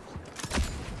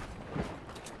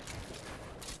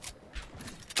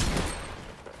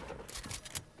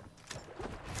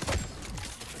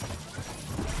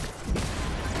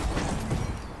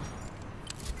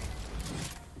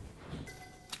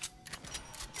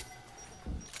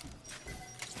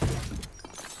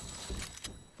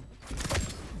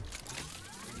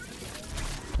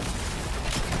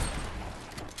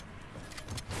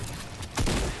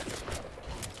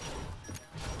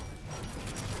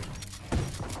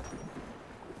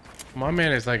 My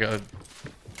man is like a...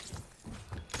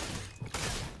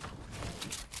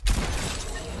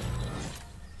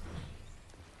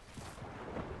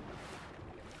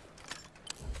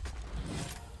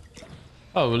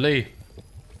 Holy.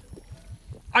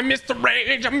 I missed the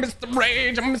rage. I missed the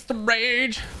rage. I missed the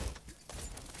rage.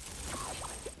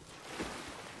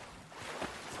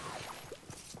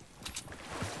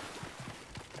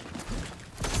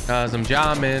 Cause I'm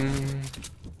jamming.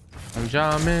 I'm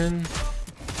jamming.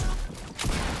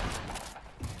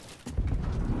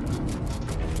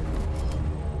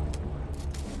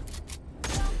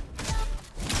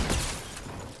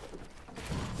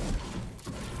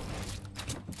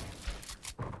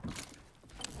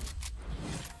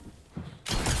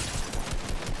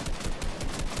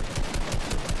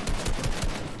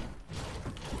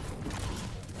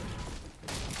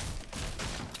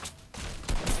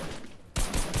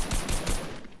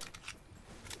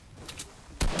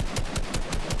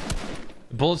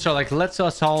 Bullets are like, let's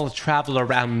us all travel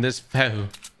around this foe.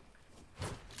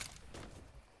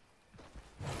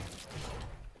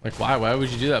 Like, why? Why would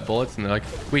you do that, bullets? And they're like,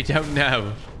 we don't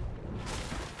know.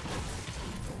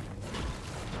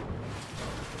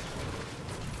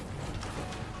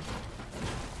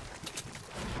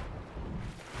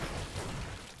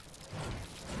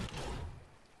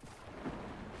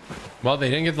 Well,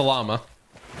 they didn't get the llama.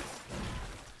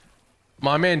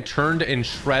 My man turned and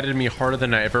shredded me harder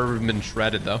than I've ever been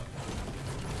shredded, though.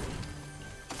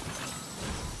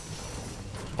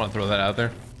 Want to throw that out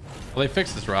there? Well, they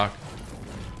fixed this rock.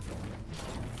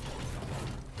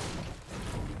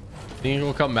 Think he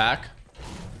will come back?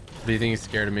 Or do you think he's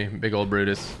scared of me? Big old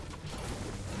Brutus.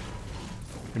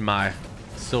 In my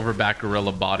silverback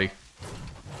gorilla body.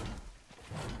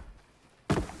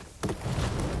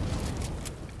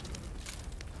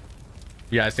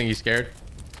 You guys think he's scared?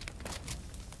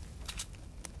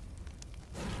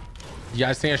 You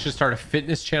guys think I should start a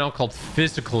fitness channel called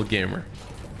Physical Gamer?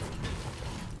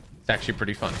 It's actually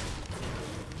pretty fun.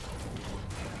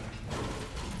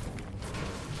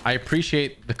 I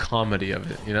appreciate the comedy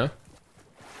of it, you know?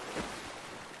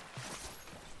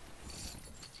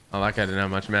 Oh, that guy didn't have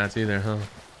much mats either, huh?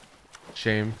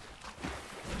 Shame.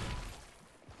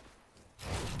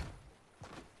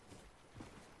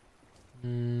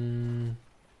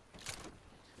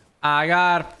 I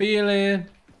got a feeling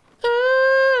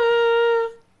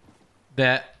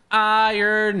that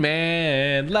Iron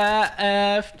Man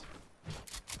left.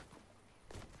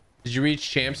 Did you reach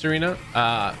Champs Arena?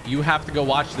 You have to go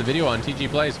watch the video on TG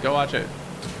Plays. Go watch it.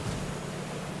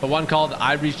 The one called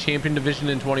I Reached Champion Division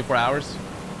in 24 hours.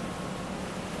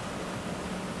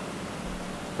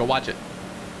 Go watch it.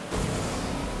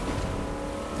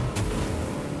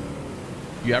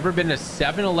 You ever been to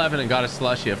 7-Eleven and got a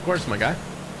slushie? Of course, my guy.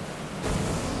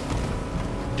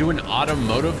 Do an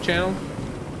automotive channel?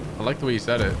 I like the way you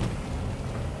said it.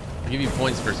 I'll give you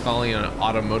points for calling it an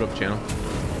automotive channel.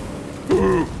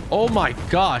 Oh my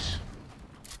gosh.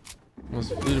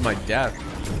 Almost flew to my death.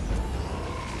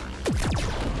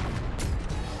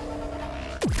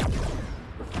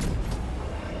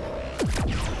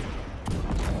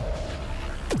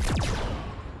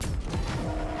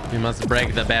 We must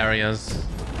break the barriers.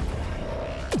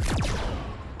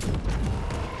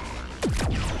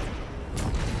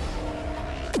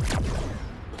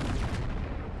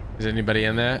 Is anybody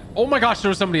in there? Oh my gosh, there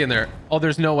was somebody in there. Oh,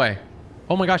 there's no way.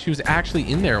 Oh my gosh, he was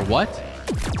actually in there. What?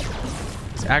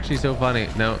 It's actually so funny.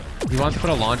 No, he wants to put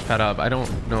a launch pad up. I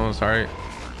don't know. I'm sorry.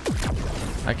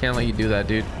 I can't let you do that,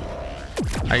 dude.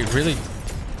 I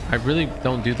really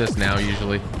don't do this now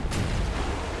usually.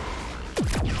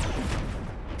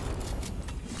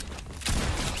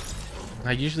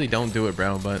 I usually don't do it,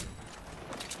 bro, but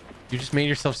you just made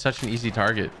yourself such an easy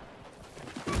target.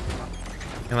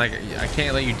 And like, I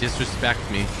can't let you disrespect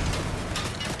me.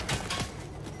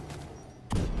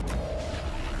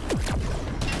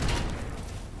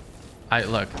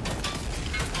 Look.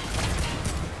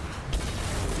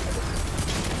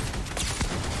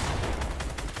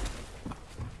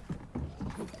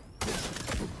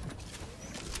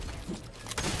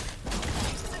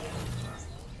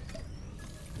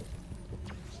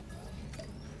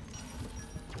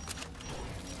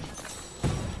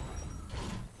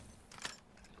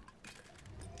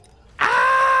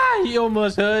 He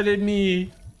almost hurted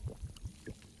me.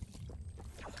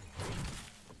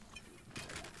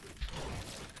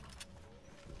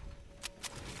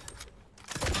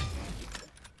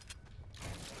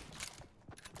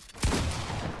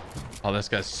 Oh, this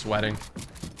guy's sweating.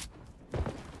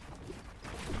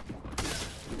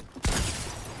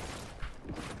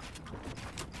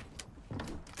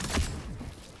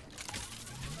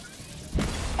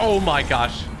 Oh my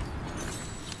gosh.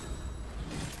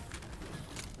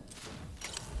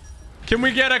 Can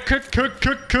we get a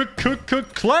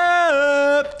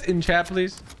clapped in chat,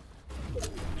 please?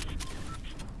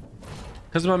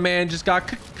 Because my man just got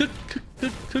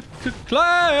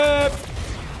clapped.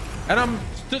 And I'm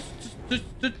stuck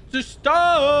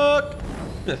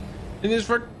in this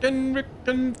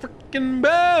freaking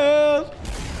bell.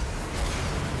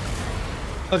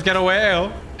 Let's get a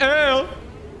whale. Gonna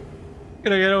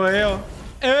get a whale.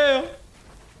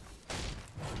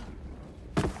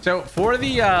 So for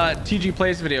the TG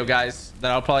Plays video, guys,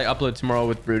 that I'll probably upload tomorrow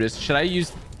with Brutus, should I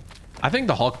use... I think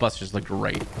the Hulk busters look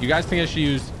great. You guys think I should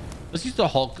use... Let's use the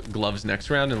Hulk gloves next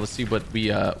round, and let's see what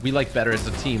we like better as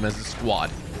a team, as a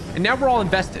squad. And now we're all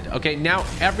invested. Okay, now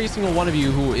every single one of you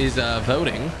who is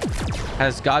voting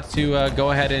has got to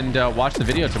go ahead and watch the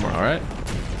video tomorrow, all right?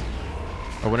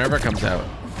 Or whenever it comes out.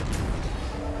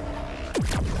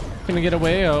 Gonna get a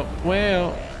whale.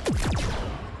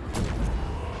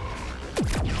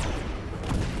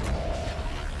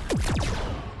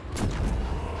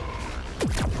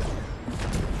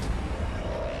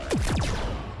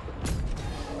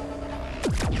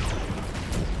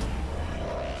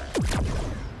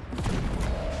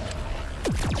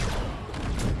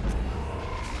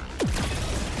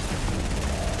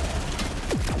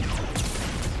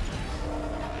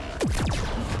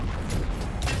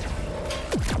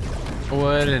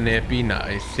 Wouldn't it be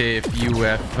nice if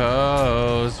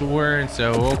UFOs weren't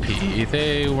so OP?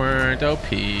 They weren't OP.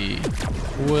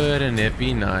 Wouldn't it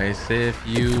be nice if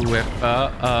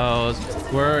UFOs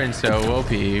weren't so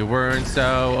OP? Weren't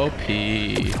so OP.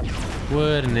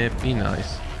 Wouldn't it be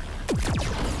nice?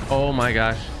 Oh my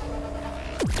gosh.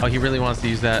 Oh, he really wants to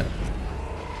use that.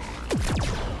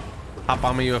 Hop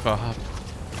on my UFO. Hop.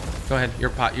 Go ahead. You're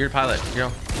pilot.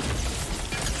 Go.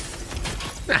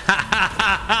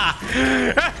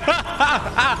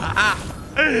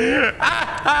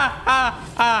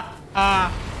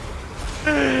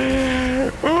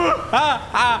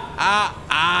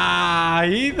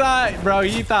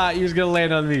 He thought he was gonna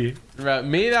land on me. Bro,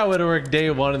 maybe that would have worked day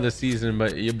one of the season,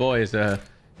 but your boy is a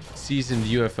seasoned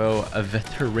UFO, a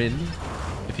veteran,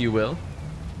 if you will.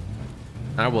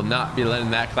 I will not be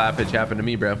letting that clap pitch happen to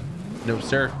me, bro. No,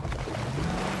 sir.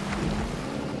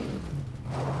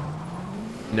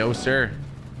 No, sir.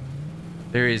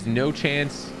 There is no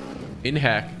chance in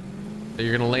heck that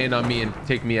you're gonna land on me and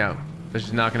take me out. That's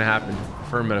just not gonna happen.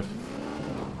 Affirmative.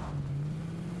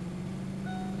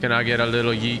 Can I get a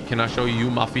little yeet? Can I show you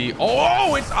my feet?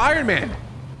 Oh, it's Iron Man.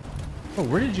 Oh,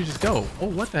 where did you just go? Oh,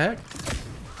 what the heck?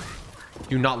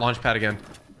 Do not launch pad again.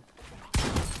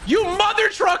 You mother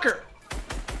trucker!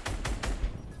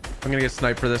 I'm gonna get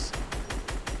sniped for this.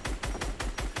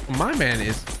 My man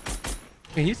is...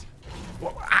 He's...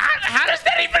 How does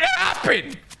that even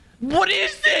happen? What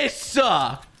is this?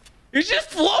 It's just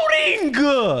floating.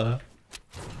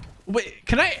 Wait,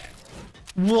 can I...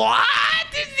 What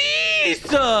is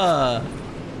this?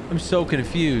 I'm so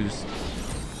confused.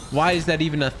 Why is that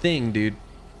even a thing, dude?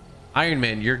 Iron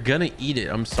Man, you're gonna eat it.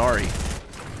 I'm sorry.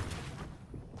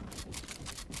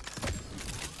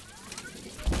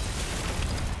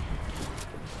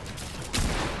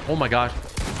 Oh my gosh.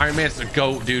 Iron Man's a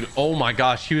goat, dude. Oh my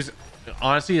gosh. He was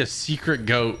honestly a secret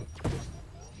goat.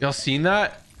 Y'all seen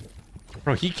that?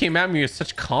 Bro, he came at me with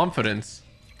such confidence.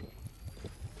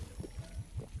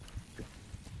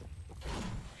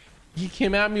 He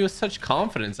came at me with such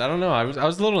confidence. I don't know. I was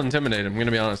a little intimidated. I'm gonna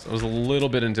be honest. I was a little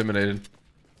bit intimidated.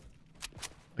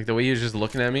 Like the way he was just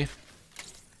looking at me.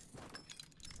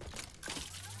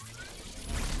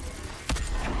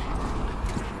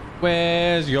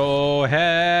 Where's your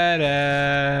head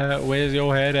at? Where's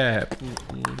your head at?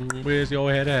 Where's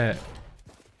your head at?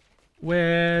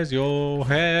 Where's your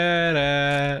head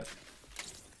at?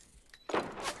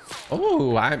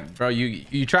 Oh, bro,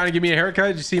 you trying to give me a haircut?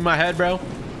 Did you see my head, bro?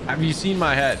 Have you seen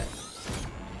my head?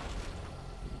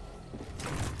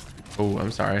 Oh,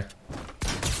 I'm sorry.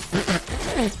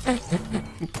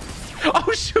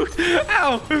 Oh shoot!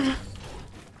 Ow!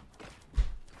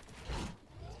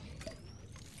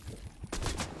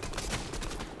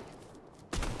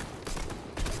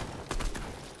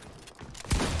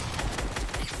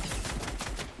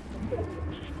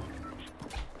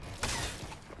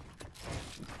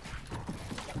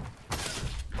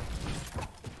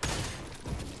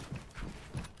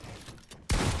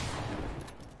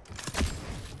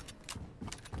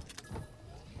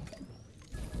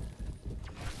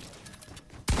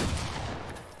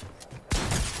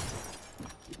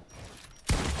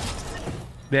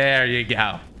 There you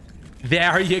go.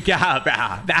 There you go,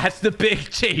 bro. That's the big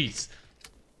cheese.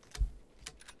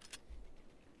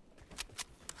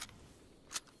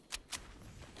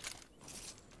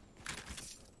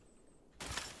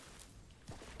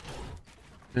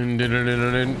 Nobody's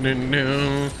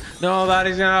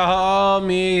gonna hold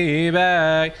me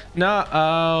back.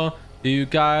 No, you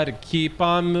gotta keep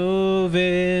on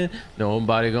moving.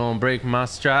 Nobody gonna break my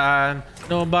stride.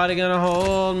 Nobody gonna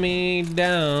hold me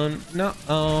down.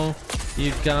 No,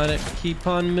 you gotta keep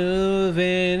on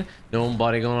moving.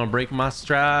 Nobody gonna break my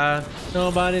stride.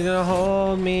 Nobody gonna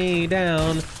hold me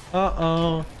down.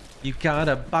 You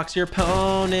gotta box your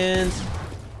opponents.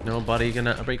 Nobody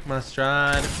gonna break my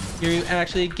stride. You're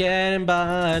actually getting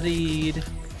bodied.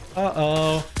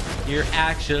 You're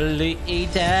actually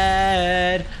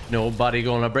dead. Nobody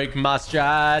gonna break my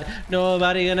stride.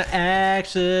 Nobody gonna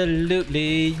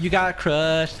absolutely. You got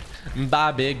crushed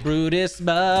by Big Brutus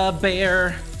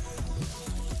Bear.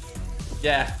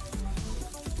 Yeah.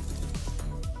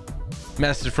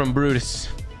 Message from Brutus.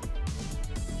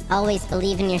 Always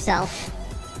believe in yourself.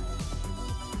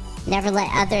 Never let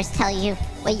others tell you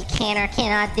what you can or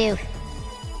cannot do.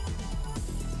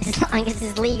 As long as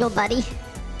it's legal, buddy.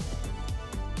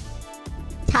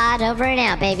 Todd, over and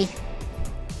out, baby.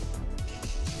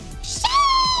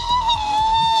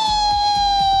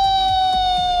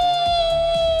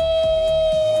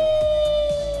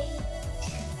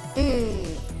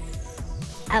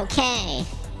 Okay.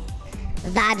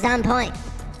 Vibes on point.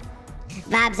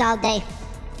 Vibes all day.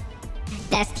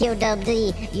 That's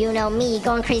QWD. You know me,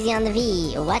 going crazy on the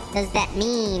V. What does that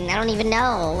mean? I don't even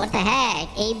know. What the heck?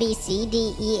 A, B, C,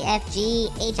 D, E, F, G,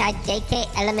 H, I, J, K,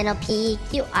 L, M, N, O, P,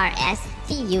 Q, R, S,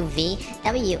 T, U, V,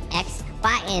 W, X,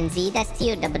 Y, and Z. That's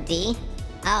TWD.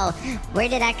 Oh, where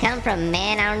did I come from,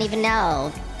 man? I don't even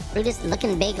know. Brutus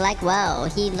looking big like whoa.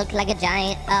 He looked like a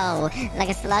giant, like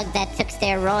a slug that took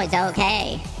steroids.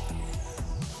 Okay.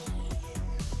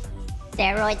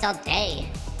 Steroids all day.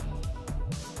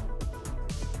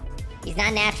 He's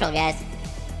not natural, guys.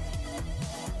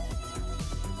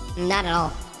 Not at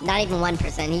all. Not even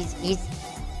 1%.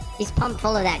 He's pumped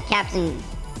full of that Captain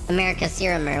America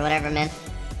serum or whatever, man.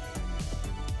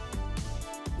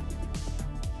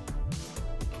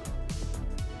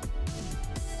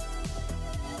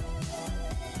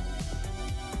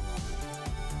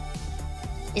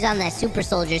 He's on that super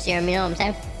soldier serum, you know what I'm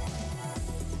saying?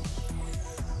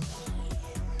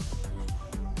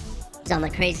 He's on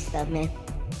the crazy stuff, man.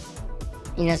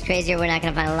 You know, it's crazier. We're not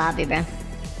gonna find a lobby, bro.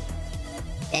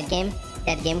 Dead game?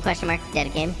 Dead game? Question mark?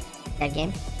 Dead game? Dead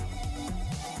game?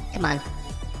 Come on.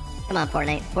 Come on,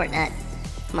 Fortnite. Fortnite.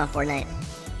 Come on, Fortnite.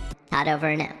 Todd over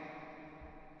and out.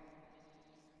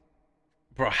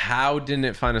 Bro, how didn't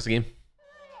it find us a game?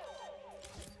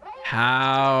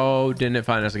 How didn't it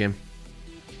find us a game?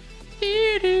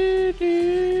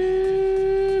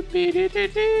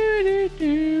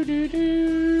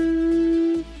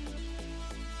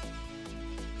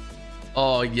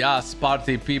 Oh yeah,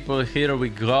 Sparty people, here we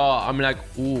go. I'm like,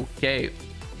 okay.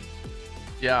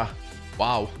 Yeah,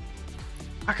 wow.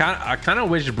 I kind of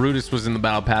wish Brutus was in the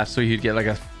battle pass so he'd get like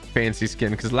a fancy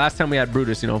skin, because last time we had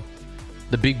Brutus, you know,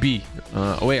 the big B.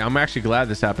 Oh wait, I'm actually glad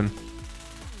this happened.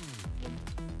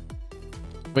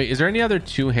 Wait, is there any other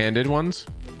two-handed ones?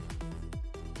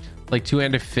 Like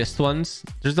two-handed fist ones?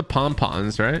 There's the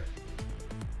pom-poms, right?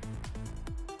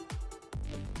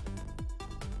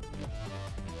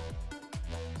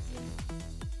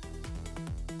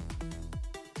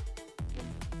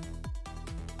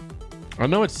 I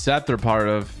know it's set they're part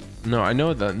of. No, I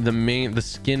know the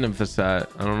skin of the set.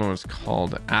 I don't know what it's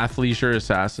called. Athleisure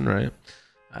Assassin, right?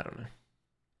 I don't know.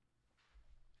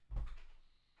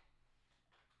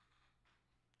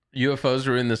 UFOs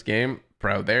are in this game,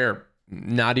 bro. They're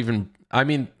not even, I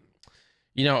mean,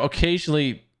 you know,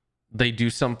 occasionally they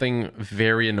do something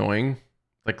very annoying,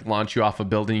 like launch you off a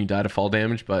building, you die to fall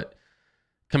damage, but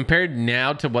compared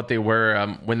now to what they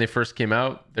were when they first came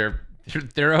out, they're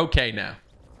okay now.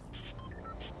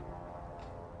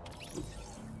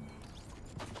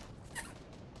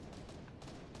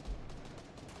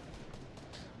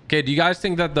 Okay, do you guys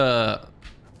think that the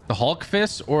Hulk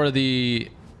fists or the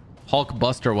Hulk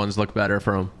Buster ones look better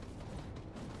for him?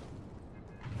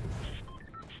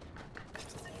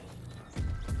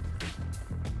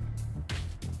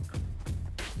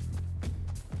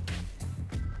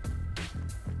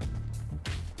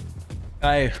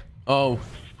 Hey, oh.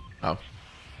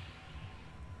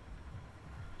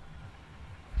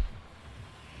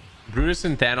 Brutus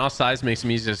and Thanos size makes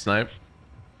him easy to snipe.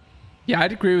 Yeah,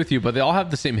 I'd agree with you, but they all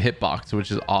have the same hitbox,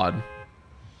 which is odd.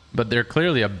 But they're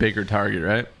clearly a bigger target,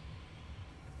 right?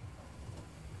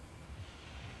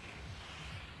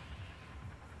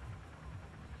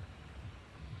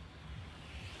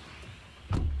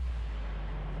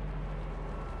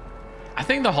 I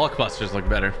think the Hulk Busters look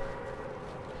better.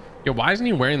 Yo, why isn't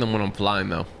he wearing them when I'm flying,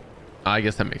 though? I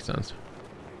guess that makes sense.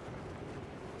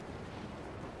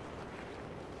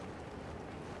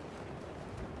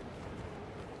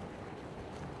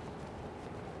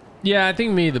 Yeah, I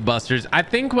think the busters. I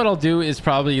think what I'll do is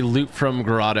probably loot from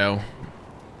Grotto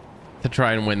to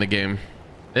try and win the game.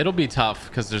 It'll be tough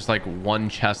because there's like one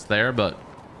chest there, but...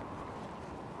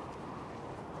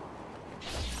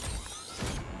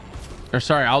 Or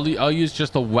sorry, I'll use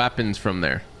just the weapons from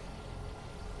there.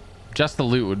 Just the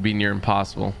loot would be near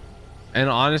impossible. And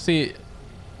honestly,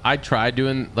 I tried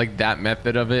doing like that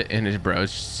method of it, and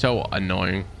it's so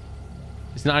annoying.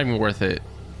 It's not even worth it.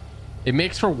 It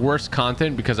makes for worse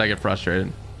content because I get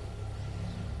frustrated.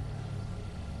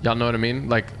 Y'all know what I mean?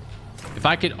 Like, if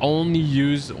I could only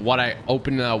use what I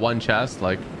open in that one chest,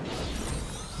 like,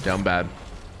 down bad.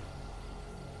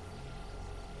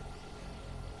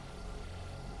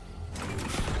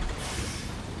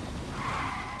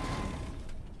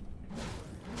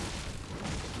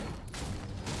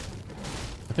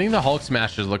 I think the Hulk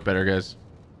smashers look better, guys.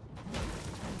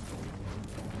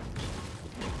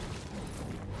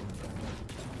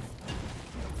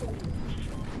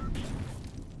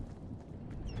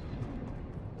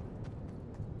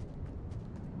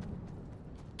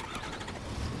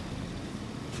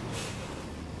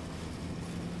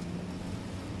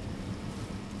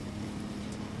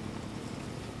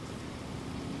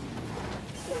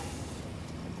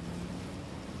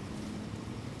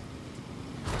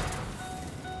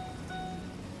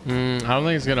 I don't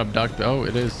think it's gonna abduct. Oh,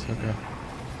 it is. Okay.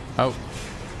 Oh.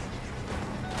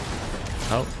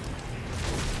 Oh.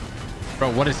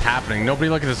 Bro, what is happening? Nobody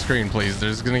look at the screen, please. They're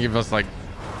just gonna give us like...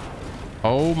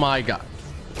 Oh my god.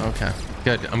 Okay.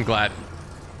 Good. I'm glad.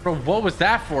 Bro, what was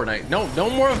that Fortnite? No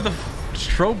more of the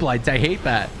strobe lights. I hate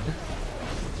that.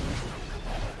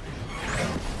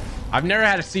 I've never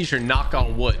had a seizure, knock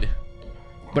on wood.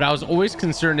 But I was always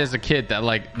concerned as a kid that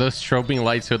like those strobing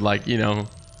lights would like, you know...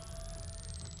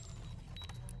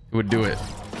 would do it.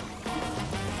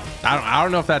 I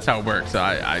don't know if that's how it works.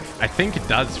 I think it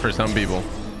does for some people.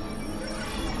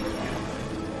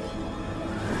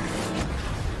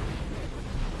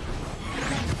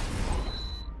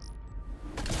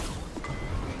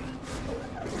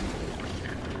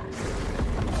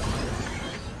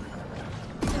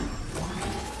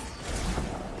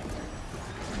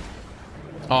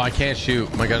 Oh, I can't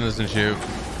shoot. My gun doesn't shoot.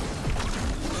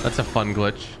 That's a fun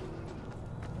glitch.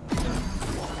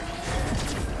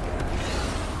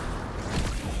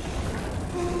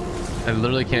 I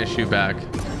literally can't shoot back.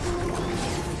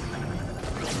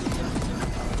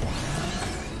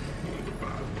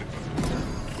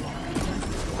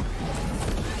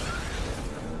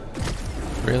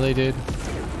 Really, dude?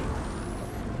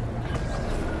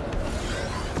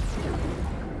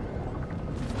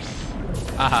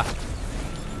 Aha.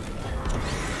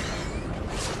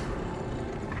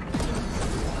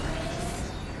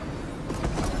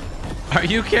 Are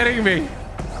you kidding me?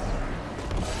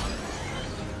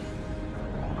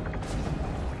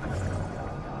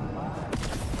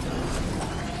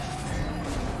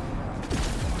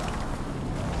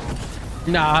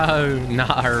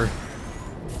 No.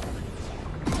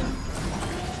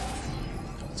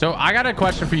 So I got a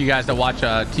question for you guys that watch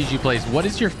TG Plays. What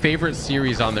is your favorite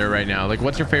series on there right now? Like,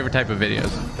 what's your favorite type of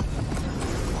videos?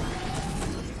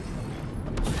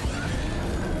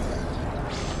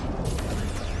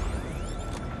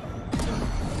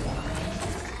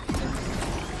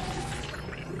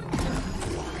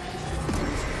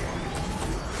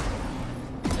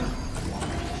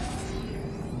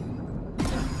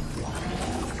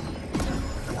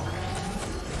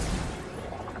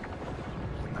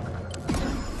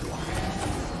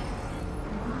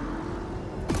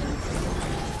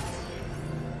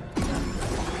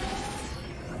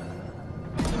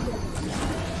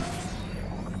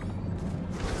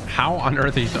 How on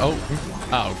earth are you...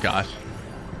 Oh gosh.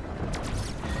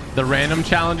 The random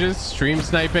challenges, stream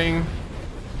sniping.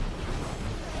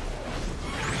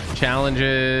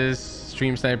 Challenges,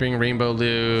 stream sniping, rainbow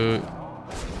loot.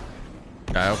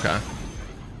 Okay.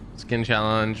 Skin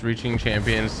challenge, reaching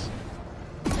champions,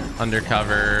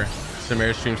 undercover,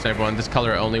 Samir stream snipe one, this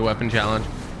color only weapon challenge.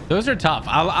 Those are tough.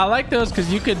 I like those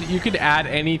because you could add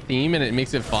any theme and it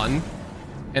makes it fun.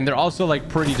 And they're also like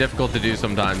pretty difficult to do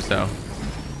sometimes, so.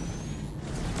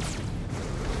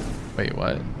 Wait,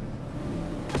 what?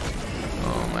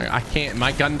 Oh my, I can't,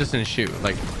 my gun doesn't shoot.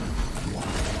 Like,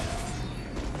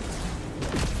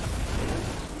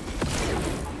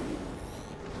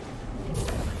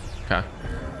 okay.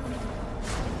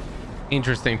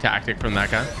 Interesting tactic from that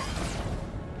guy.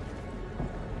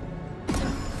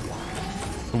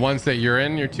 The ones that you're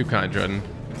in, you're too kind, Jordan.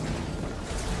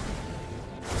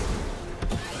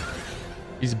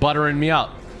 He's buttering me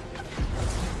up.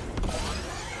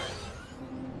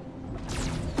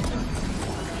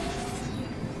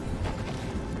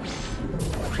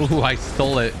 Ooh, I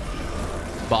stole it.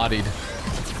 Bodied.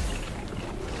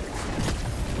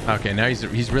 Okay, now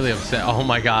he's really upset. Oh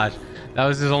my gosh. That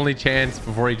was his only chance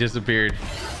before he disappeared.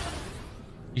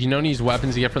 You don't use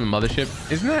weapons you get from the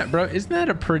mothership. Isn't that, bro? Isn't that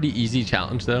a pretty easy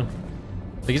challenge though?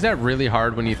 Like, is that really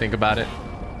hard when you think about it?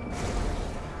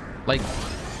 Like,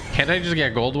 can't I just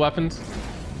get gold weapons?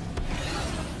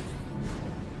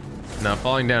 No,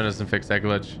 falling down doesn't fix that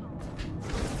glitch.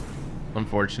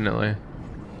 Unfortunately.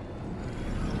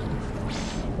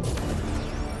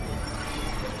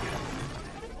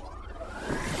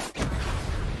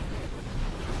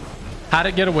 How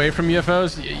to get away from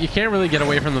UFOs? You can't really get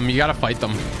away from them. You gotta fight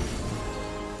them.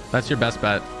 That's your best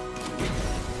bet.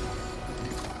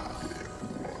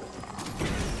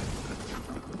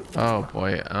 Oh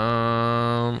boy.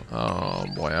 Oh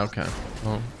boy. Okay.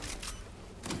 Oh.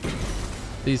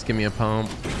 Please give me a pump.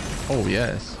 Oh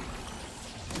yes.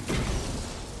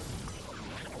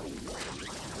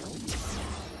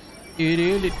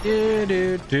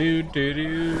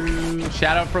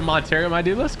 Shout out from Ontario, my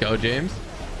dude. Let's go, James.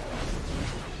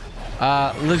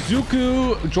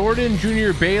 Lazuku, Jordan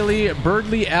Jr., Bailey,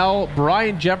 Birdley L,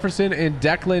 Brian Jefferson, and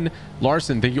Declan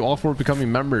Larson. Thank you all for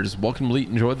becoming members. Welcome, Elite.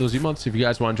 Enjoy those emotes. If you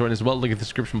guys want to join as well, look at the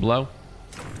description below.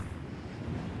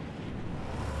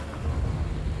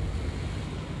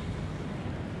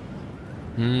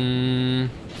 I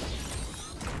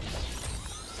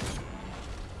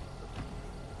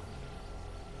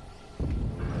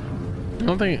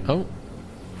don't think... Oh.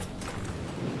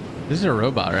 This is a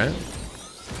robot, right?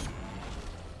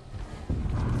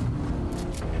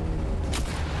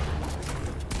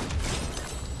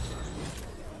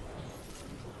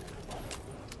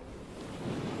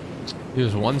 He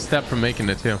was one step from making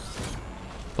it too.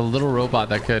 The little robot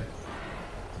that could.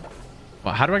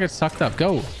 Well, how do I get sucked up?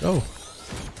 Go.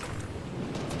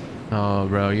 Oh,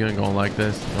 bro, you ain't gonna like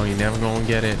this. Oh, you never gonna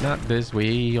get it. Not this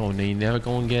way. Oh, no, you never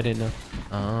gonna get it. No.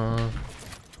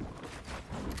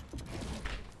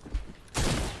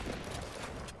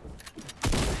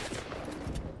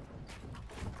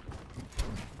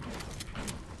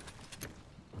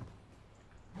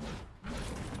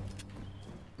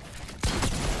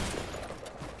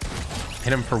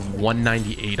 Hit him for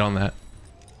 198 on that.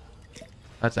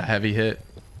 That's a heavy hit.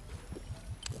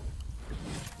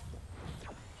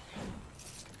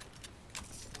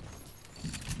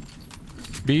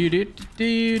 It's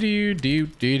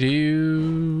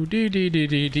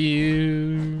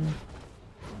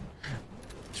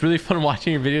really fun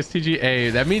watching your videos,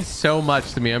 TGA. That means so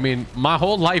much to me. I mean, my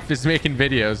whole life is making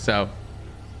videos, so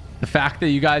the fact that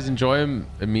you guys enjoy them,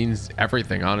 it means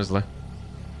everything, honestly.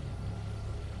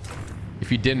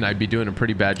 If you didn't, I'd be doing a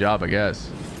pretty bad job, I guess.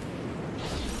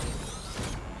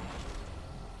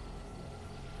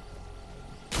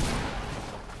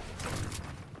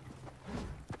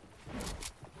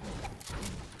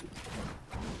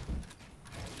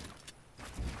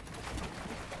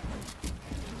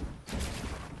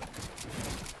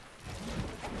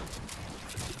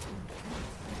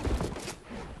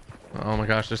 Oh my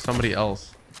gosh, there's somebody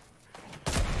else.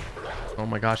 Oh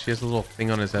my gosh, he has a little thing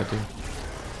on his head, dude.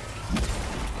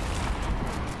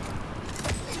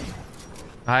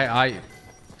 I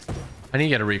need to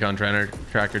get a recon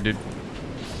tracker, dude.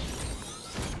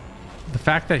 The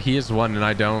fact that he is one and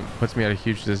I don't puts me at a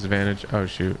huge disadvantage. Oh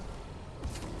shoot.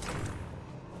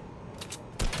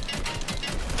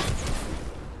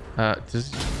 He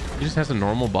just has a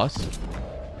normal bus.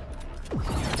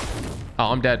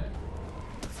 Oh, I'm dead.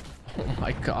 Oh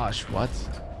my gosh, what?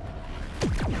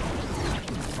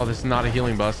 Oh, this is not a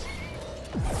healing bus.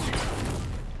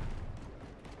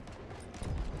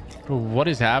 What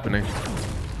is happening?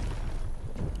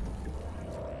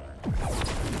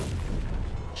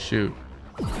 Shoot.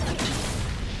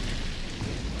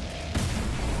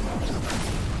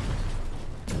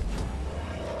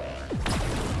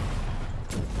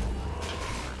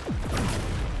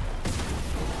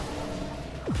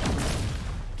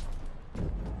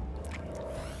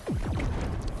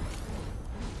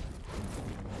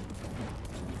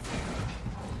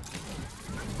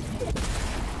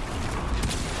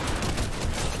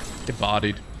 Get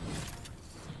bodied.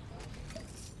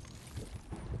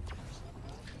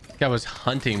 This guy was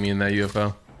hunting me in that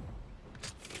UFO.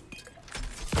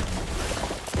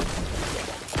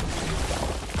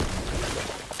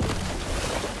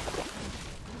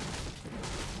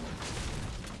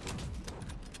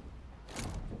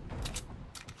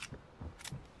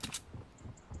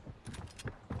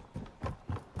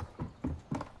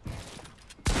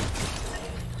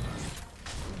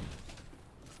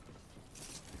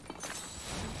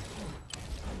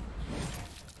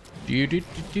 Do do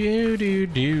do do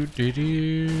do do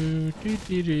do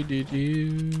do do do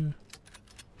do.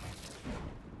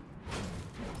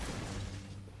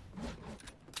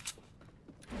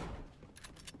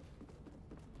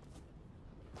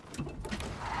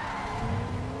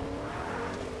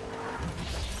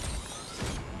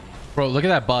 Bro, look at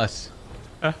that bus.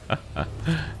 Do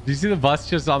you see the bus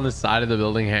just on the side of the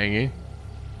building hanging?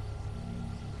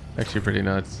 Actually pretty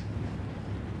nuts.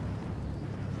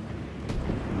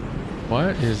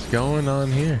 What is going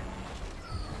on here?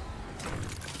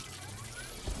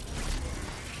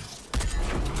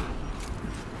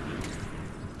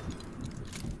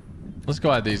 Let's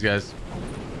go at these guys.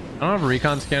 I don't have a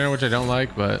recon scanner, which I don't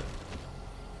like, but...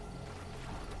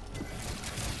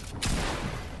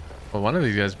 Well, one of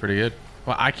these guys is pretty good.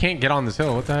 Well, I can't get on this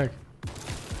hill. What the heck?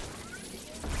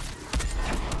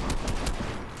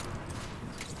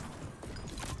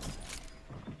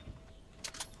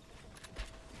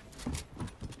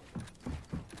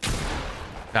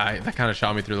 That kind of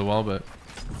shot me through the wall, but...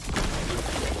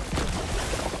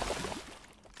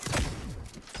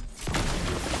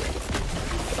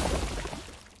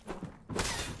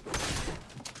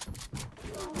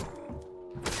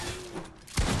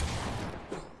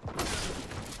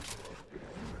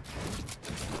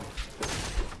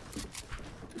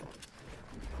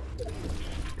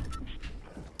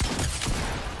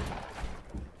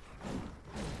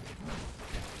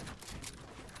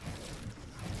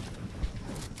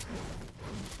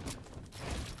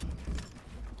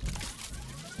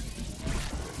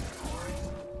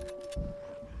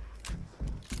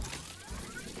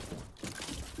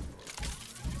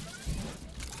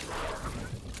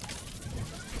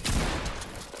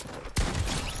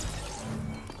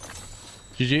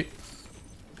 GG.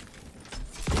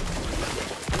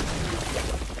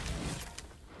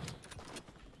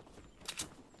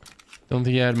 Don't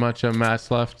think he had much mats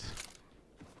left.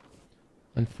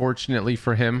 Unfortunately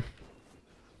for him.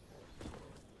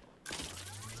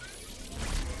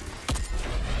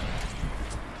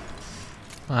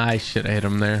 I should have hit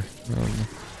him there. I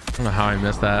don't know how I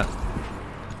missed that.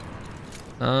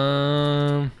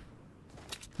 I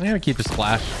gotta keep a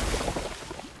splash.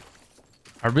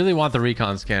 I really want the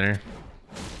recon scanner.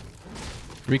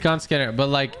 Recon scanner, but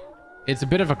like it's a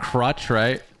bit of a crutch,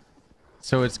 right?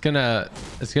 So it's gonna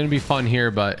be fun here,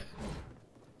 but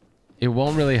it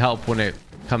won't really help when it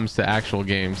comes to actual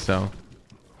games. So,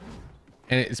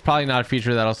 and it's probably not a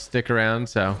feature that'll stick around.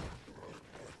 So,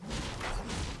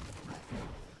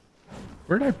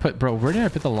 where did I put, bro? Where did I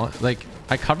put the launch? Like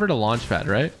I covered a launch pad,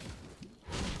 right?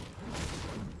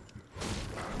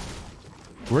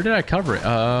 Where did I cover it?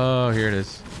 Oh, here it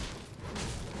is.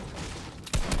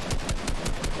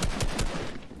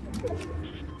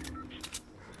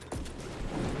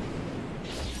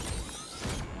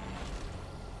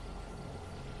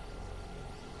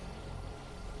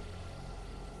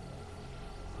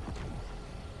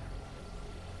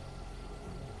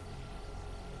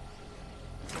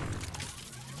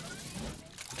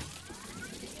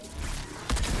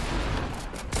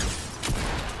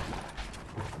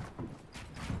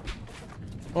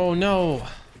 Oh no.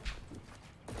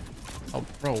 Oh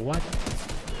bro, what?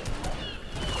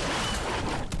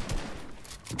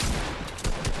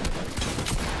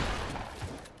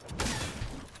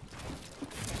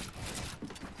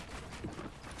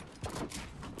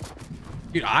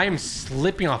 Dude, I am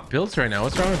slipping off builds right now.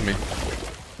 What's wrong with me?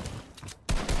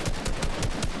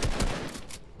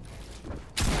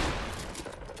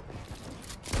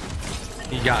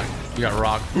 You got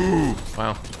rocked. Ooh,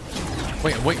 wow.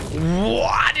 Wait,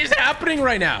 what is happening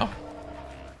right now?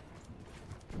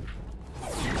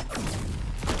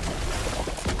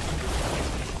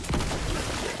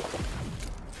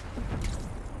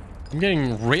 I'm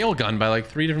getting railgunned by like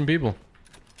 3 different people.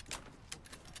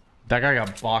 That guy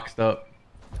got boxed up.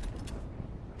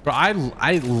 Bro, I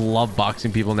love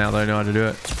boxing people now that I know how to do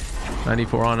it.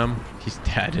 94 on him. He's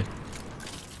dead.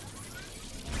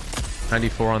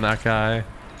 94 on that guy.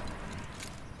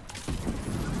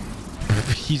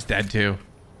 He's dead too.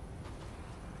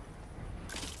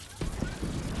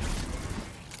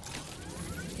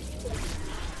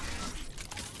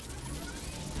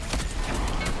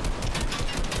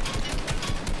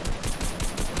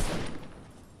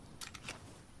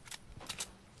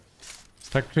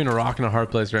 Stuck between a rock and a hard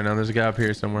place right now. There's a guy up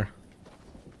here somewhere.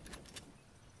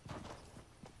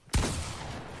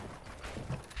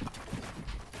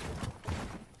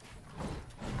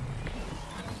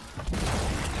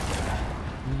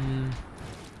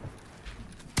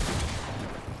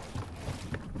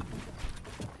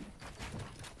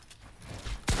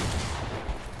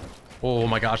 Oh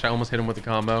my gosh, I almost hit him with a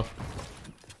combo.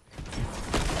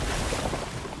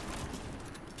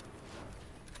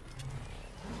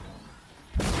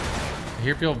 I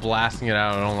hear people blasting it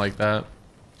out. I don't like that.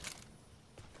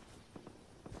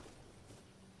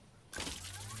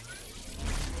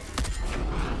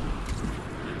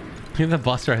 Look at the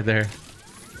bus right there.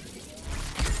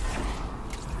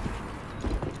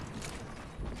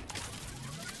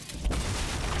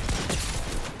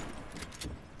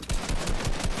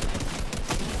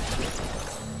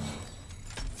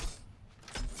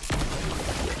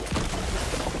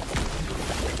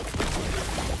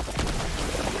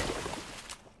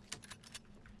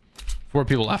 Four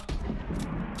people left.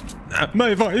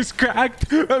 My voice cracked.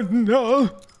 Oh no.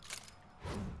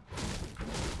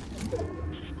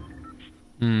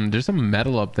 There's some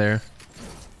metal up there.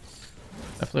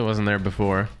 Definitely wasn't there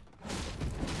before.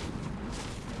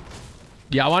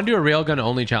 Yeah, I want to do a railgun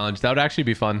only challenge. That would actually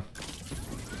be fun.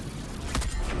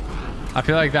 I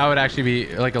feel like that would actually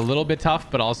be like a little bit tough,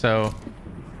 but also,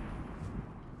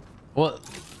 well,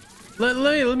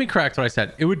 let me correct what I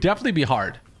said. It would definitely be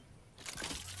hard,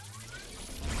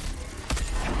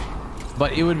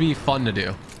 but it would be fun to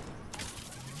do.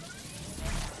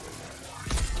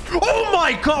 Oh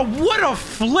my god, what a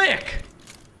flick!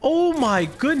 Oh my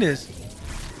goodness.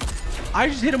 I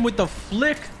just hit him with the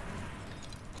flick.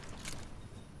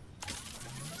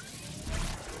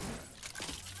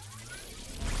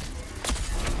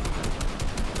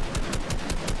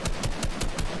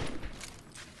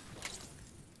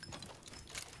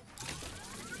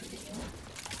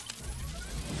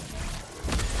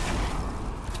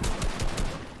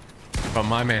 But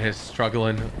my man is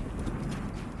struggling.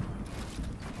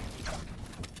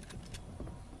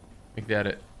 Make the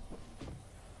edit.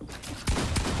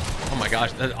 Oh my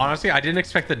gosh. Honestly, I didn't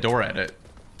expect the door edit.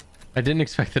 I didn't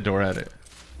expect the door edit.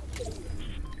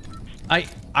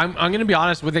 I'm gonna be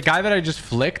honest with the guy that I just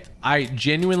flicked. I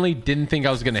genuinely didn't think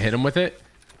I was gonna hit him with it.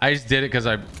 I just did it because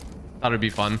I thought it'd be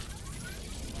fun.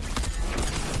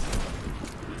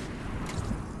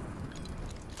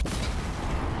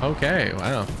 Okay,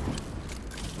 wow.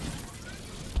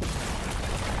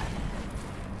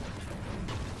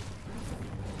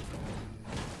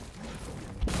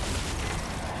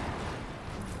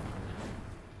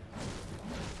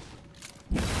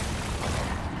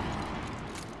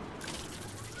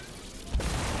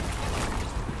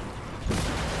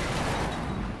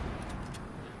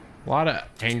 A lot of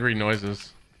angry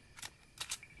noises.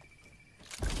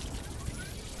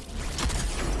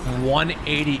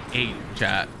 188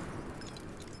 chat.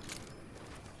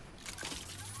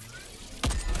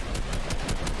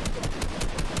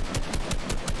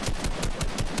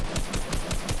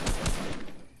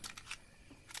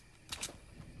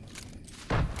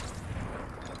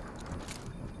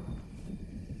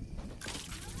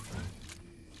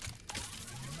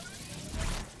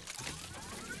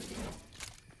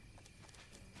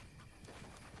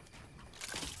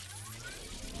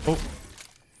 Oh,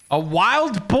 a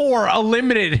wild boar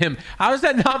eliminated him. How is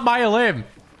that not my limb?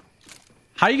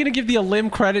 How are you gonna give the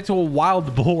limb credit to a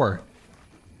wild boar?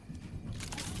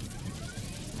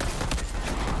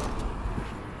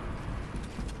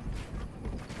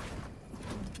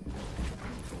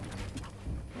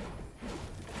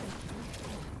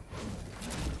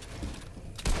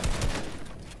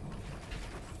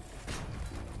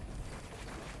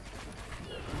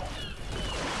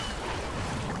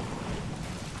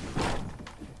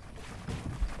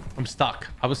 I'm stuck.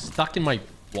 I was stuck in my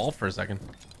wall for a second.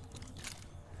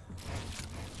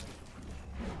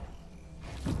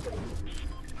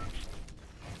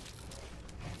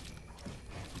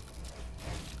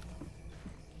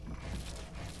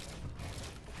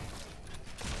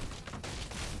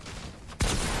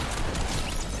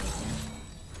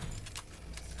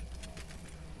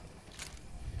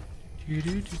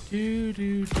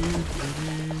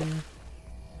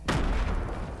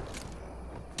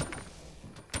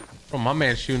 Oh, my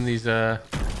man's shooting these, Oh,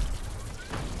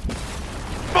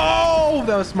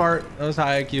 that was smart. That was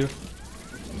high IQ.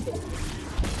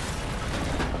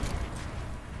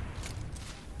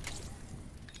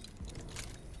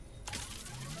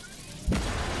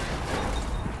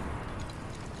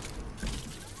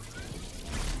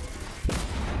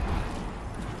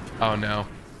 Oh, no.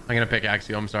 I'm gonna pick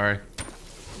Axio. I'm sorry.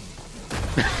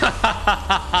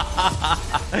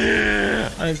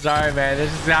 I'm sorry, man.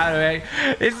 This is how it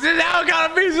This is how it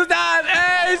gotta be sometimes.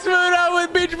 Hey, smooth out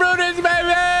with Beach Brutus, baby.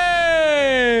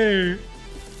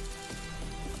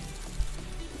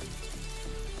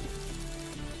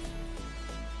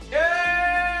 Yeah.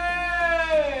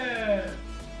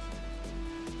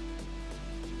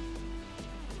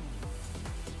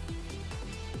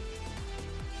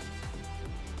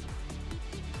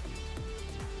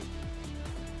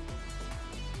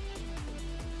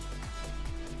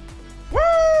 Woo!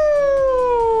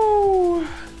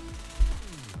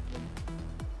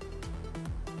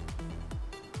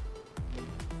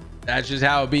 That's just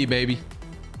how it be, baby.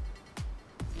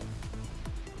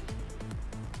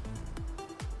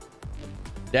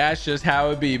 That's just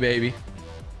how it be, baby.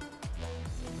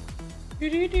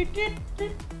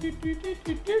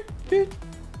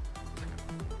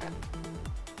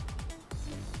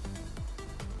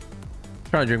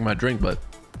 Trying to drink my drink, but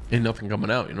ain't nothing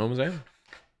coming out. You know what I'm saying?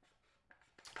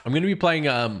 I'm gonna be playing.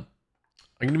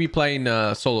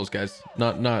 Solos, guys,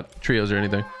 not trios or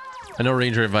anything. I know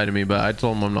Ranger invited me, but I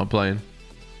told him I'm not playing.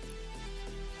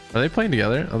 Are they playing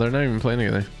together? Oh, they're not even playing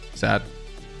together. Sad.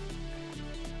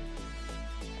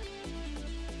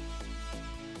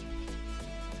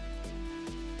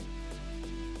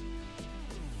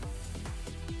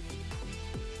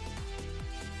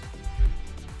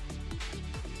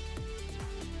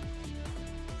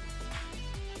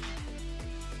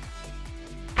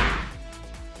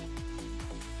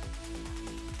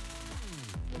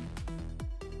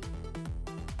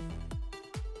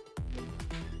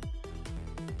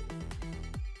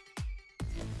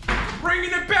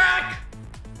 Bringing it back.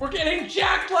 We're getting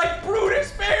jacked like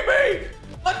Brutus, baby.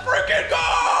 Let's freaking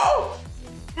go.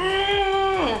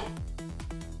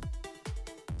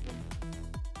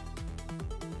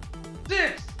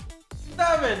 6,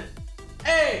 7,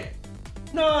 8,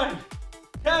 9,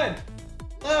 10,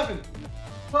 11,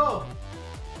 12,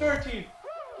 13,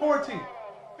 14,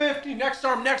 15. Next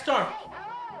arm, next arm.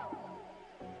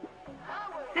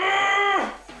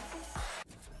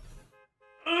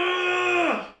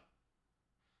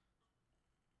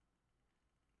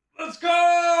 Let's go!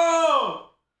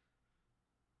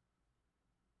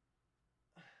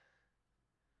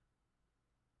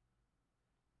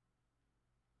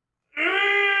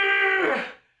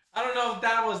 I don't know if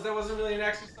that wasn't really an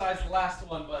exercise, the last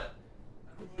one, but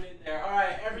I put it in there. All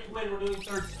right, every win we're doing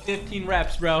 15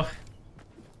 reps, bro.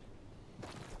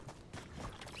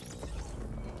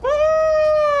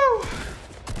 Woo!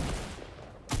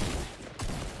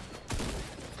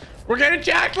 We're getting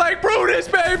jacked like Brutus,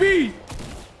 baby!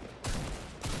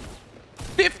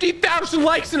 50,000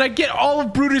 likes and I get all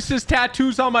of Brutus's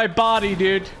tattoos on my body,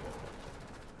 dude.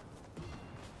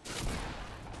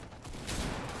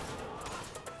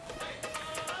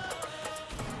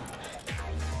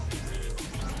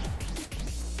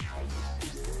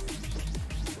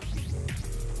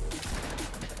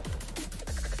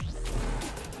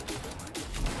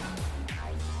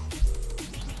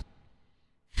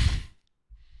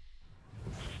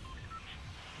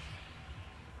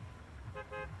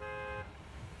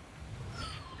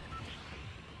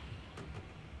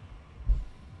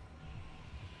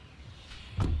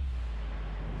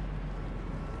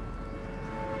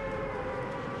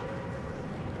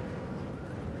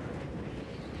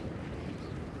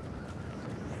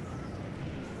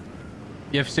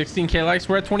 You have 16k likes?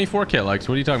 We're at 24k likes.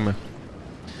 What are you talking about?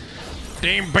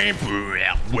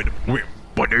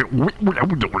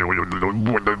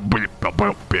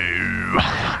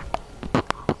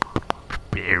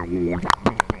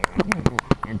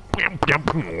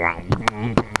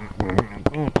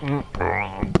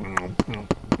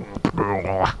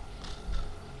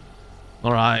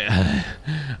 All right.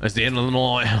 It's the end of the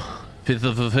night. 5th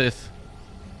of the 5th.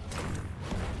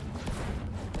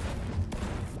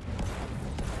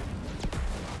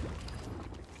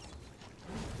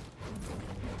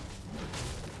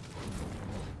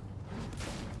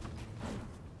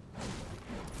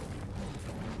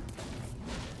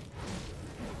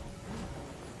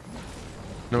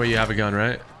 No way you have a gun,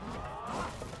 right?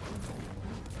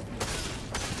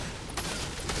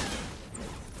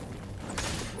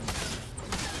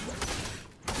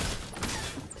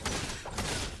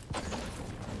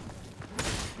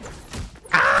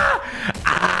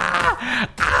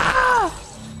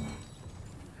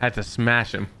 I had to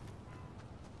smash him.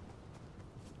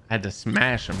 I had to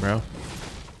smash him, bro.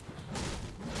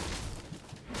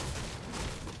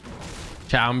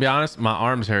 Chat, I'm gonna be honest, my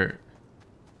arms hurt.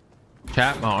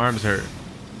 Chat, my arms hurt.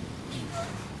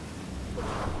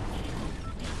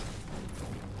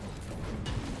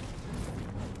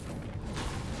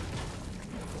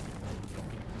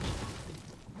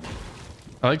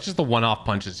 I like just the one-off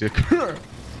punches. You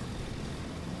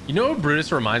know what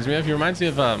Brutus reminds me of? He reminds me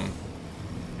of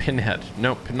Pinhead.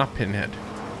 No, not Pinhead.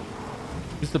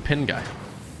 Who's the pin guy?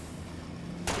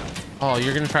 Oh,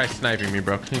 you're gonna try sniping me,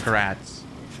 bro. Congrats.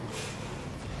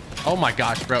 Oh my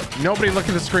gosh, bro. Nobody look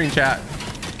at the screen, chat.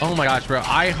 Oh my gosh, bro.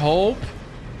 I hope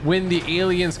when the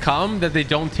aliens come that they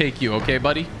don't take you, okay,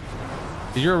 buddy?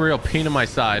 You're a real pain in my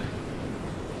side.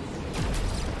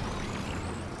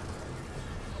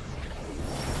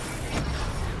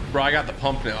 Bro, I got the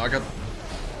pump now. I got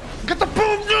the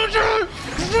pump, dude.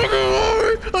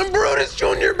 I'm Brutus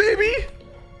Jr., baby.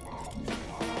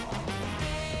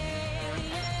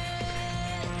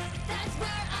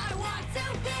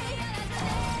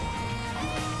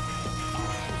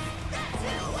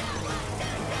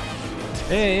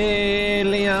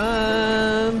 Aliens.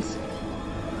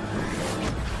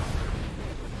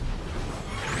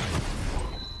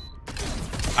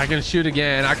 I can shoot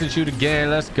again. I can shoot again.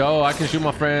 Let's go. I can shoot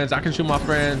my friends. I can shoot my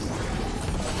friends.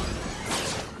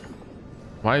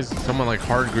 Why is someone like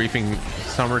hard griefing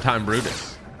summertime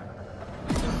Brutus?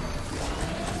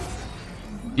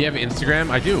 Do you have Instagram?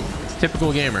 I do. It's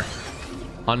Typical Gamer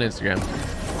on Instagram.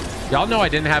 Y'all know I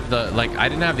didn't have the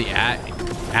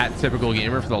at Typical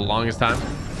Gamer for the longest time.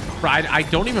 I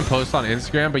don't even post on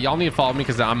Instagram, but y'all need to follow me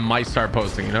because I might start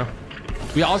posting, you know?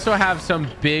 We also have some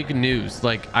big news.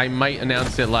 Like I might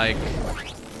announce it like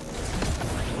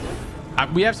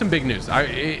we have some big news.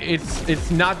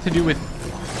 It's not to do with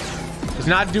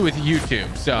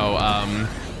YouTube. So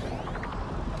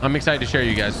I'm excited to share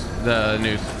you guys the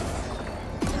news.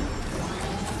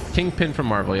 Kingpin from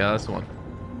Marvel. Yeah, that's the one.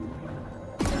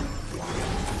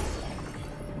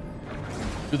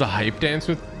 Do the hype dance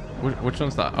with which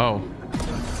one's that? Oh,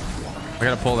 I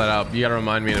gotta pull that up. You gotta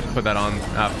remind me to put that on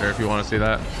after if you want to see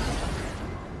that.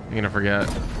 I'm gonna forget.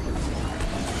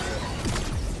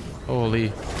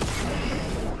 Holy.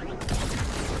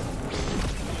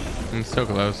 I'm so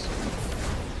close.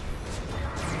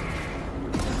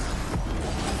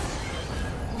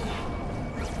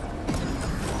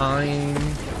 I'm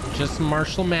just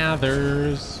Marshall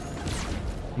Mathers.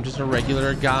 I'm just a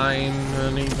regular guy and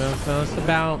don't even fuss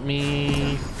about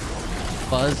me.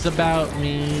 Buzz about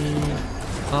me.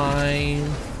 I'm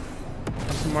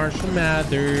just Marshall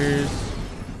Mathers.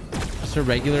 Just a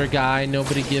regular guy.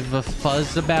 Nobody give a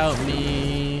fuzz about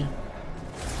me.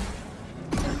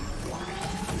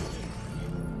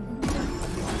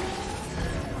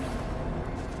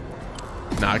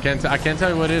 No, I can't tell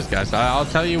you what it is, guys. I'll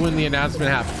tell you when the announcement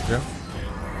happens. You know?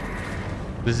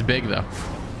 This is big though.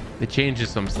 It changes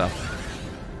some stuff.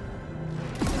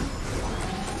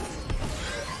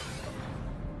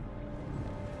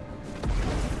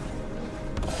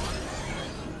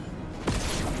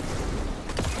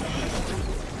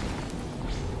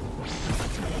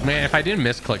 Man, if I didn't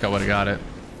misclick, I would have got it.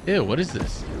 Ew, what is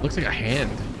this? Looks like a hand.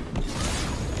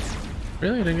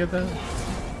 Really? I didn't get that?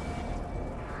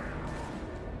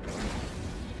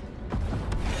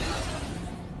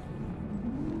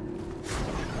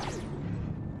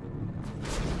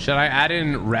 Should I add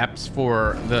in reps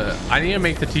for the... I need to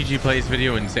make the TG Plays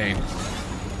video insane.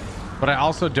 But I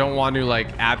also don't want to like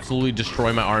absolutely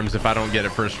destroy my arms if I don't get it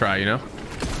first try, you know?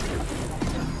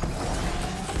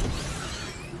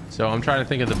 So I'm trying to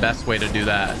think of the best way to do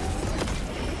that.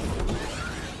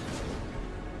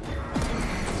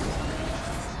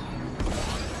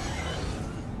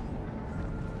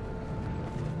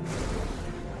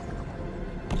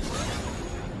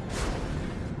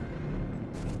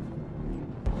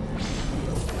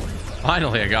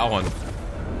 Finally, I got one.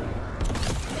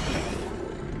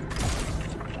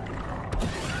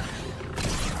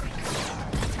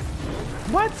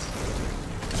 What?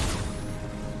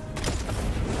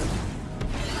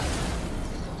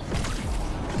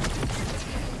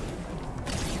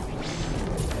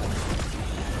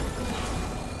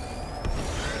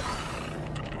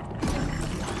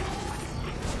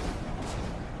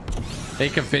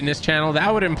 Take a fitness channel?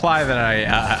 That would imply that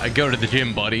I go to the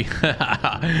gym, buddy.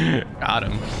 Got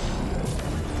him.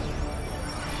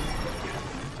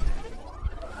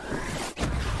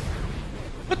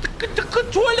 But the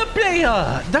controller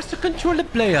player! That's the controller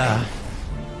player.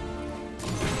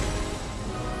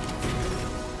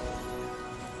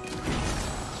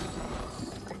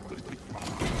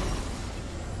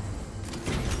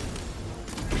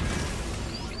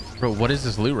 Bro, what is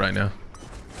this loot right now?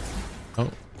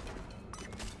 Oh.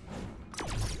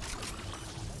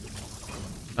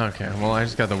 Okay, well, I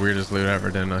just got the weirdest loot ever,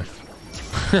 didn't I?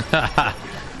 I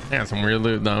got some weird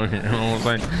loot, though. You know what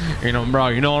I'm saying? You know, bro,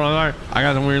 you know what I'm saying? I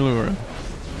got some weird loot, bro.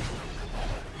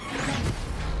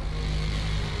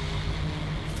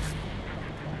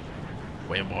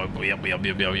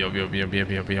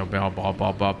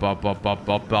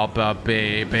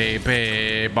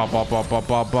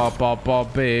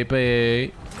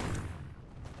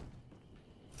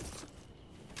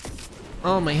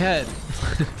 Oh, my head.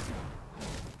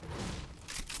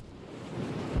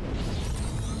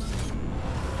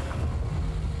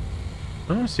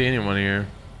 I don't see anyone here.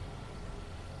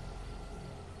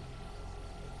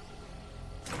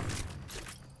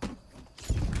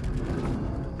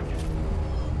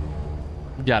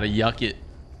 Gotta yuck it.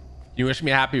 You wish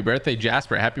me a happy birthday,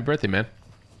 Jasper. Happy birthday, man.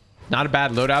 Not a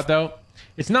bad loadout, though.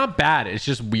 It's not bad. It's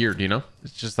just weird, you know?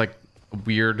 It's just like a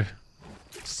weird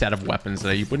set of weapons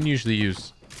that you wouldn't usually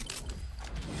use.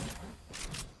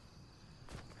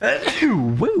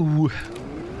 Woo!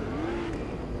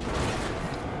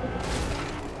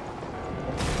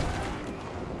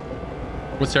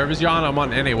 What service you on? I'm on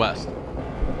NA West.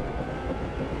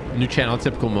 New channel,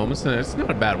 typical moments. And it's not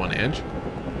a bad one, Ange.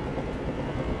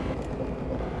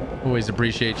 Always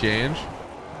appreciate you, Ange.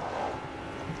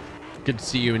 Good to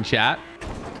see you in chat.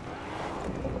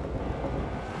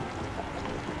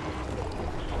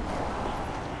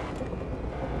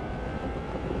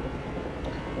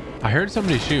 I heard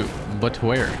somebody shoot, but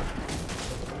where?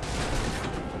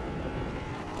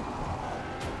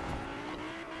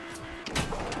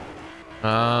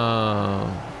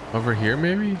 Over here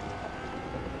maybe?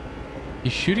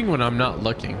 He's shooting when I'm not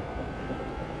looking.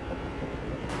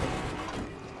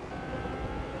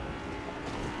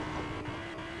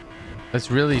 That's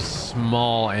really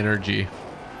small energy.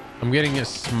 I'm getting a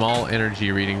small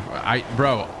energy reading.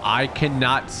 Bro, I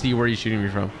cannot see where he's shooting me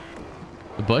from.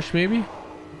 The bush maybe?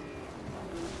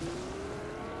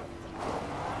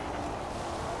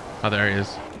 Oh, there he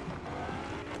is.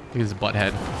 Look at his butt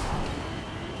head.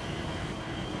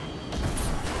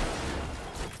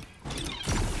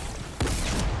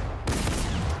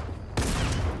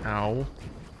 Ow.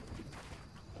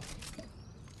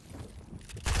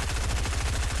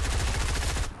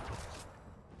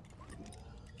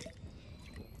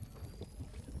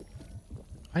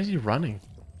 Why is he running?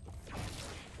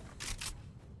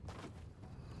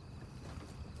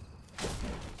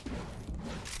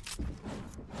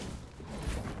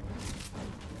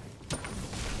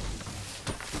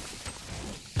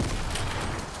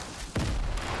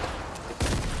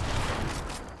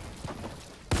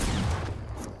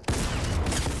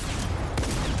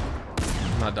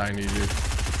 I'm not dying to you, dude.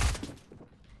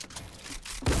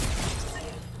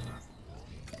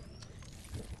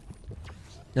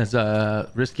 That's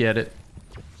risky at it.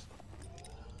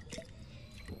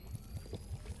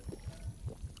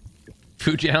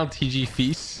 Food channel TG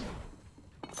feasts.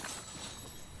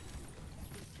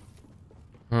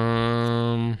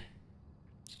 I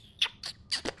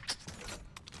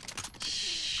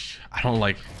don't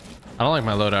like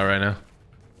my loadout right now.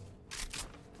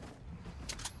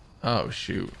 Oh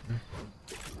shoot.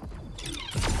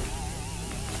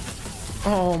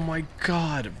 Oh my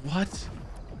god, what?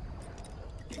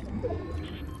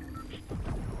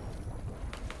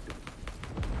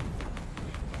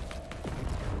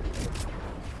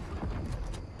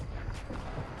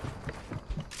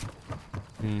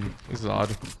 This is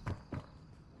odd.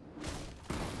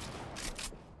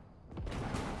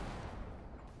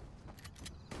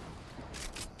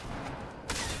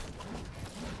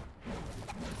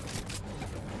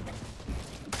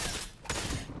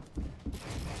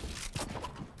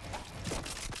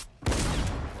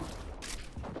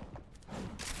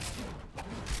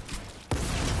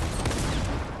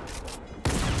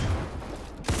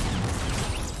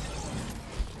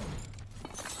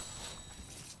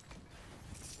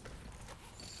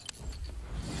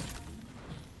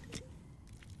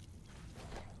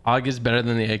 AUG is better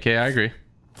than the AK. I agree.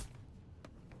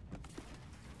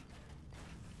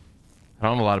 I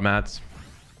don't have a lot of mats.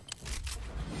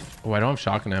 Oh, I don't have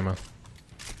shotgun ammo.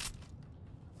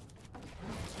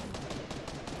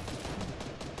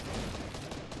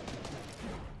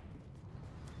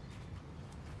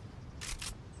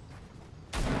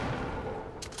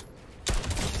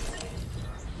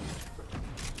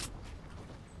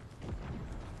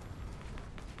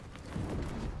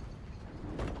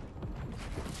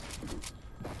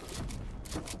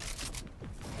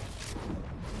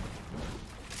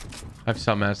 I have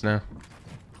some mats now.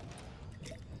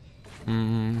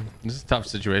 This is a tough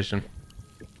situation.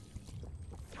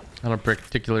 I don't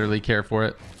particularly care for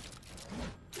it.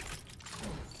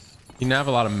 He didn't have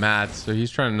a lot of mats, so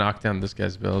he's trying to knock down this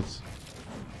guy's builds.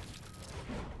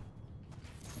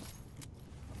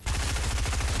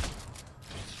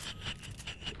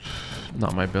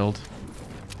 Not my build.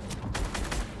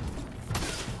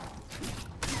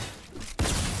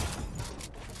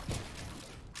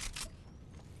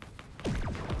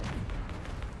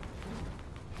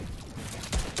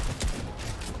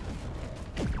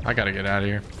 I gotta get out of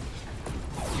here.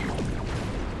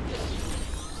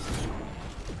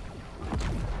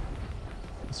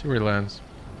 Let's see where he lands.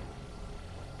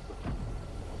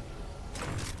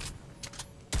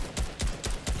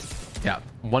 Yeah,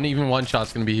 even one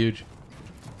shot's gonna be huge.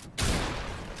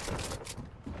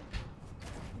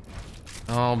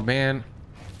 Oh man.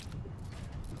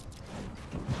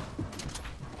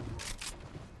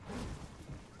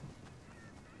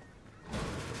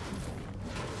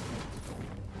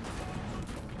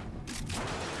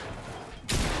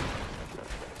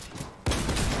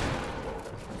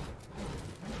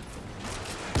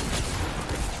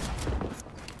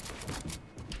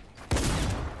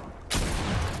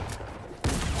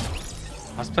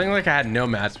 was playing like I had no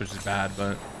mats, which is bad,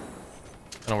 but it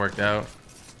kind of worked out.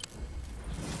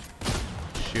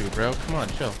 Shoot, bro. Come on,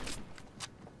 chill.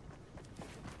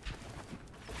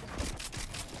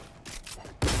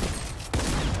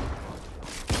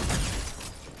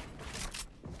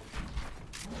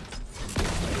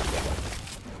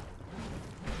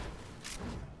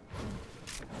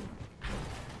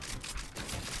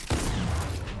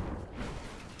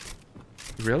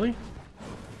 Really?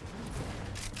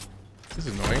 This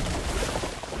is annoying.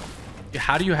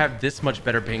 How do you have this much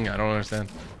better ping? I don't understand.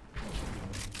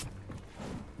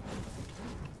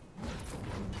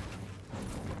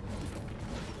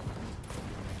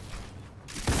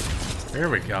 There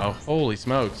we go. Holy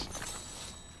smokes.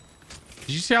 Did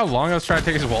you see how long I was trying to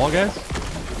take his wall, guys?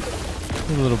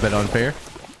 A little bit unfair.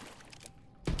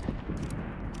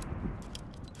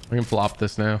 I can flop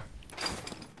this now.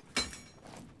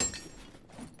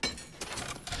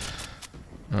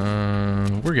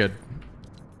 We're good.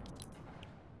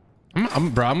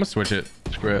 I'm gonna switch it.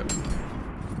 Screw it.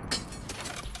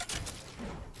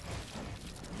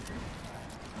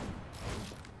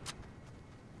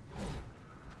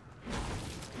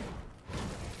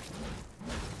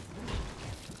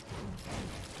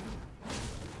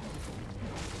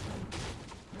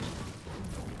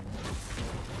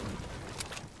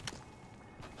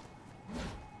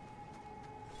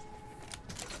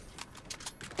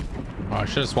 Oh, I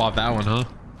should have swapped that one, huh?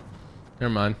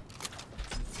 Never mind.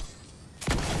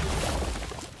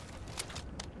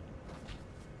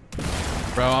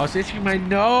 Bro, I was itching my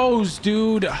nose,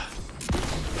 dude.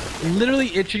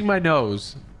 Literally itching my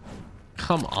nose.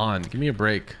 Come on, give me a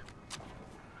break.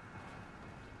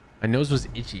 My nose was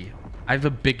itchy. I have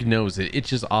a big nose. It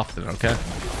itches often, okay?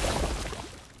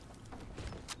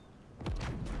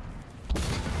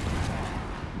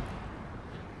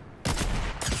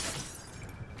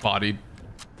 Bodied.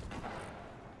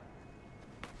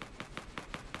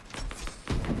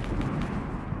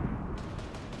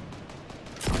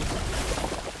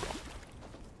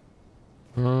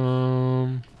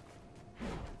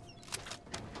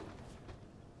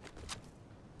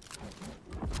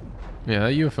 Yeah,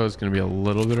 that UFO is going to be a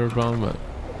little bit of a problem, but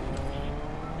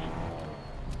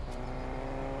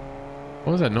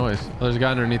what was that noise? Oh, there's a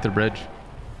guy underneath the bridge.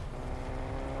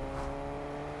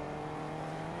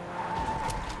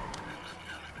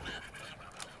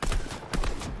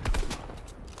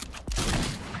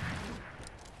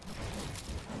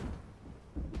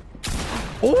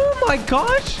 Oh my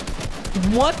gosh!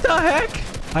 What the heck?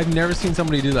 I've never seen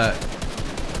somebody do that.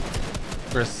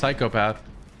 They're a psychopath.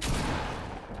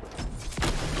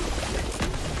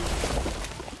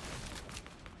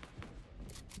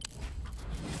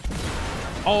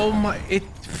 Oh my,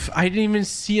 I didn't even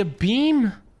see a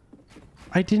beam.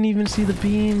 I didn't even see the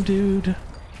beam, dude.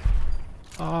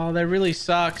 Oh, that really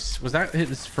sucks. Was that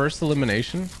his first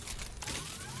elimination?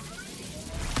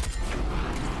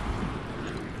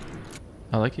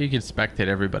 I like how you can spectate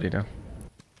everybody now.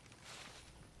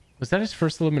 Was that his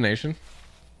first elimination?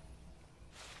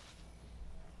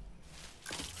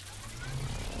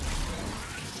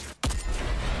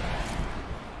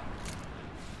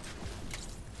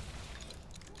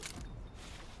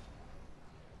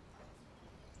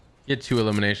 He had 2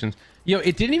 eliminations. Yo,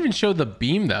 it didn't even show the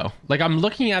beam though. Like, I'm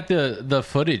looking at the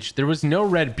footage. There was no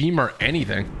red beam or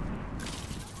anything.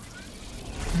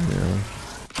 Yeah.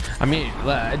 I mean,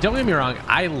 don't get me wrong.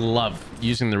 I love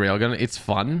using the railgun. It's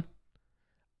fun.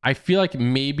 I feel like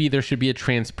maybe there should be a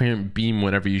transparent beam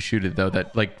whenever you shoot it though.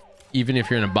 That, like, even if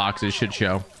you're in a box, it should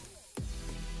show.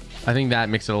 I think that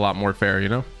makes it a lot more fair, you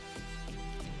know?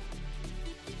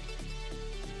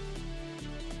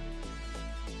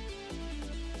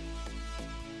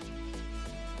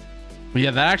 But yeah,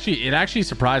 it actually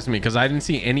surprised me because I didn't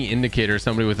see any indicator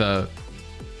somebody with a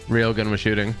railgun was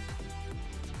shooting.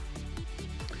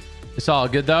 It's all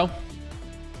good though.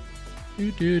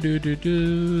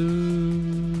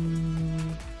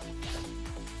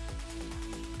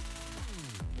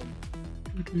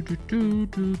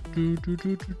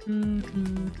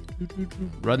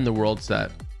 Run the world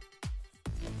set.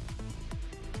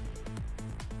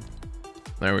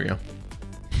 There we go.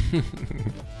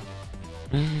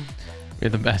 We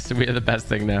have the best. We have the best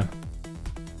thing now.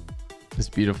 It's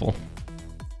beautiful.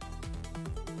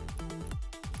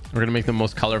 We're gonna make the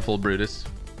most colorful Brutus.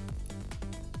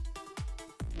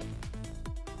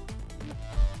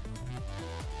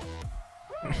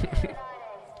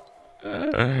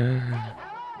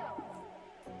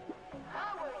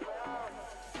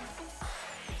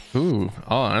 Ooh.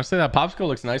 Oh, honestly, that popsicle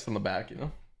looks nice on the back, you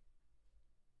know?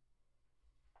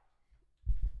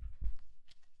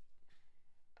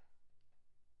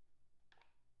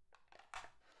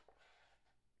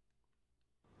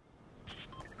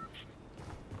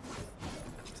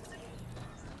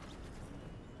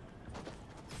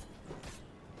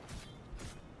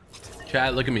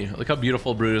 Chat, look at me. Look how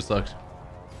beautiful Brutus looks.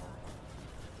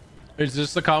 Is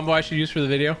this the combo I should use for the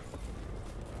video?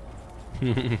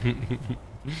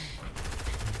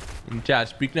 Chat,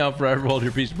 speak now, forever hold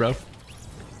your peace, bro.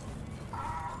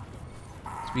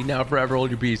 Speak now, forever hold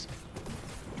your peace.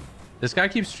 This guy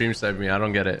keeps stream sniping me. I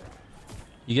don't get it.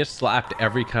 You get slapped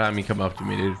every time you come up to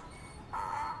me, dude.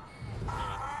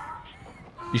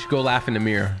 You should go laugh in the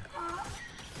mirror.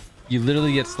 You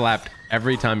literally get slapped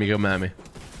every time you come at me.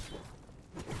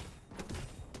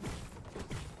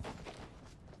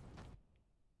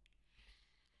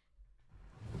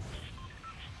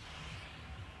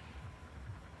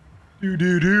 Do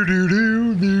do do do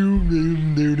do do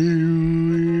do do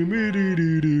do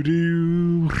do do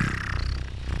do.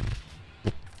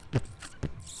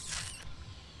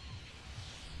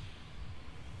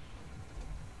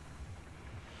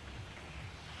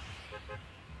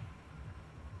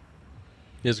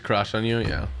 He has a crush on you?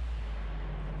 Yeah.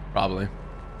 Probably.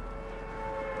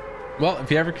 Well, if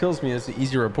he ever kills me, it's an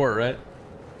easy report, right?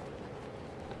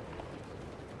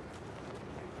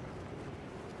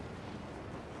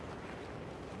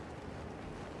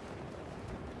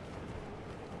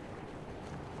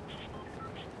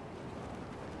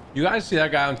 You guys see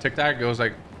that guy on TikTok? It goes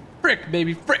like, frick,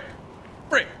 baby, frick,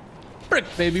 frick, frick,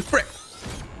 baby, frick.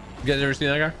 You guys ever seen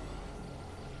that guy?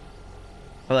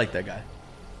 I like that guy.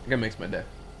 That guy makes my day.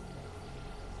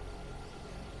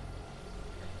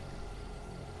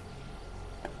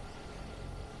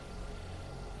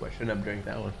 Boy, I shouldn't have drank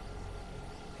that one.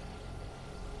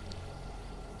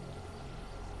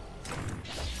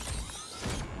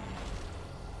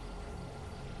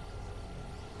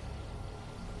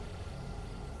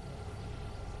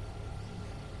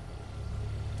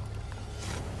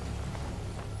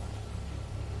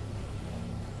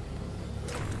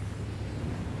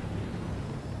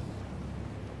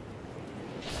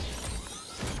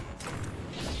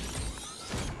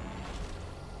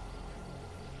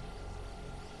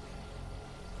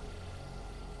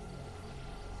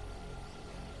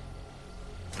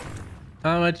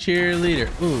 I'm a cheerleader.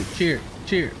 Ooh, cheer,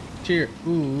 cheer, cheer.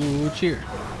 Ooh, cheer.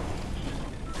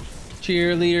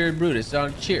 Cheerleader Brutus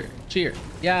on cheer, cheer.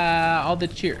 Yeah, all the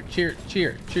cheer, cheer,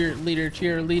 cheer,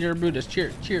 cheerleader Brutus,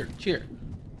 cheer, cheer, cheer.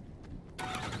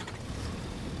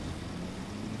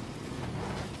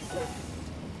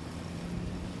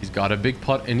 He's got a big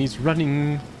pot and he's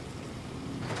running.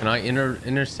 Can I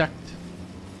intersect?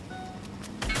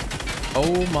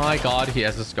 Oh my god, he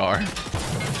has a scar.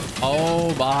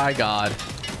 Oh my god.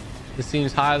 This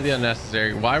seems highly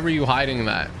unnecessary. Why were you hiding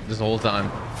that this whole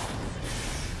time?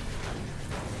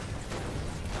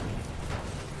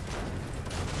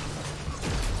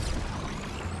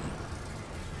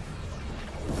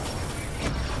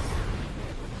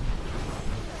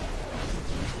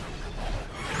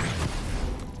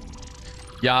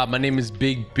 Yeah, my name is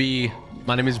Big B.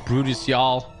 My name is Brutus,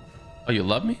 y'all. Oh, you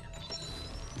love me?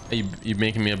 Are you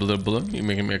making me a little balloon? You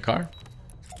making me a car?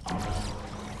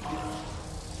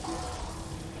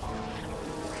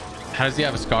 How does he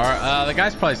have a scar? The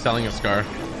guy's probably selling a scar.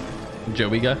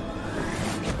 Joey guy.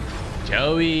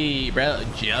 Joey, bro.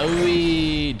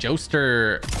 Joey.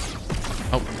 Joester.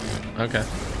 Oh, okay.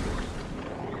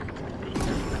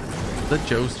 The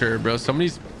Joester, bro.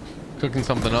 Somebody's cooking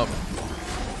something up.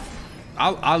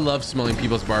 I love smelling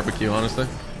people's barbecue, honestly.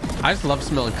 I just love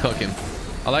smelling cooking.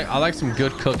 I like some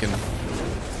good cooking.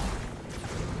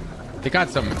 They got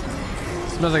some, it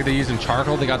smells like they're using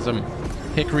charcoal. They got some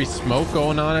hickory smoke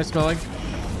going on, I smell like.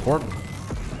 Or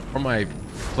my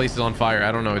place is on fire.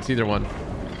 I don't know. It's either one.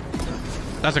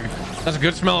 That's a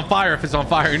good smell of fire if it's on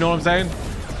fire. You know what I'm saying?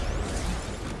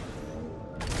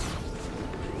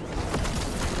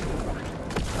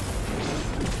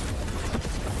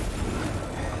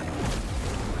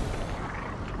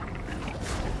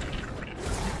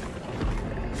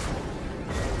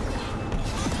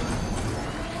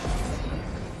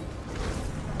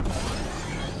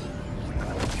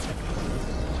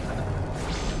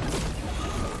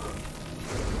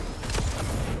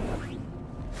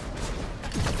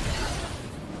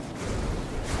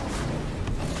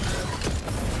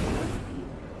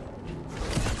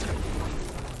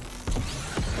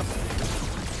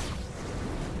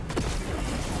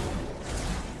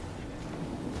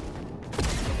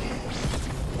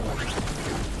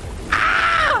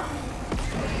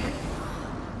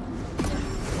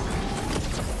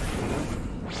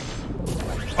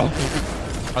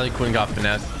 Harley Quinn got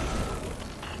finesse.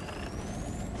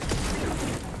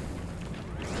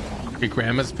 Your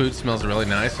grandma's food smells really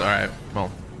nice. All right, well,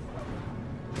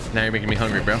 now you're making me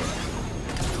hungry, bro.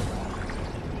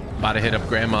 About to hit up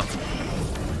grandma.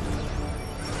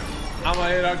 I'm gonna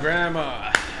hit up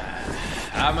grandma.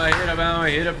 I'ma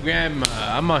hit up grandma.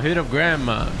 I'ma hit up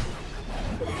grandma.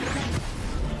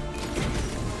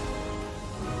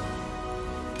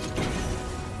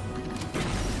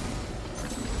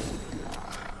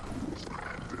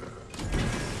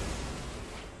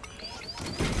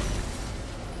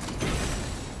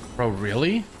 Bro,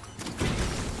 really?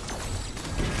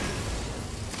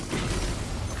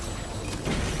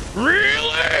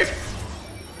 Really?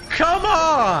 Come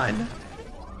on!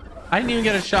 I didn't even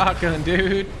get a shotgun,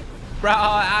 dude. Bro,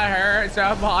 I hurt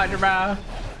so much, bro.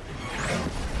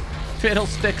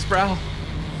 Fiddlesticks, bro.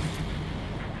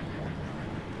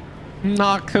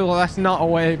 Not cool. That's not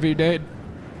wavy, dude.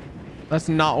 That's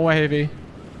not wavy.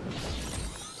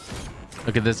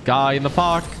 Look at this guy in the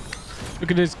park.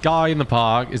 Look at this guy in the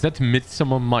park. Is that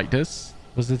Midsummer Midas?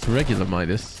 Was it regular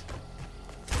Midas?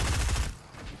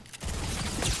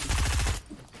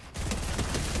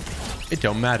 It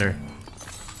don't matter.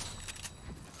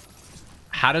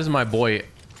 How does my boy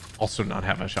also not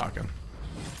have a shotgun?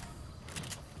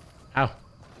 How?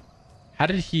 How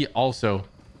did he also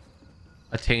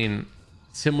attain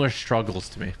similar struggles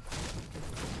to me?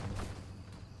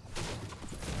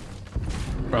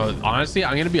 Bro, honestly,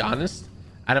 I'm gonna be honest.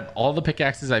 Out of all the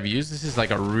pickaxes I've used, this is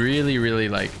like a really, really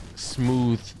like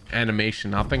smooth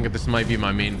animation. I think this might be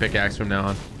my main pickaxe from now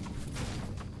on.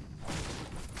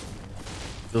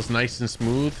 Feels nice and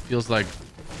smooth. Feels like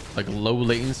low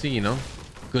latency, you know?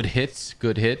 Good hits,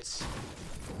 good hits.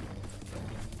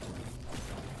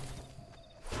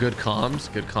 Good comms,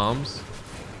 good comms.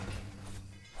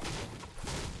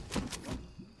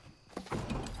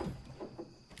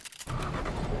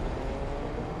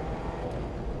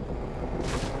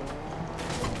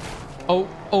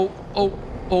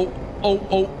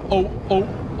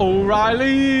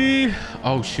 O'Reilly.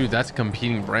 Oh shoot, that's a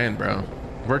competing brand, bro.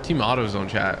 We're Team AutoZone,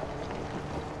 chat.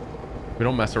 We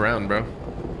don't mess around, bro.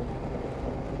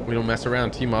 We don't mess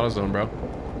around. Team AutoZone, bro.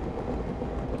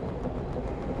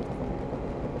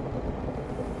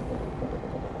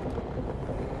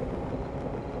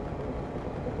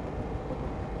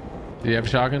 Do you have a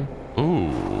shotgun?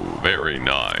 Ooh, very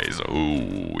nice.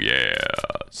 Ooh, yeah.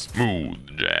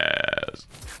 Smooth jazz.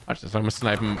 Watch this. I'm gonna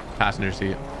snipe him passenger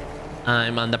seat.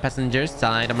 I'm on the passenger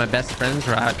side of my best friend's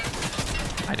ride.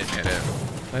 I didn't hit it.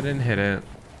 I didn't hit it.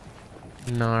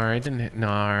 Nar, I didn't hit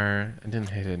Nar. I didn't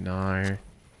hit it, Nar.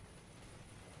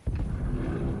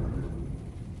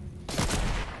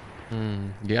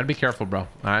 You gotta be careful, bro. All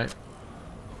right.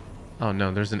 Oh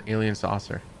no, there's an alien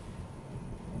saucer.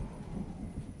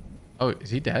 Oh, is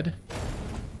he dead?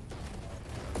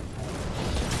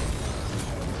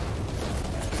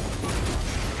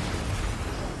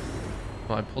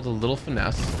 Well, I pulled a little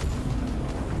finesse.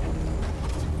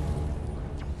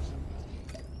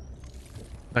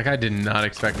 That guy did not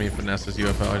expect me to finesse this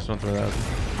UFO. I just want to throw that out.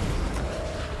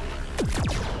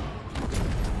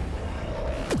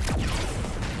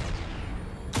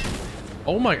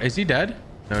 Oh my, is he dead?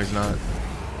 No, he's not.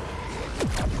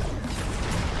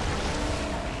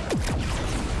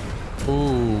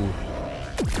 Ooh.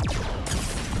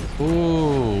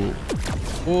 Ooh.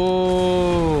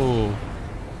 Ooh.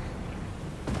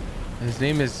 His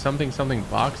name is something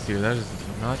box here. That is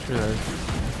not true. That is...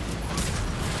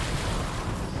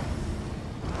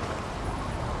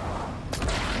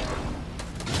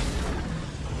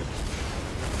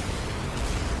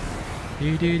 Yeah,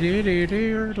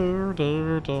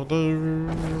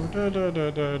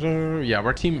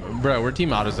 we're team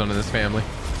AutoZone in this family.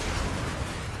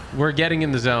 We're getting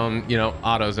in the zone, you know,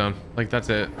 AutoZone. Like, that's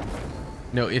it.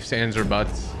 No ifs, ands, or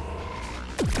buts.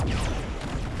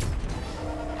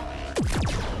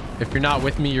 If you're not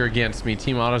with me, you're against me.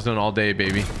 Team AutoZone all day,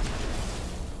 baby.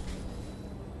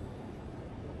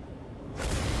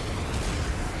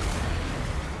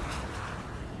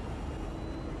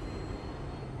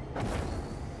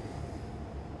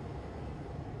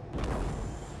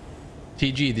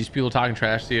 TG, these people talking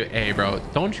trash to you. Hey, bro,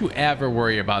 don't you ever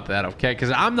worry about that, okay? Because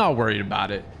I'm not worried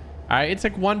about it. All right, it's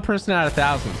like one person out of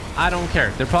thousands. I don't care.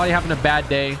 They're probably having a bad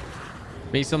day.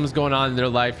 Maybe something's going on in their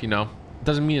life, you know.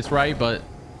 Doesn't mean it's right, but,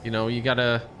 you know, you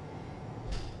gotta...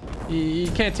 You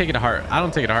can't take it to heart. I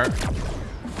don't take it to heart.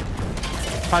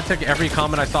 If I took every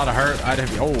comment I saw to heart, I'd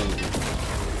have... Oh,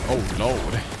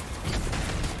 Lord.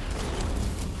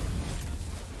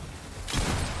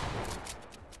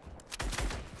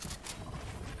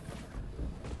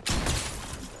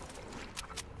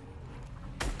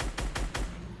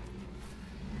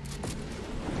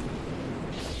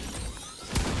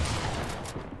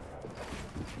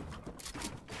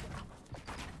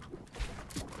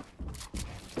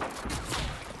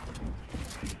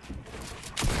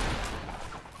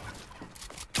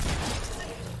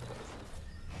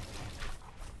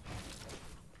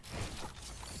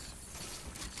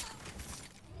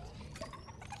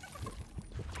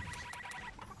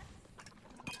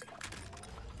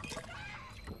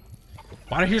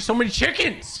 Why do I hear so many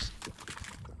chickens?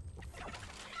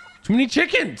 Too many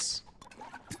chickens.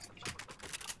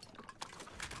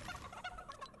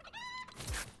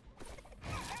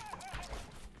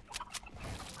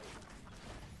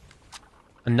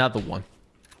 Another one.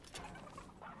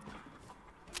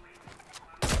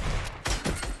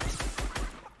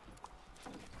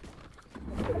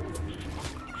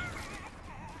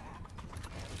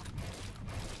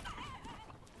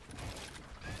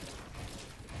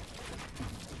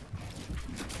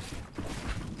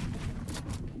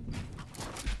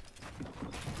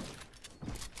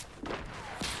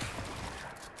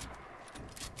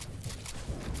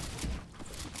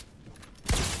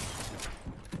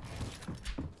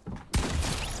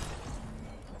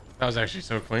 That was actually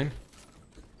so clean.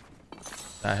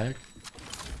 The heck?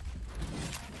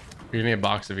 You're gonna need a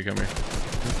box if you come here.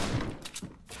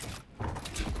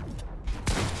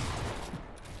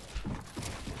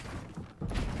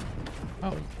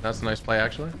 Oh, that's a nice play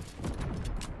actually.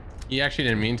 He actually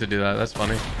didn't mean to do that. That's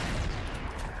funny.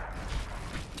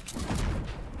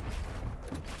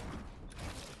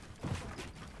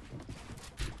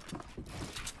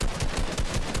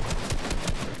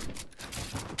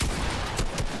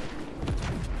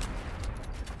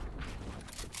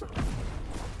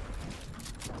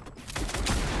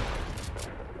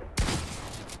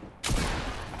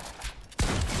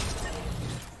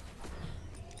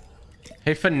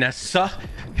 Hey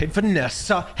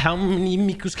Vanessa, how many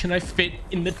Mikus can I fit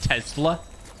in the Tesla?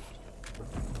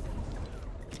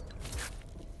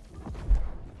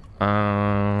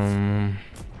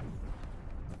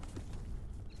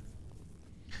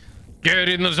 Get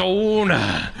in the zone,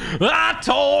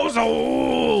 Auto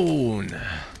zone.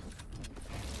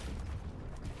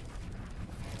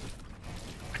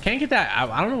 I can't get that.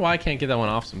 I don't know why I can't get that one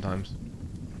off sometimes.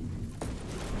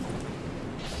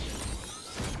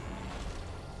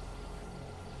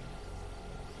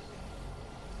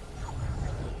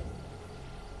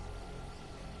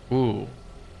 Ooh,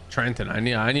 Trenton, I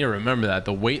need to remember that.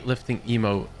 The weightlifting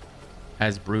emote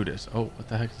as Brutus. Oh, what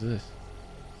the heck is this?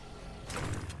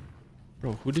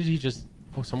 Bro, who did he just...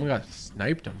 Oh, someone got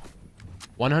sniped him.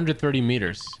 130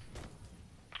 meters.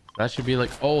 That should be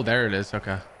like... Oh, there it is.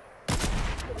 Okay.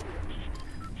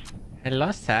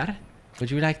 Hello, sir.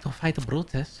 Would you like to fight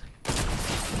Brutus?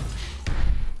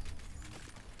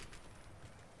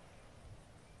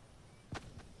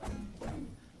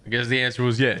 I guess the answer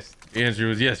was yes. The answer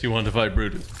was yes, you want to fight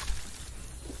Brutus.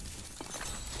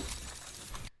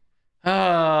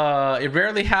 It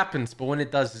rarely happens, but when it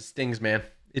does, it stings, man.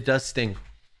 It does sting.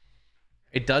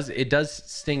 It does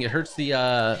sting. It hurts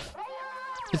the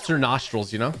hits their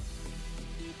nostrils, you know?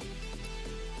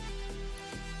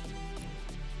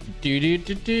 Do.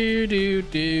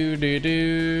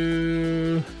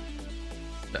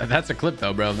 That's a clip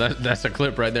though, bro. That's a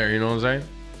clip right there, you know what I'm saying?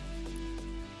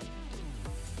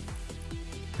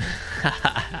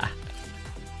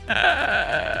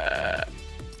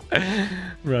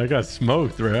 Bro, I got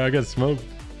smoked, bro. I got smoked.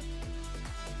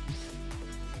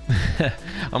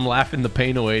 I'm laughing the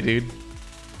pain away, dude.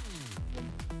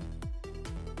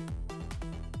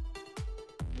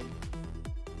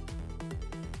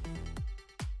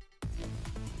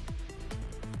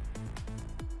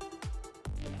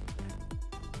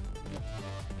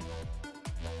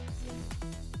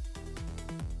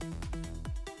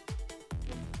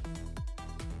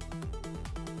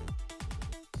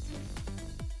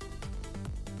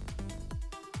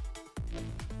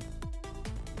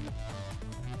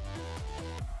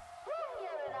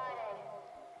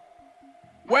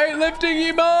 Weightlifting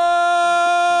emo!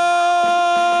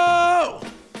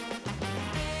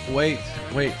 Wait.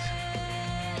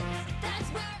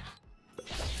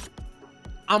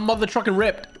 I'm mother trucking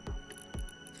ripped.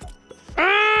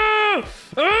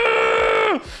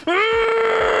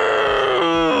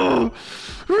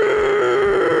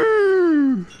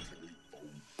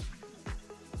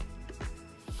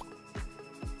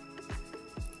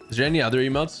 Is there any other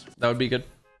emotes that would be good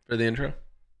for the intro?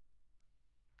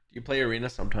 You play arena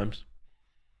sometimes.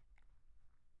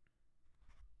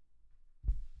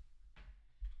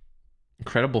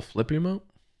 Incredible flip emote.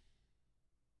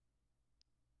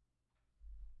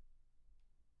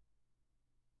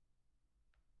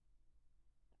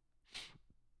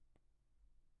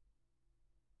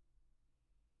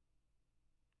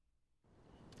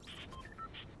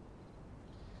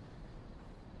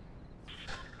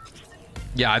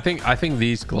 Yeah, I think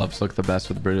these gloves look the best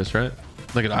with Brutus, right?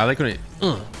 Look at, I like when it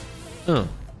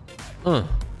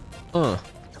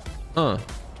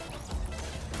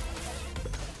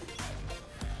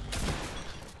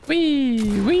wee.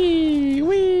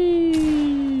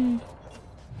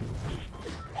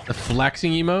 The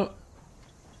flexing emote.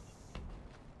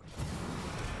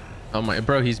 Oh my,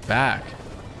 bro, he's back.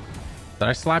 Did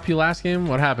I slap you last game?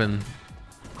 What happened?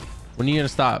 When are you gonna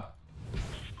stop?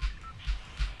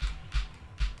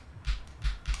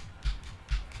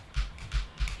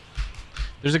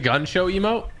 There's a gun show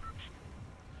emote.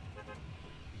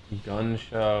 Gun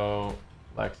show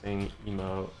flexing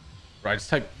emote. Bro, I just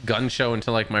type gun show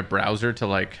into like my browser to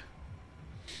like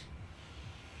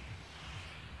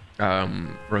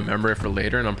remember it for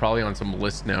later, and I'm probably on some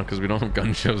list now because we don't have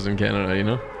gun shows in Canada, you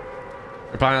know.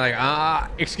 They're probably like,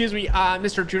 excuse me,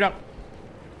 Mr. Trudeau.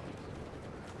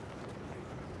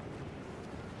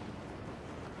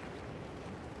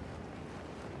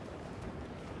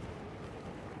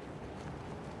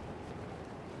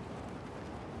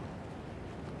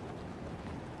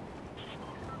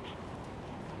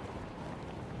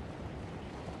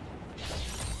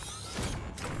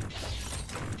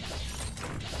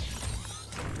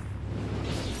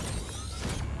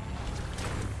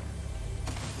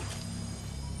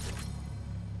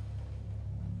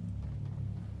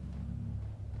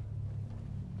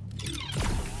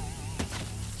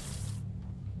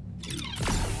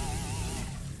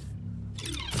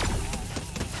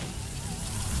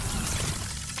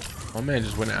 Oh man,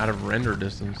 just went out of render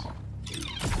distance.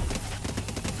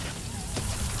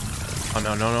 Oh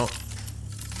no, no, no.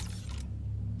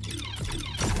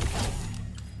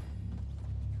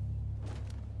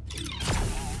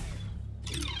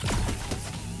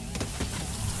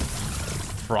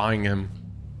 Frying him.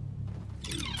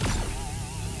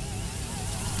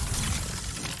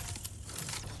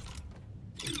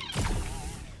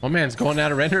 Oh man, it's going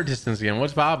out of render distance again.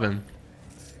 What's poppin'?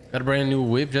 Got a brand new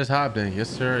whip just hopped in. Yes,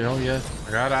 sir. Oh, yes.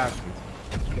 I got options.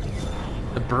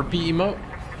 The burpee emote.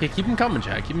 Hey, keep him coming,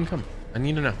 Jack. Keep him coming. I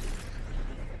need to know.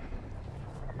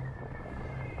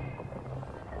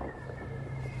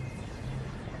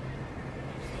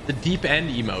 The deep end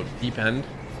emote. Deep end.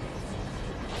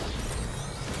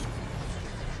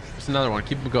 There's another one.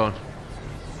 Keep him going.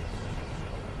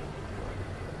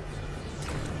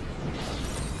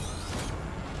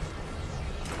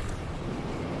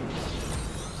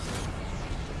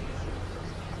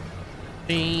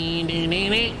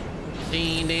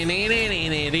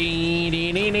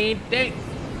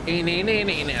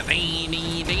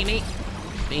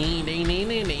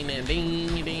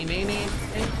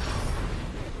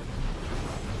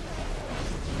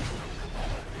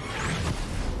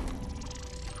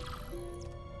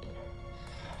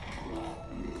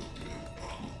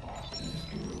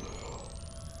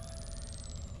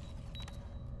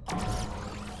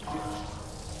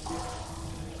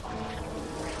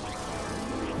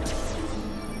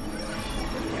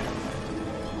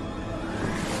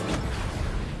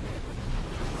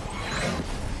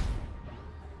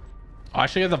 I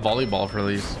should get the volleyball for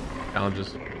these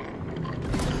challenges.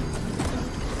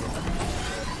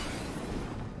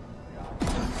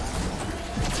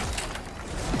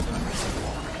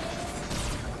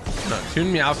 No,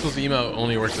 Toon Meowscles emote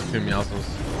only works with Toon Meowscles.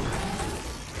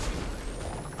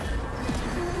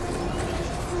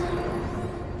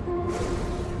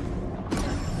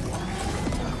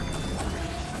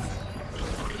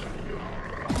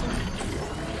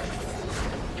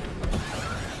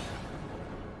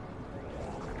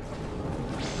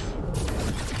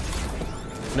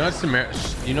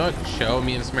 You know what show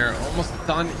me and Samara are almost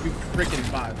done? You freaking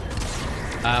five.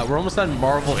 We're almost done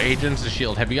Marvel Agents of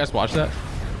S.H.I.E.L.D. Have you guys watched that?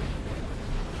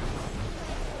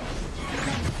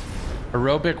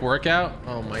 Aerobic workout?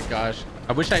 Oh my gosh.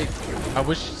 I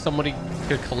wish somebody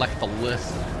could collect the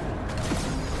list.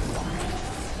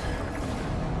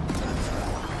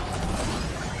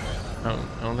 I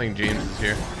don't think James is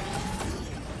here.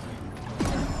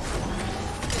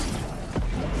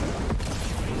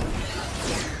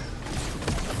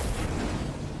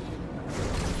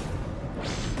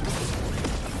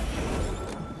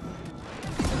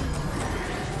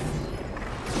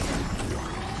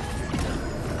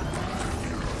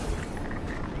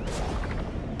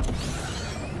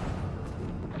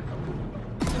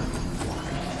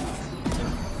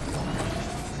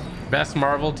 Best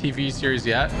Marvel TV series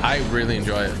yet. I really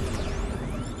enjoy it.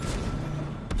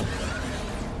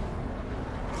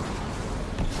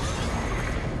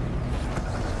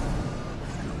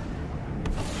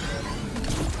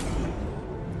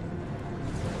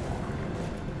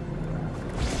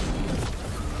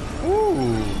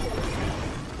 Ooh.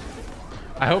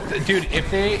 I hope that, dude, if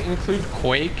they include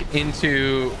Quake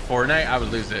into Fortnite, I would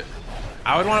lose it.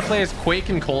 I would want to play as Quake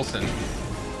and Coulson.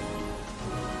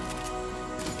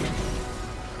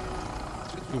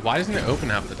 Why doesn't it open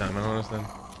half the time? I don't understand.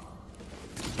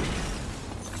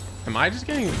 Am I just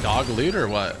getting dog loot or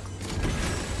what?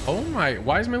 Oh my,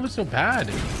 why is my loot so bad?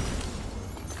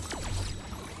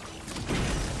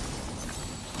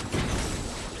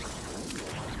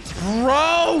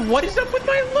 Bro, what is up with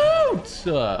my loot?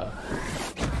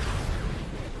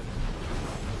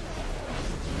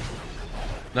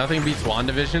 Nothing beats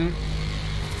WandaVision.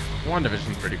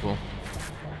 WandaVision's pretty cool.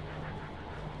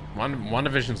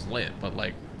 WandaVision's lit, but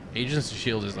like Agents of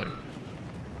S.H.I.E.L.D. is like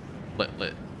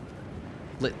lit.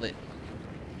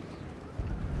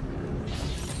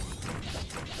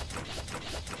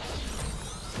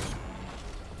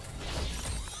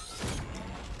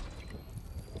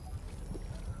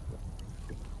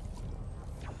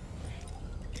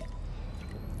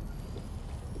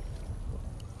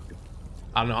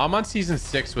 I don't know. I'm on season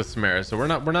 6 with Samara, so we're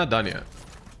not done yet.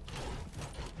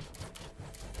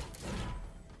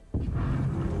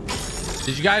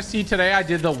 Did you guys see today I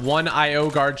did the 1 IO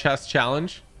guard chest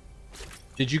challenge?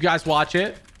 Did you guys watch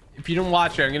it? If you didn't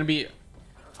watch it,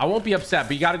 I won't be upset,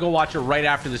 but you got to go watch it right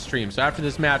after the stream. So after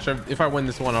this match, if I win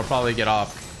this one, I'll probably get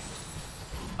off.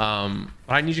 But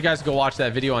I need you guys to go watch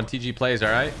that video on TG Plays,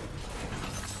 all right?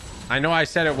 I know I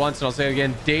said it once and I'll say it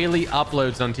again. Daily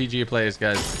uploads on TG Plays,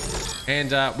 guys.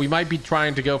 And we might be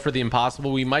trying to go for the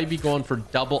impossible. We might be going for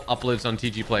double uploads on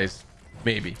TG Plays.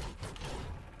 Maybe.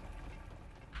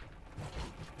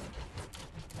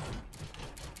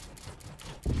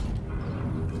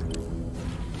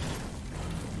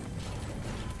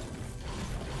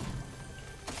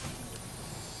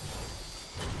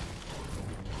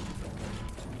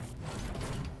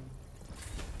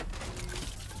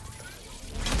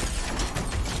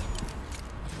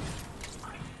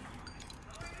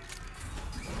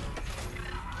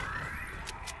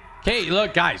 Okay,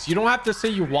 look, guys, you don't have to say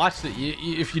you watched it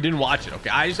if you didn't watch it.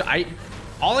 Okay,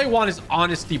 all I want is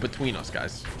honesty between us,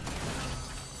 guys.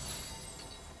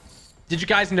 Did you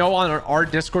guys know on our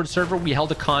Discord server we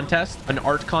held a contest, an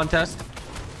art contest,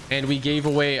 and we gave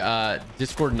away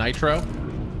Discord Nitro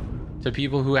to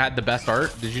people who had the best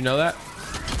art? Did you know that?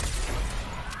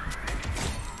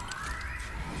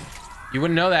 You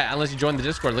wouldn't know that unless you joined the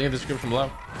Discord. Link in the description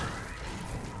below.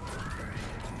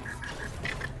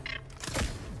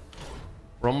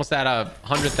 We're almost at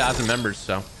 100,000 members,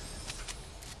 so.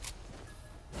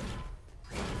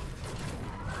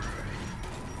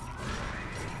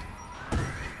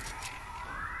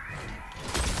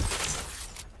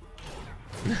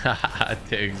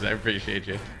 Tiggs, I appreciate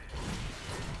you.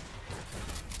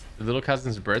 The little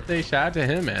cousin's birthday? Shout out to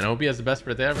him, man. I hope he has the best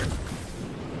birthday ever.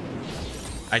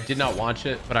 I did not watch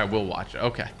it, but I will watch it.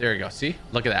 Okay, there you go. See?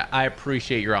 Look at that. I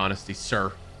appreciate your honesty,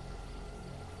 sir.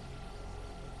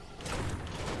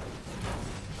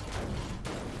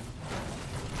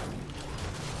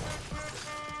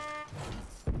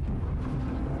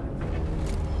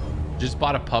 Just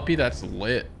bought a puppy? That's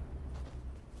lit.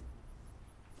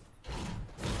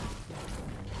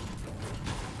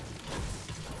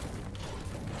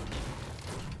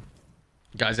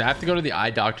 Guys, I have to go to the eye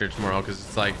doctor tomorrow because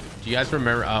it's like, do you guys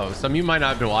remember? Oh, some of you might not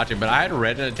have been watching, but I had a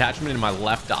retina attachment in my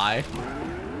left eye,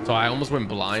 so I almost went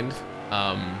blind.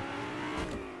 But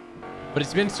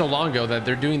it's been so long ago that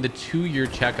they're doing the 2-year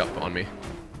checkup on me.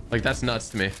 Like, that's nuts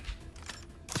to me.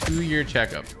 2-year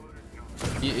checkup.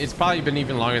 It's probably been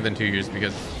even longer than 2 years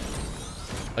because,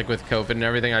 like, with COVID and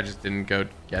everything, I just didn't go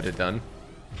get it done.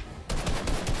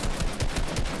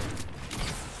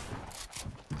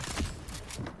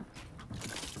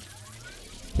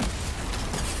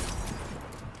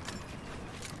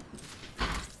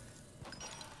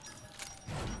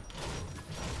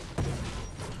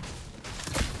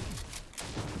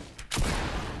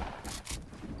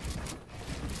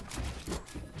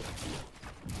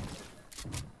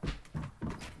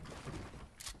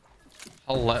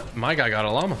 My guy got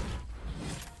a llama.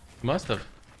 Must have.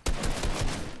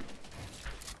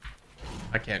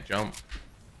 I can't jump.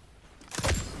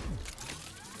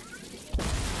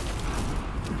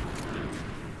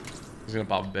 He's gonna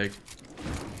pop big.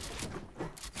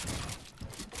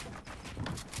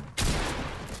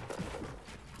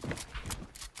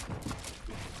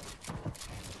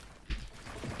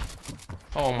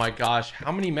 Oh my gosh,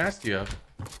 how many masks do you have?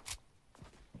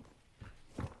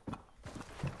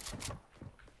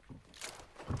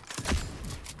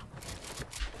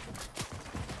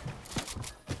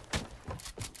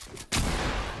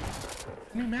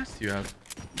 How many masks do you have?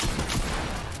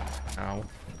 Ow.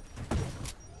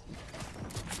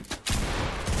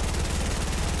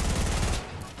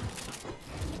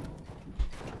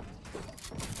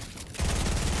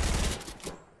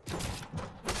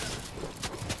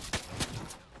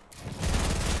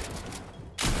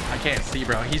 I can't see,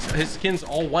 bro. His skin's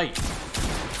all white.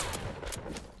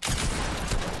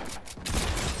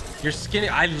 You're skinny.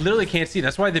 I literally can't see.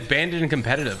 That's why they banned it in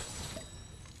competitive.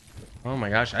 Oh my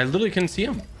gosh. I literally couldn't see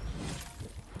him.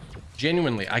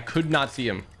 Genuinely, I could not see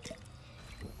him.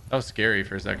 That was scary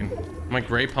for a second. My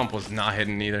gray pump was not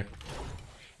hidden either.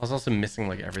 I was also missing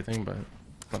like everything, but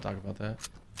let's not talk about that.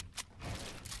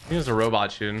 I think there's a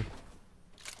robot shooting.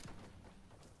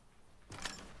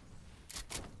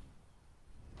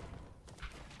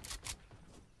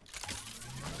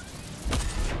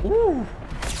 Ooh.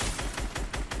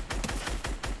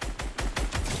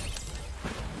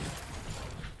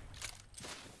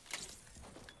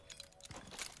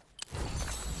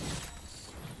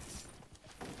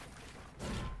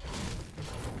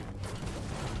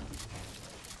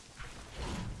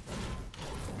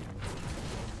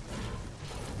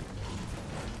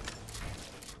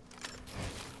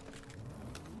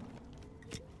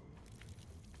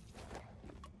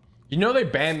 You know they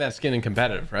banned that skin in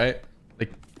competitive, right?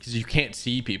 Like, because you can't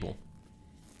see people.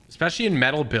 Especially in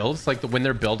metal builds, like when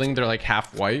they're building, they're like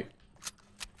half white.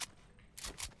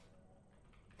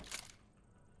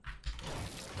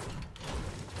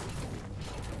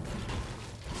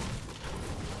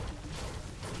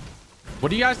 What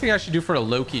do you guys think I should do for a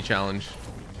low-key challenge?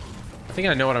 I think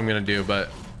I know what I'm gonna do,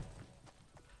 but...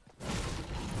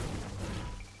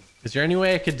 Is there any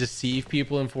way I could deceive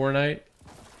people in Fortnite?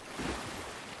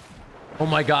 Oh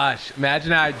my gosh,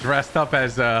 imagine I dressed up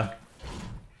as I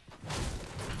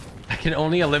can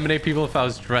only eliminate people if I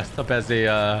was dressed up as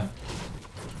a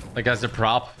like as a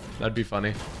prop. That'd be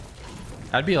funny.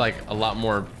 That'd be like a lot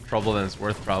more trouble than it's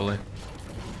worth, probably.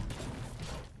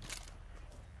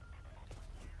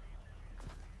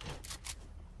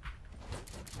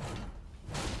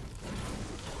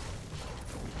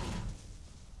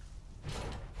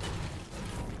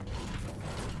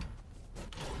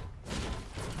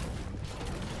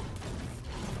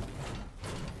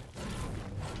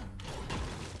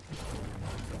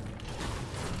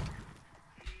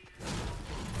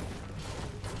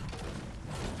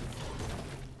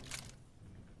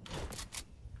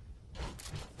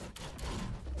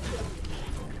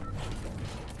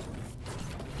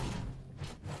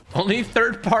 Only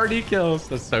third-party kills.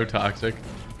 That's so toxic.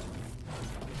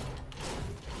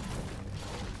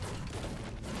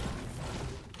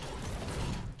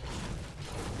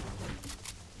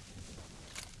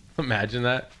 Imagine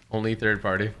that. Only third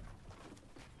party.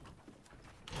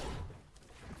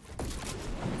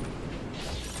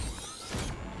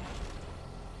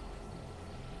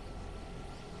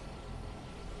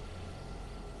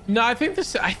 No, I think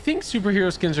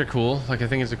superhero skins are cool. Like, I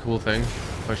think it's a cool thing.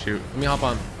 Oh shoot, let me hop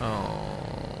on. Oh,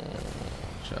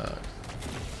 shucks.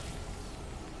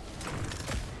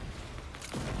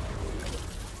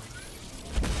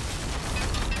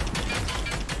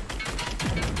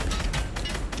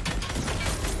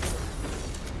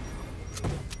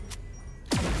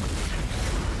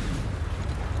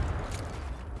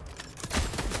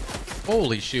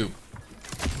 Holy shoot.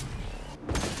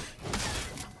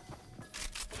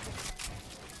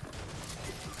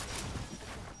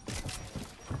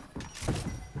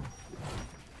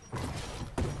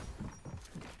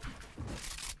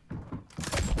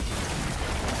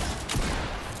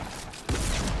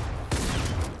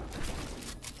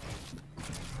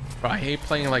 Bro, I hate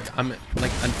playing like I'm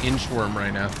like an inchworm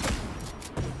right now.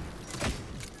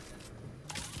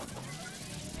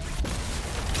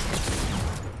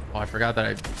 Oh, I forgot that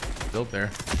I built there.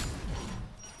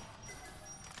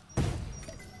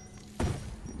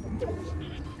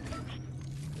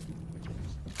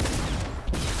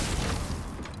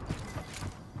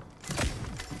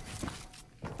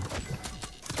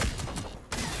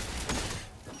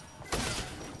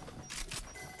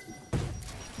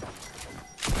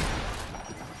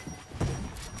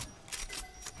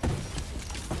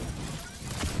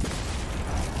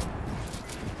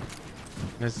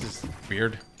 This is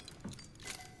weird.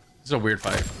 This is a weird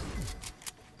fight.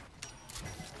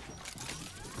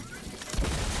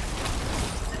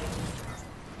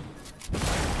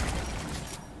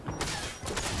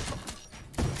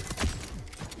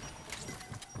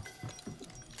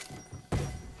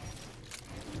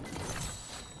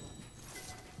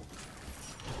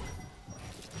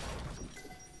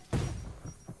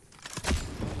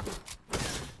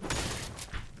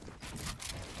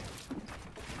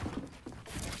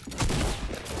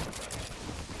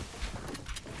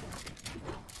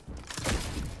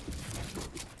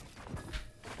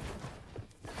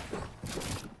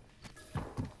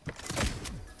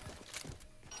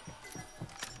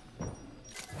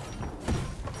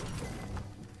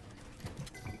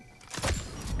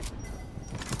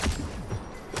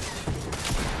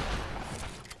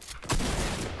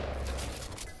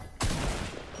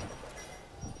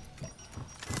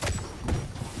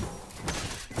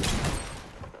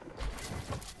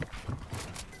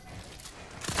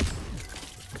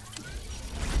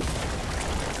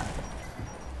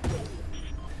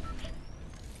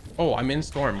 Oh, I'm in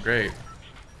storm. Great.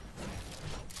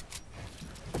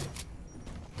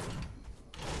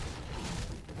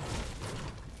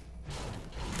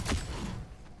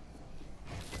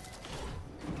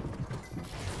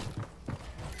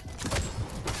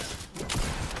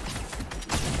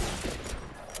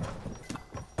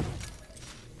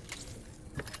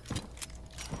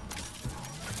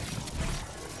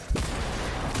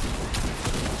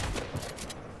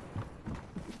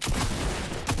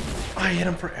 I hit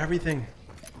him for everything.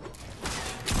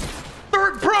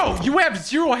 Bro, you have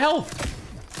 0 health.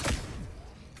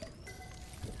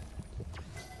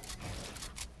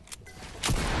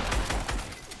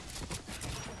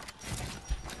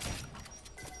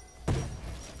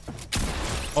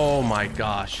 Oh my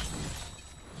gosh.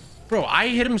 Bro, I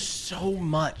hit him so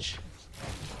much.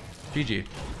 GG.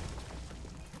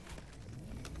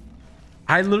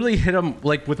 I literally hit him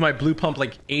like with my blue pump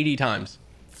like 80 times.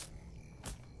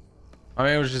 I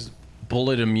mean, I was just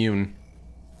bullet immune.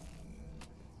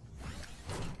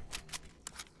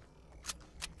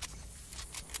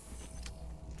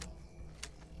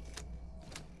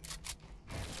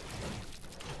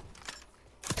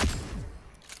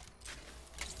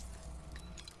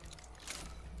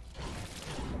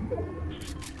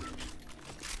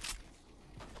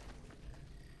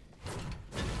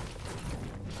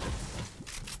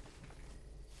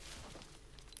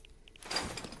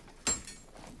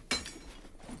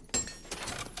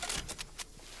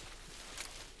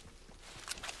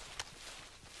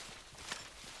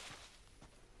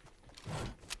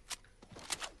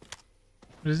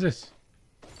 What is this?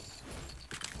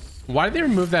 Why did they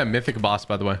remove that mythic boss,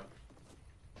 by the way?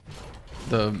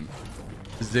 The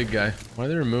Zig guy. Why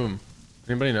did they remove him?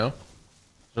 Anybody know? Is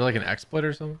there like an exploit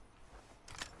or something?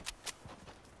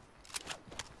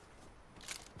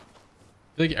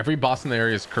 I feel like every boss in the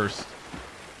area is cursed.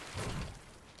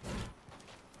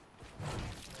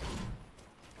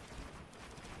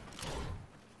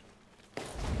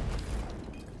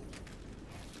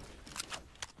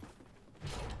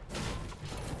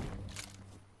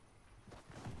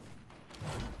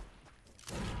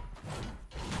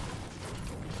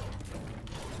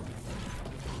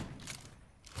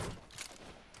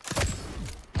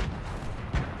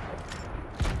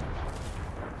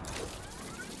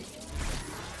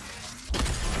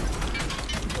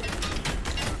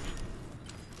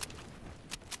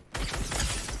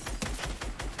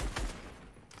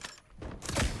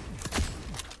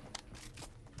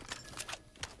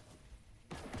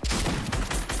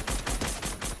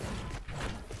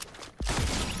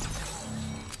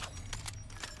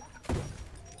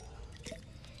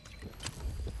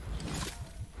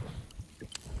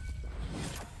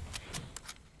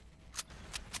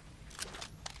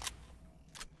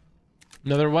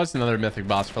 No, there was another mythic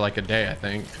boss for like a day, I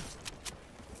think.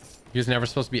 He was never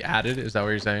supposed to be added. Is that what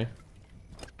you're saying?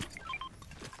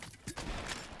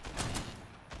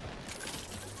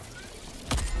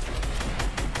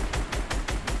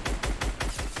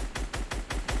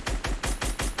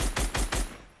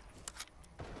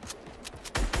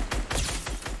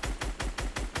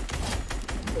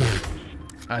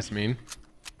 That's mean.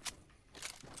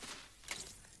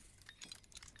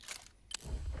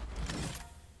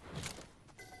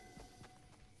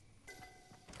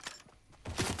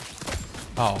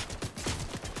 Oh.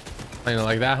 Playing it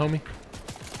like that, homie?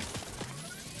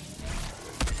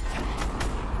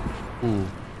 Ooh.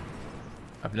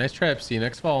 Have a nice trip. See you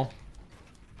next fall.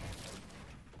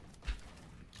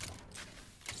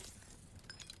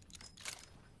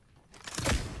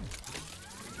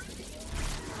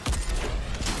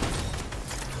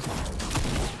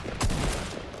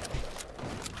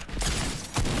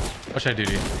 What should I do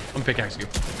to you? I'm pickaxing you.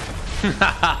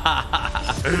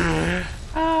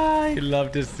 I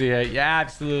love to see it. Yeah,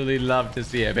 absolutely love to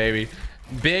see it, baby.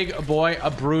 Big boy,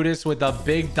 a Brutus with the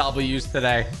big W's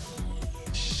today.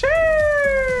 Sheesh.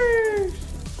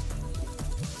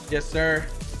 Yes, sir.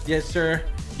 Yes, sir.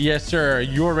 Yes, sir.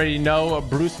 You already know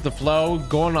Bruce with the flow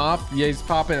going off. Yeah, he's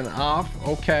popping off.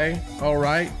 Okay. All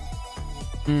right.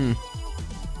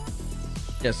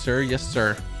 Yes, sir. Yes,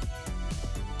 sir.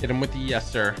 Hit him with the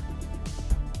yes, sir.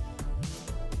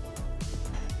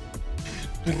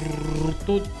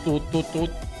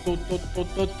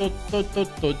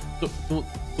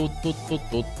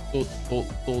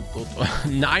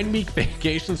 Nine-week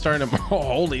vacation starting tomorrow.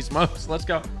 Holy smokes, let's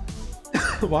go.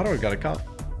 Why do I got a cup?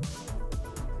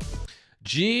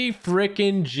 G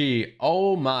freaking G.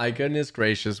 Oh my goodness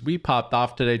gracious, we popped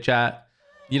off today, chat.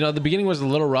 You know, the beginning was a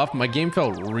little rough. My game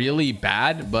felt really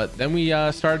bad, but then we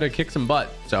started to kick some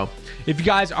butt. So if you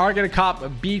guys are going to cop a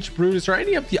Beach Brutus or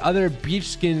any of the other beach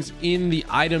skins in the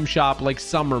item shop, like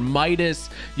Summer Midas,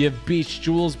 you have Beach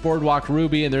Jewels, Boardwalk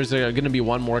Ruby, and there's going to be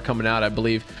one more coming out, I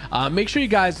believe. Make sure you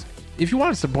guys, if you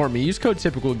want to support me, use code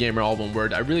TYPICALGAMER, all one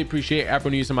word. I really appreciate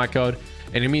everyone using my code,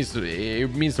 and it means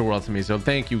the world to me. So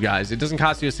thank you guys. It doesn't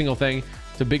cost you a single thing.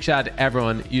 So big shout out to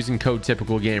everyone using code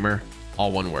TYPICALGAMER,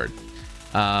 all one word.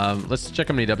 Let's check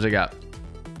how many dubs I got.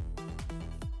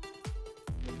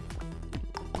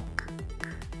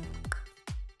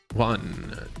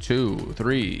 One, 2,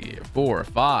 3, 4,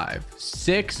 5,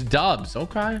 6 dubs.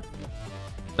 Okay,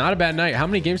 not a bad night. How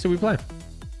many games did we play?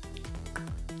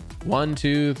 1,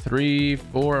 2, 3,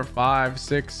 4, 5,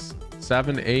 6,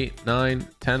 7, 8, 9,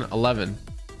 10, 11.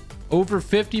 Over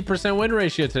 50% win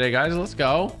ratio today, guys. Let's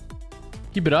go.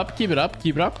 Keep it up, keep it up,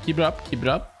 keep it up, keep it up, keep it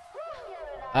up.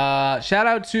 Shout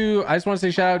out to, I just want to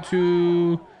say shout out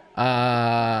to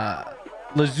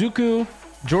Lazuku,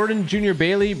 Jordan Jr.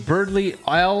 Bailey, Birdley,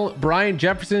 L, Brian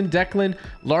Jefferson, Declan,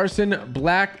 Larson,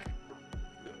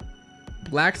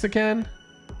 Blaxican,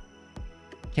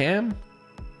 Cam,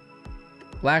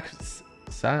 I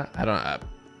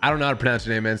don't know how to pronounce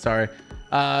your name, man. Sorry.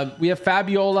 We have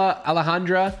Fabiola,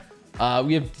 Alejandra.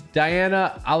 We have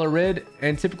Diana, Alarid,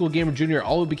 and Typical Gamer Jr.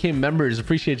 all who became members.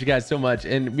 Appreciate you guys so much.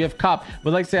 And we have Cop.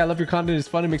 Would like to say I love your content. It's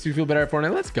fun. It makes me feel better at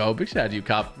Fortnite. Let's go. Big shout out to you,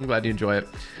 Cop. I'm glad you enjoy it.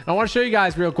 And I want to show you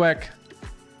guys real quick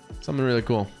something really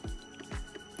cool.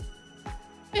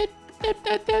 All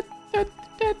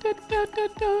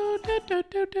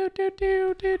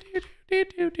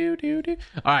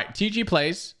right, TG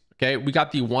plays. Okay, we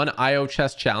got the 1 IO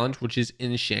chest challenge, which is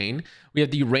insane. We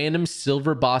have the random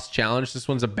silver boss challenge. This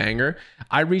one's a banger.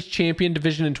 I reached champion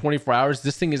division in 24 hours.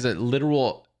 This thing is a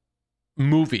literal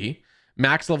movie.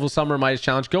 Max level Summer Midas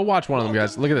challenge. Go watch one of them,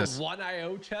 guys. Look at this. 1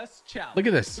 IO chest challenge. Look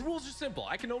at this. The rules are simple.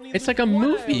 I can only it's like a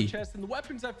movie. chest, and the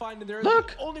weapons I find in there are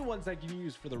Look. the only ones I can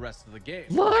use for the rest of the game.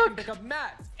 Look. I can pick up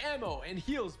mats, ammo, and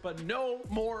heals, but no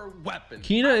more weapons.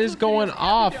 Kina is going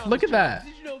off. Look at that.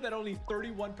 Did you know that only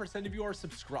 31% of you are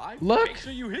subscribed? Look. Make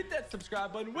sure you hit that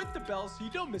subscribe button with the bell so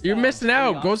you don't miss out. You're missing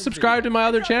out. Go subscribe to my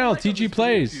other channel, TG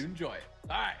Plays. You enjoy it.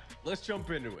 All right, let's jump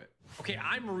into it. Okay,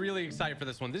 I'm really excited for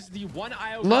this one. This is the 1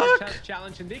 IO Look.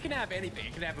 challenge, and they can have anything.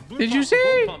 It can have a blue Did pump, you a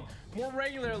see? gold pump, more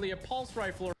regularly a pulse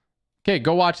rifle. Or Okay,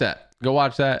 go watch that. Go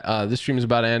watch that. This stream is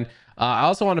about to end. I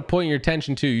also want to point your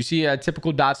attention to, you see a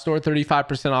typical dot store,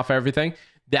 35% off everything.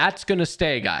 That's going to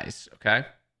stay, guys. Okay,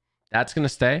 that's going to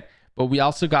stay. But we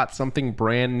also got something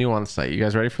brand new on the site. You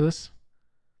guys ready for this?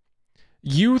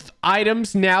 Youth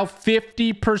items now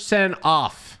 50%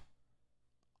 off.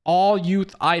 All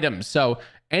youth items. So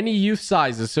any youth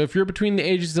sizes. So if you're between the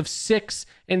ages of 6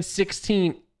 and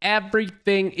 16,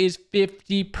 everything is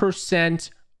 50%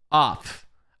 off.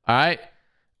 All right.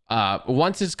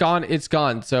 Once it's gone, it's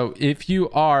gone. So if you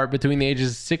are between the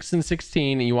ages of 6 and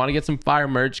 16 and you want to get some fire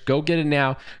merch, go get it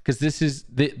now, because this is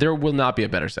there will not be a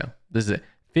better sale. This is it.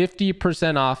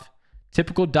 50% off.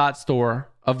 Typical dot store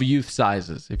of youth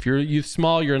sizes. If you're youth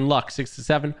small, you're in luck. 6 to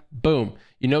 7, boom.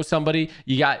 You know somebody.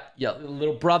 You got a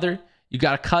little brother. You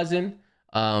got a cousin.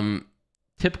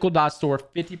 Typical dot store,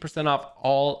 50% off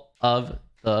all of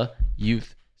the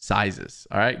youth sizes.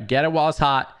 All right, get it while it's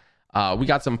hot. We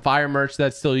got some fire merch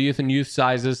that's still youth and youth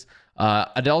sizes.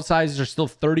 Adult sizes are still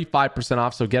 35%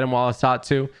 off, so get them while it's hot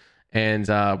too. And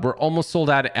we're almost sold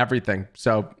out of everything,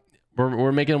 so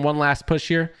we're making one last push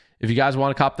here. If you guys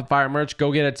want to cop the fire merch,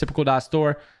 go get it at typical dot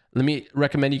store. Let me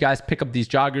recommend you guys pick up these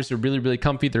joggers. They're really, really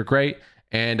comfy. They're great.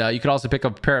 And you could also pick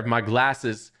up a pair of my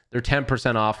glasses. They're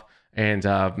 10% off. And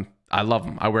I love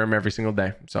them. I wear them every single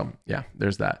day. So yeah,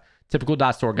 there's that. Typical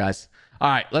dot store, guys.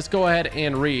 All right, let's go ahead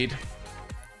and read.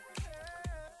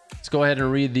 Let's go ahead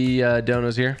and read the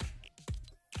donos here.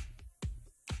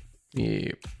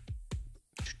 Yeah.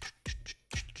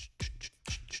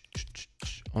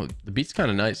 Oh, the beat's kind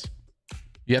of nice.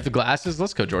 You have the glasses?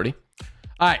 Let's go, Jordy.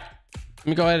 All right, let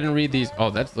me go ahead and read these. Oh,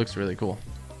 that looks really cool.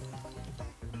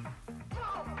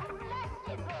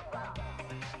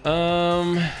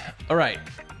 All right.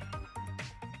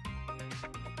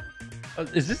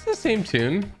 Is this the same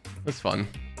tune? That's fun.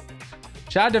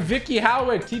 Shout out to Vicky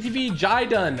Howick, TTV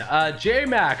Jidun,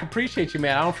 J-Mac. Appreciate you,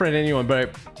 man. I don't friend anyone,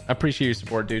 but I appreciate your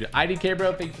support, dude. IDK,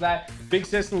 bro, thank you for that. Big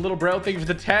Sis and Little Bro, thank you for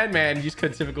the 10, man. Use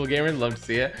code Typical Gamer. Love to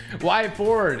see it. Wyatt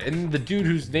Ford and the dude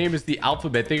whose name is the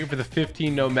alphabet. Thank you for the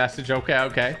 15 no message. Okay,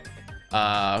 okay.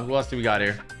 Who else do we got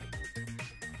here?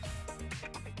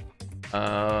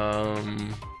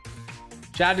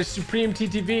 Shout out to Supreme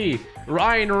TTV,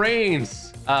 Ryan Reigns.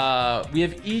 We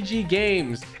have EG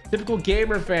Games, Typical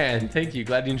gamer fan. Thank you.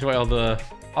 Glad you enjoy all the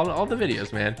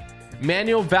videos, man.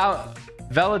 Manuel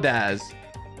Veladaz.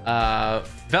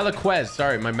 Velaquez.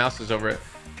 Sorry, my mouse is over it.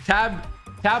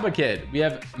 Tabakid. We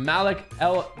have Malik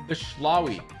El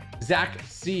Bishlawi. Zach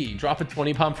C. Drop a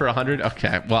 20 pump for 100.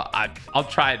 Okay, well, I'll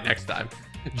try it next time.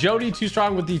 Jody Too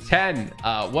Strong with the 10.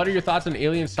 What are your thoughts on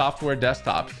Alien Software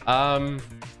desktops?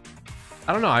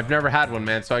 I don't know. I've never had one,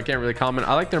 man, so I can't really comment.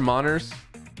 I like their monitors,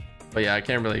 but yeah, I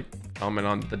can't really comment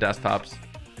on the desktops.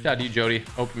 Shout out to you, Jody.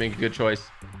 Hope you make a good choice.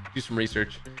 Do some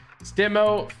research.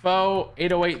 Stimo Fo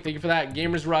 808. Thank you for that.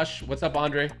 Gamers Rush. What's up,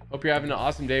 Andre? Hope you're having an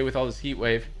awesome day with all this heat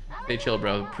wave. Stay chill,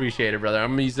 bro. Appreciate it, brother.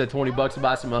 I'm gonna use that 20 bucks to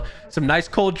buy some nice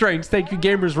cold drinks. Thank you,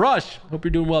 Gamers Rush. Hope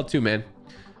you're doing well too, man.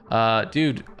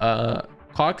 Dude,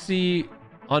 Coxie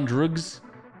on drugs.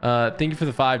 Thank you for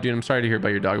the 5, dude. I'm sorry to hear about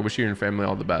your dog. I wish you and your family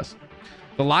all the best.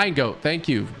 The Lion Goat, thank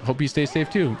you. Hope you stay safe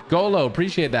too. Golo,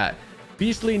 appreciate that.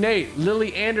 Beastly Nate,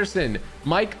 Lily Anderson,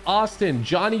 Mike Austin,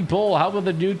 Johnny Bull. How about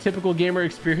the new typical gamer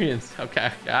experience?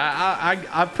 Okay, I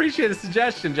appreciate the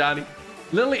suggestion, Johnny.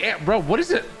 Bro, what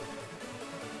is it?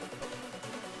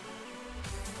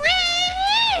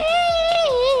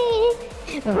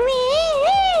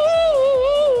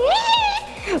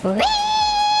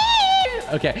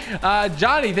 Okay,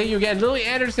 Johnny, thank you again. Lily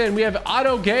Anderson, we have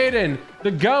Otto Gaden,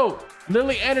 the GOAT.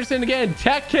 Lily Anderson again,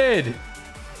 Tech Kid,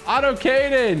 Otto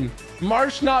Caden,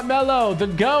 Marsh Not Mellow, the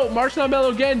GOAT, Marsh Not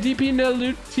Mellow again, DP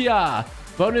Nalutia,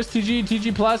 bonus TG,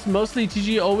 TG plus, mostly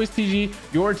TG, always TG,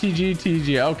 your TG,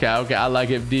 TG. Okay, I like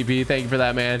it, DP. Thank you for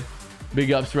that, man.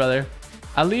 Big ups, brother.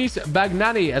 Elise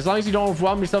Bagnani, as long as you don't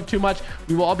overwhelm yourself too much,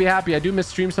 we will all be happy. I do miss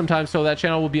streams sometimes, so that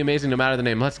channel will be amazing no matter the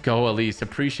name. Let's go, Elise.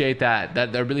 Appreciate that.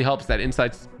 That really helps. That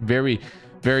insight's very,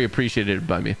 very appreciated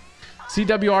by me.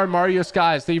 CWR Mario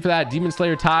Skies, thank you for that. Demon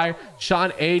Slayer Ty,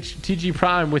 Sean H, TG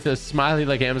Prime with a smiley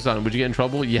like Amazon. Would you get in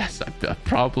trouble? Yes, I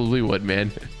probably would, man.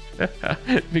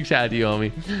 Big shout out to you,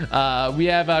 homie. We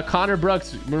have Connor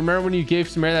Brooks. Remember when you gave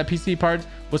Samara that PC parts?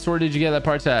 What store did you get that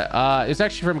parts at? It's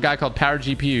actually from a guy called Power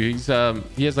GPU.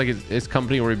 He has like his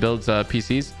company where he builds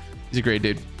PCs. He's a great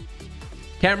dude.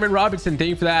 Cameron Robinson, thank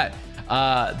you for that.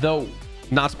 Though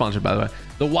not sponsored, by the way.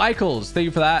 The Wyckles, thank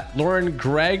you for that. Lauren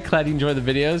Gregg, glad you enjoyed the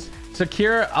videos.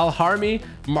 Sakir Alharmi,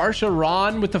 Marsha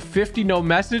Ron with the 50 no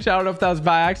message. I don't know if that was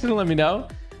by accident. Let me know.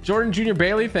 Jordan Jr.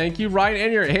 Bailey, thank you. Ryan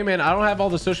Enier, hey man, I don't have all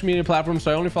the social media platforms,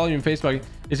 so I only follow you on Facebook.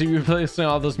 Is it replacing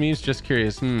all those memes? Just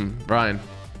curious. Brian,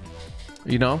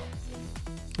 you know,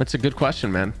 that's a good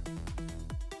question, man.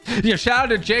 Yeah, shout out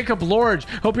to Jacob Lorge.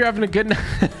 Hope you're having a good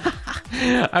night.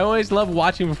 I always love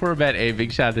watching before bed. Hey,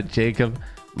 big shout out to Jacob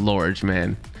Lorge,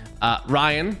 man.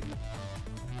 Ryan,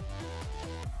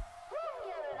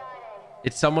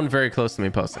 it's someone very close to me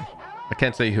posting. I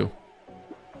can't say who,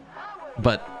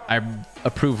 but I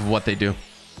approve of what they do.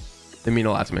 They mean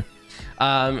a lot to me.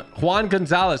 Juan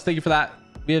Gonzalez, thank you for that.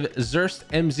 We have Zerst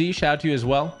MZ, shout out to you as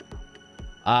well.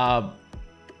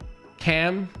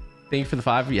 Cam, thank you for the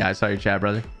 5. Yeah, I saw your chat,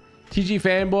 brother. TG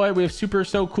Fanboy, we have Super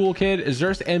So Cool Kid.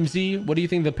 Zerst MZ, what do you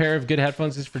think the pair of good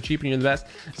headphones is for cheap and you're the best?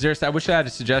 Zerst, I wish I had a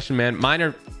suggestion, man. Mine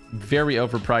are very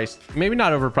overpriced. Maybe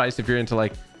not overpriced if you're into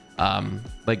like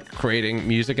creating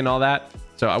music and all that.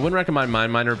 So I wouldn't recommend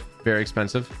mine. Mine are very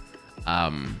expensive.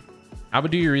 I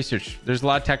would do your research. There's a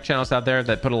lot of tech channels out there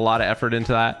that put a lot of effort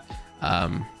into that. I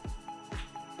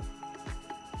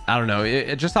don't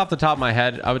know. Just off the top of my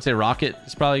head, I would say Rocket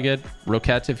is probably good.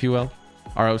 Roquette, if you will.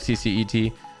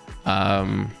 ROCCET.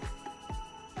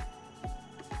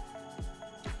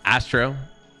 Astro.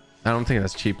 I don't think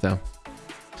that's cheap though.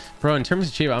 Bro, in terms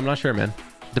of cheap, I'm not sure, man.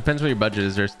 Depends what your budget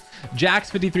is. There's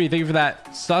Jax53. Thank you for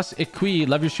that. Sus Equi.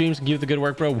 Love your streams and keep the good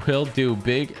work, bro. Will do.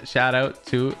 Big shout out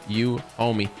to you,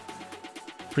 homie.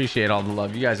 Appreciate all the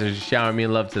love. You guys are just showering me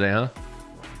love today, huh?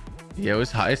 Yeah,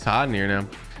 it's hot in here now.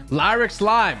 Lyric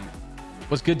Slime.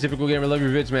 What's good, typical gamer? Love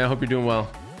your vids, man. I hope you're doing well.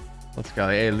 Let's go.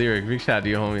 Hey, Lyric. Big shout out to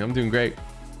you, homie. I'm doing great.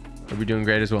 Hope you're doing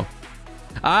great as well.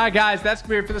 All right, guys. That's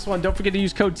it for this one. Don't forget to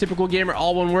use code typical gamer,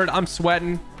 all one word. I'm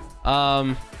sweating.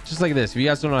 Just like this. If you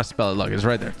guys don't know how to spell it, look, it's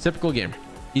right there. Typical gamer.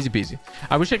 Easy peasy.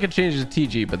 I wish I could change it to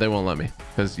TG, but they won't let me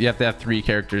because you have to have 3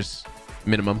 characters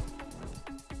minimum.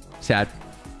 Sad,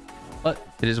 but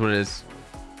it is what it is.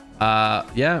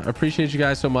 Yeah, appreciate you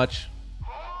guys so much.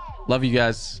 Love you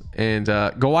guys, and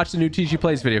go watch the new TG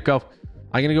Plays video. Go.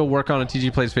 I'm gonna go work on a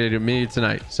TG Plays video maybe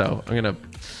tonight, so I'm gonna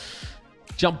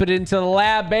jump it into the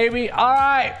lab, baby. All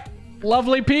right,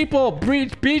 lovely people.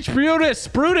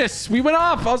 Brutus, we went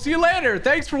off. I'll see you later.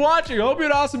 Thanks for watching. Hope you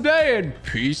had an awesome day, and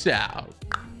peace out.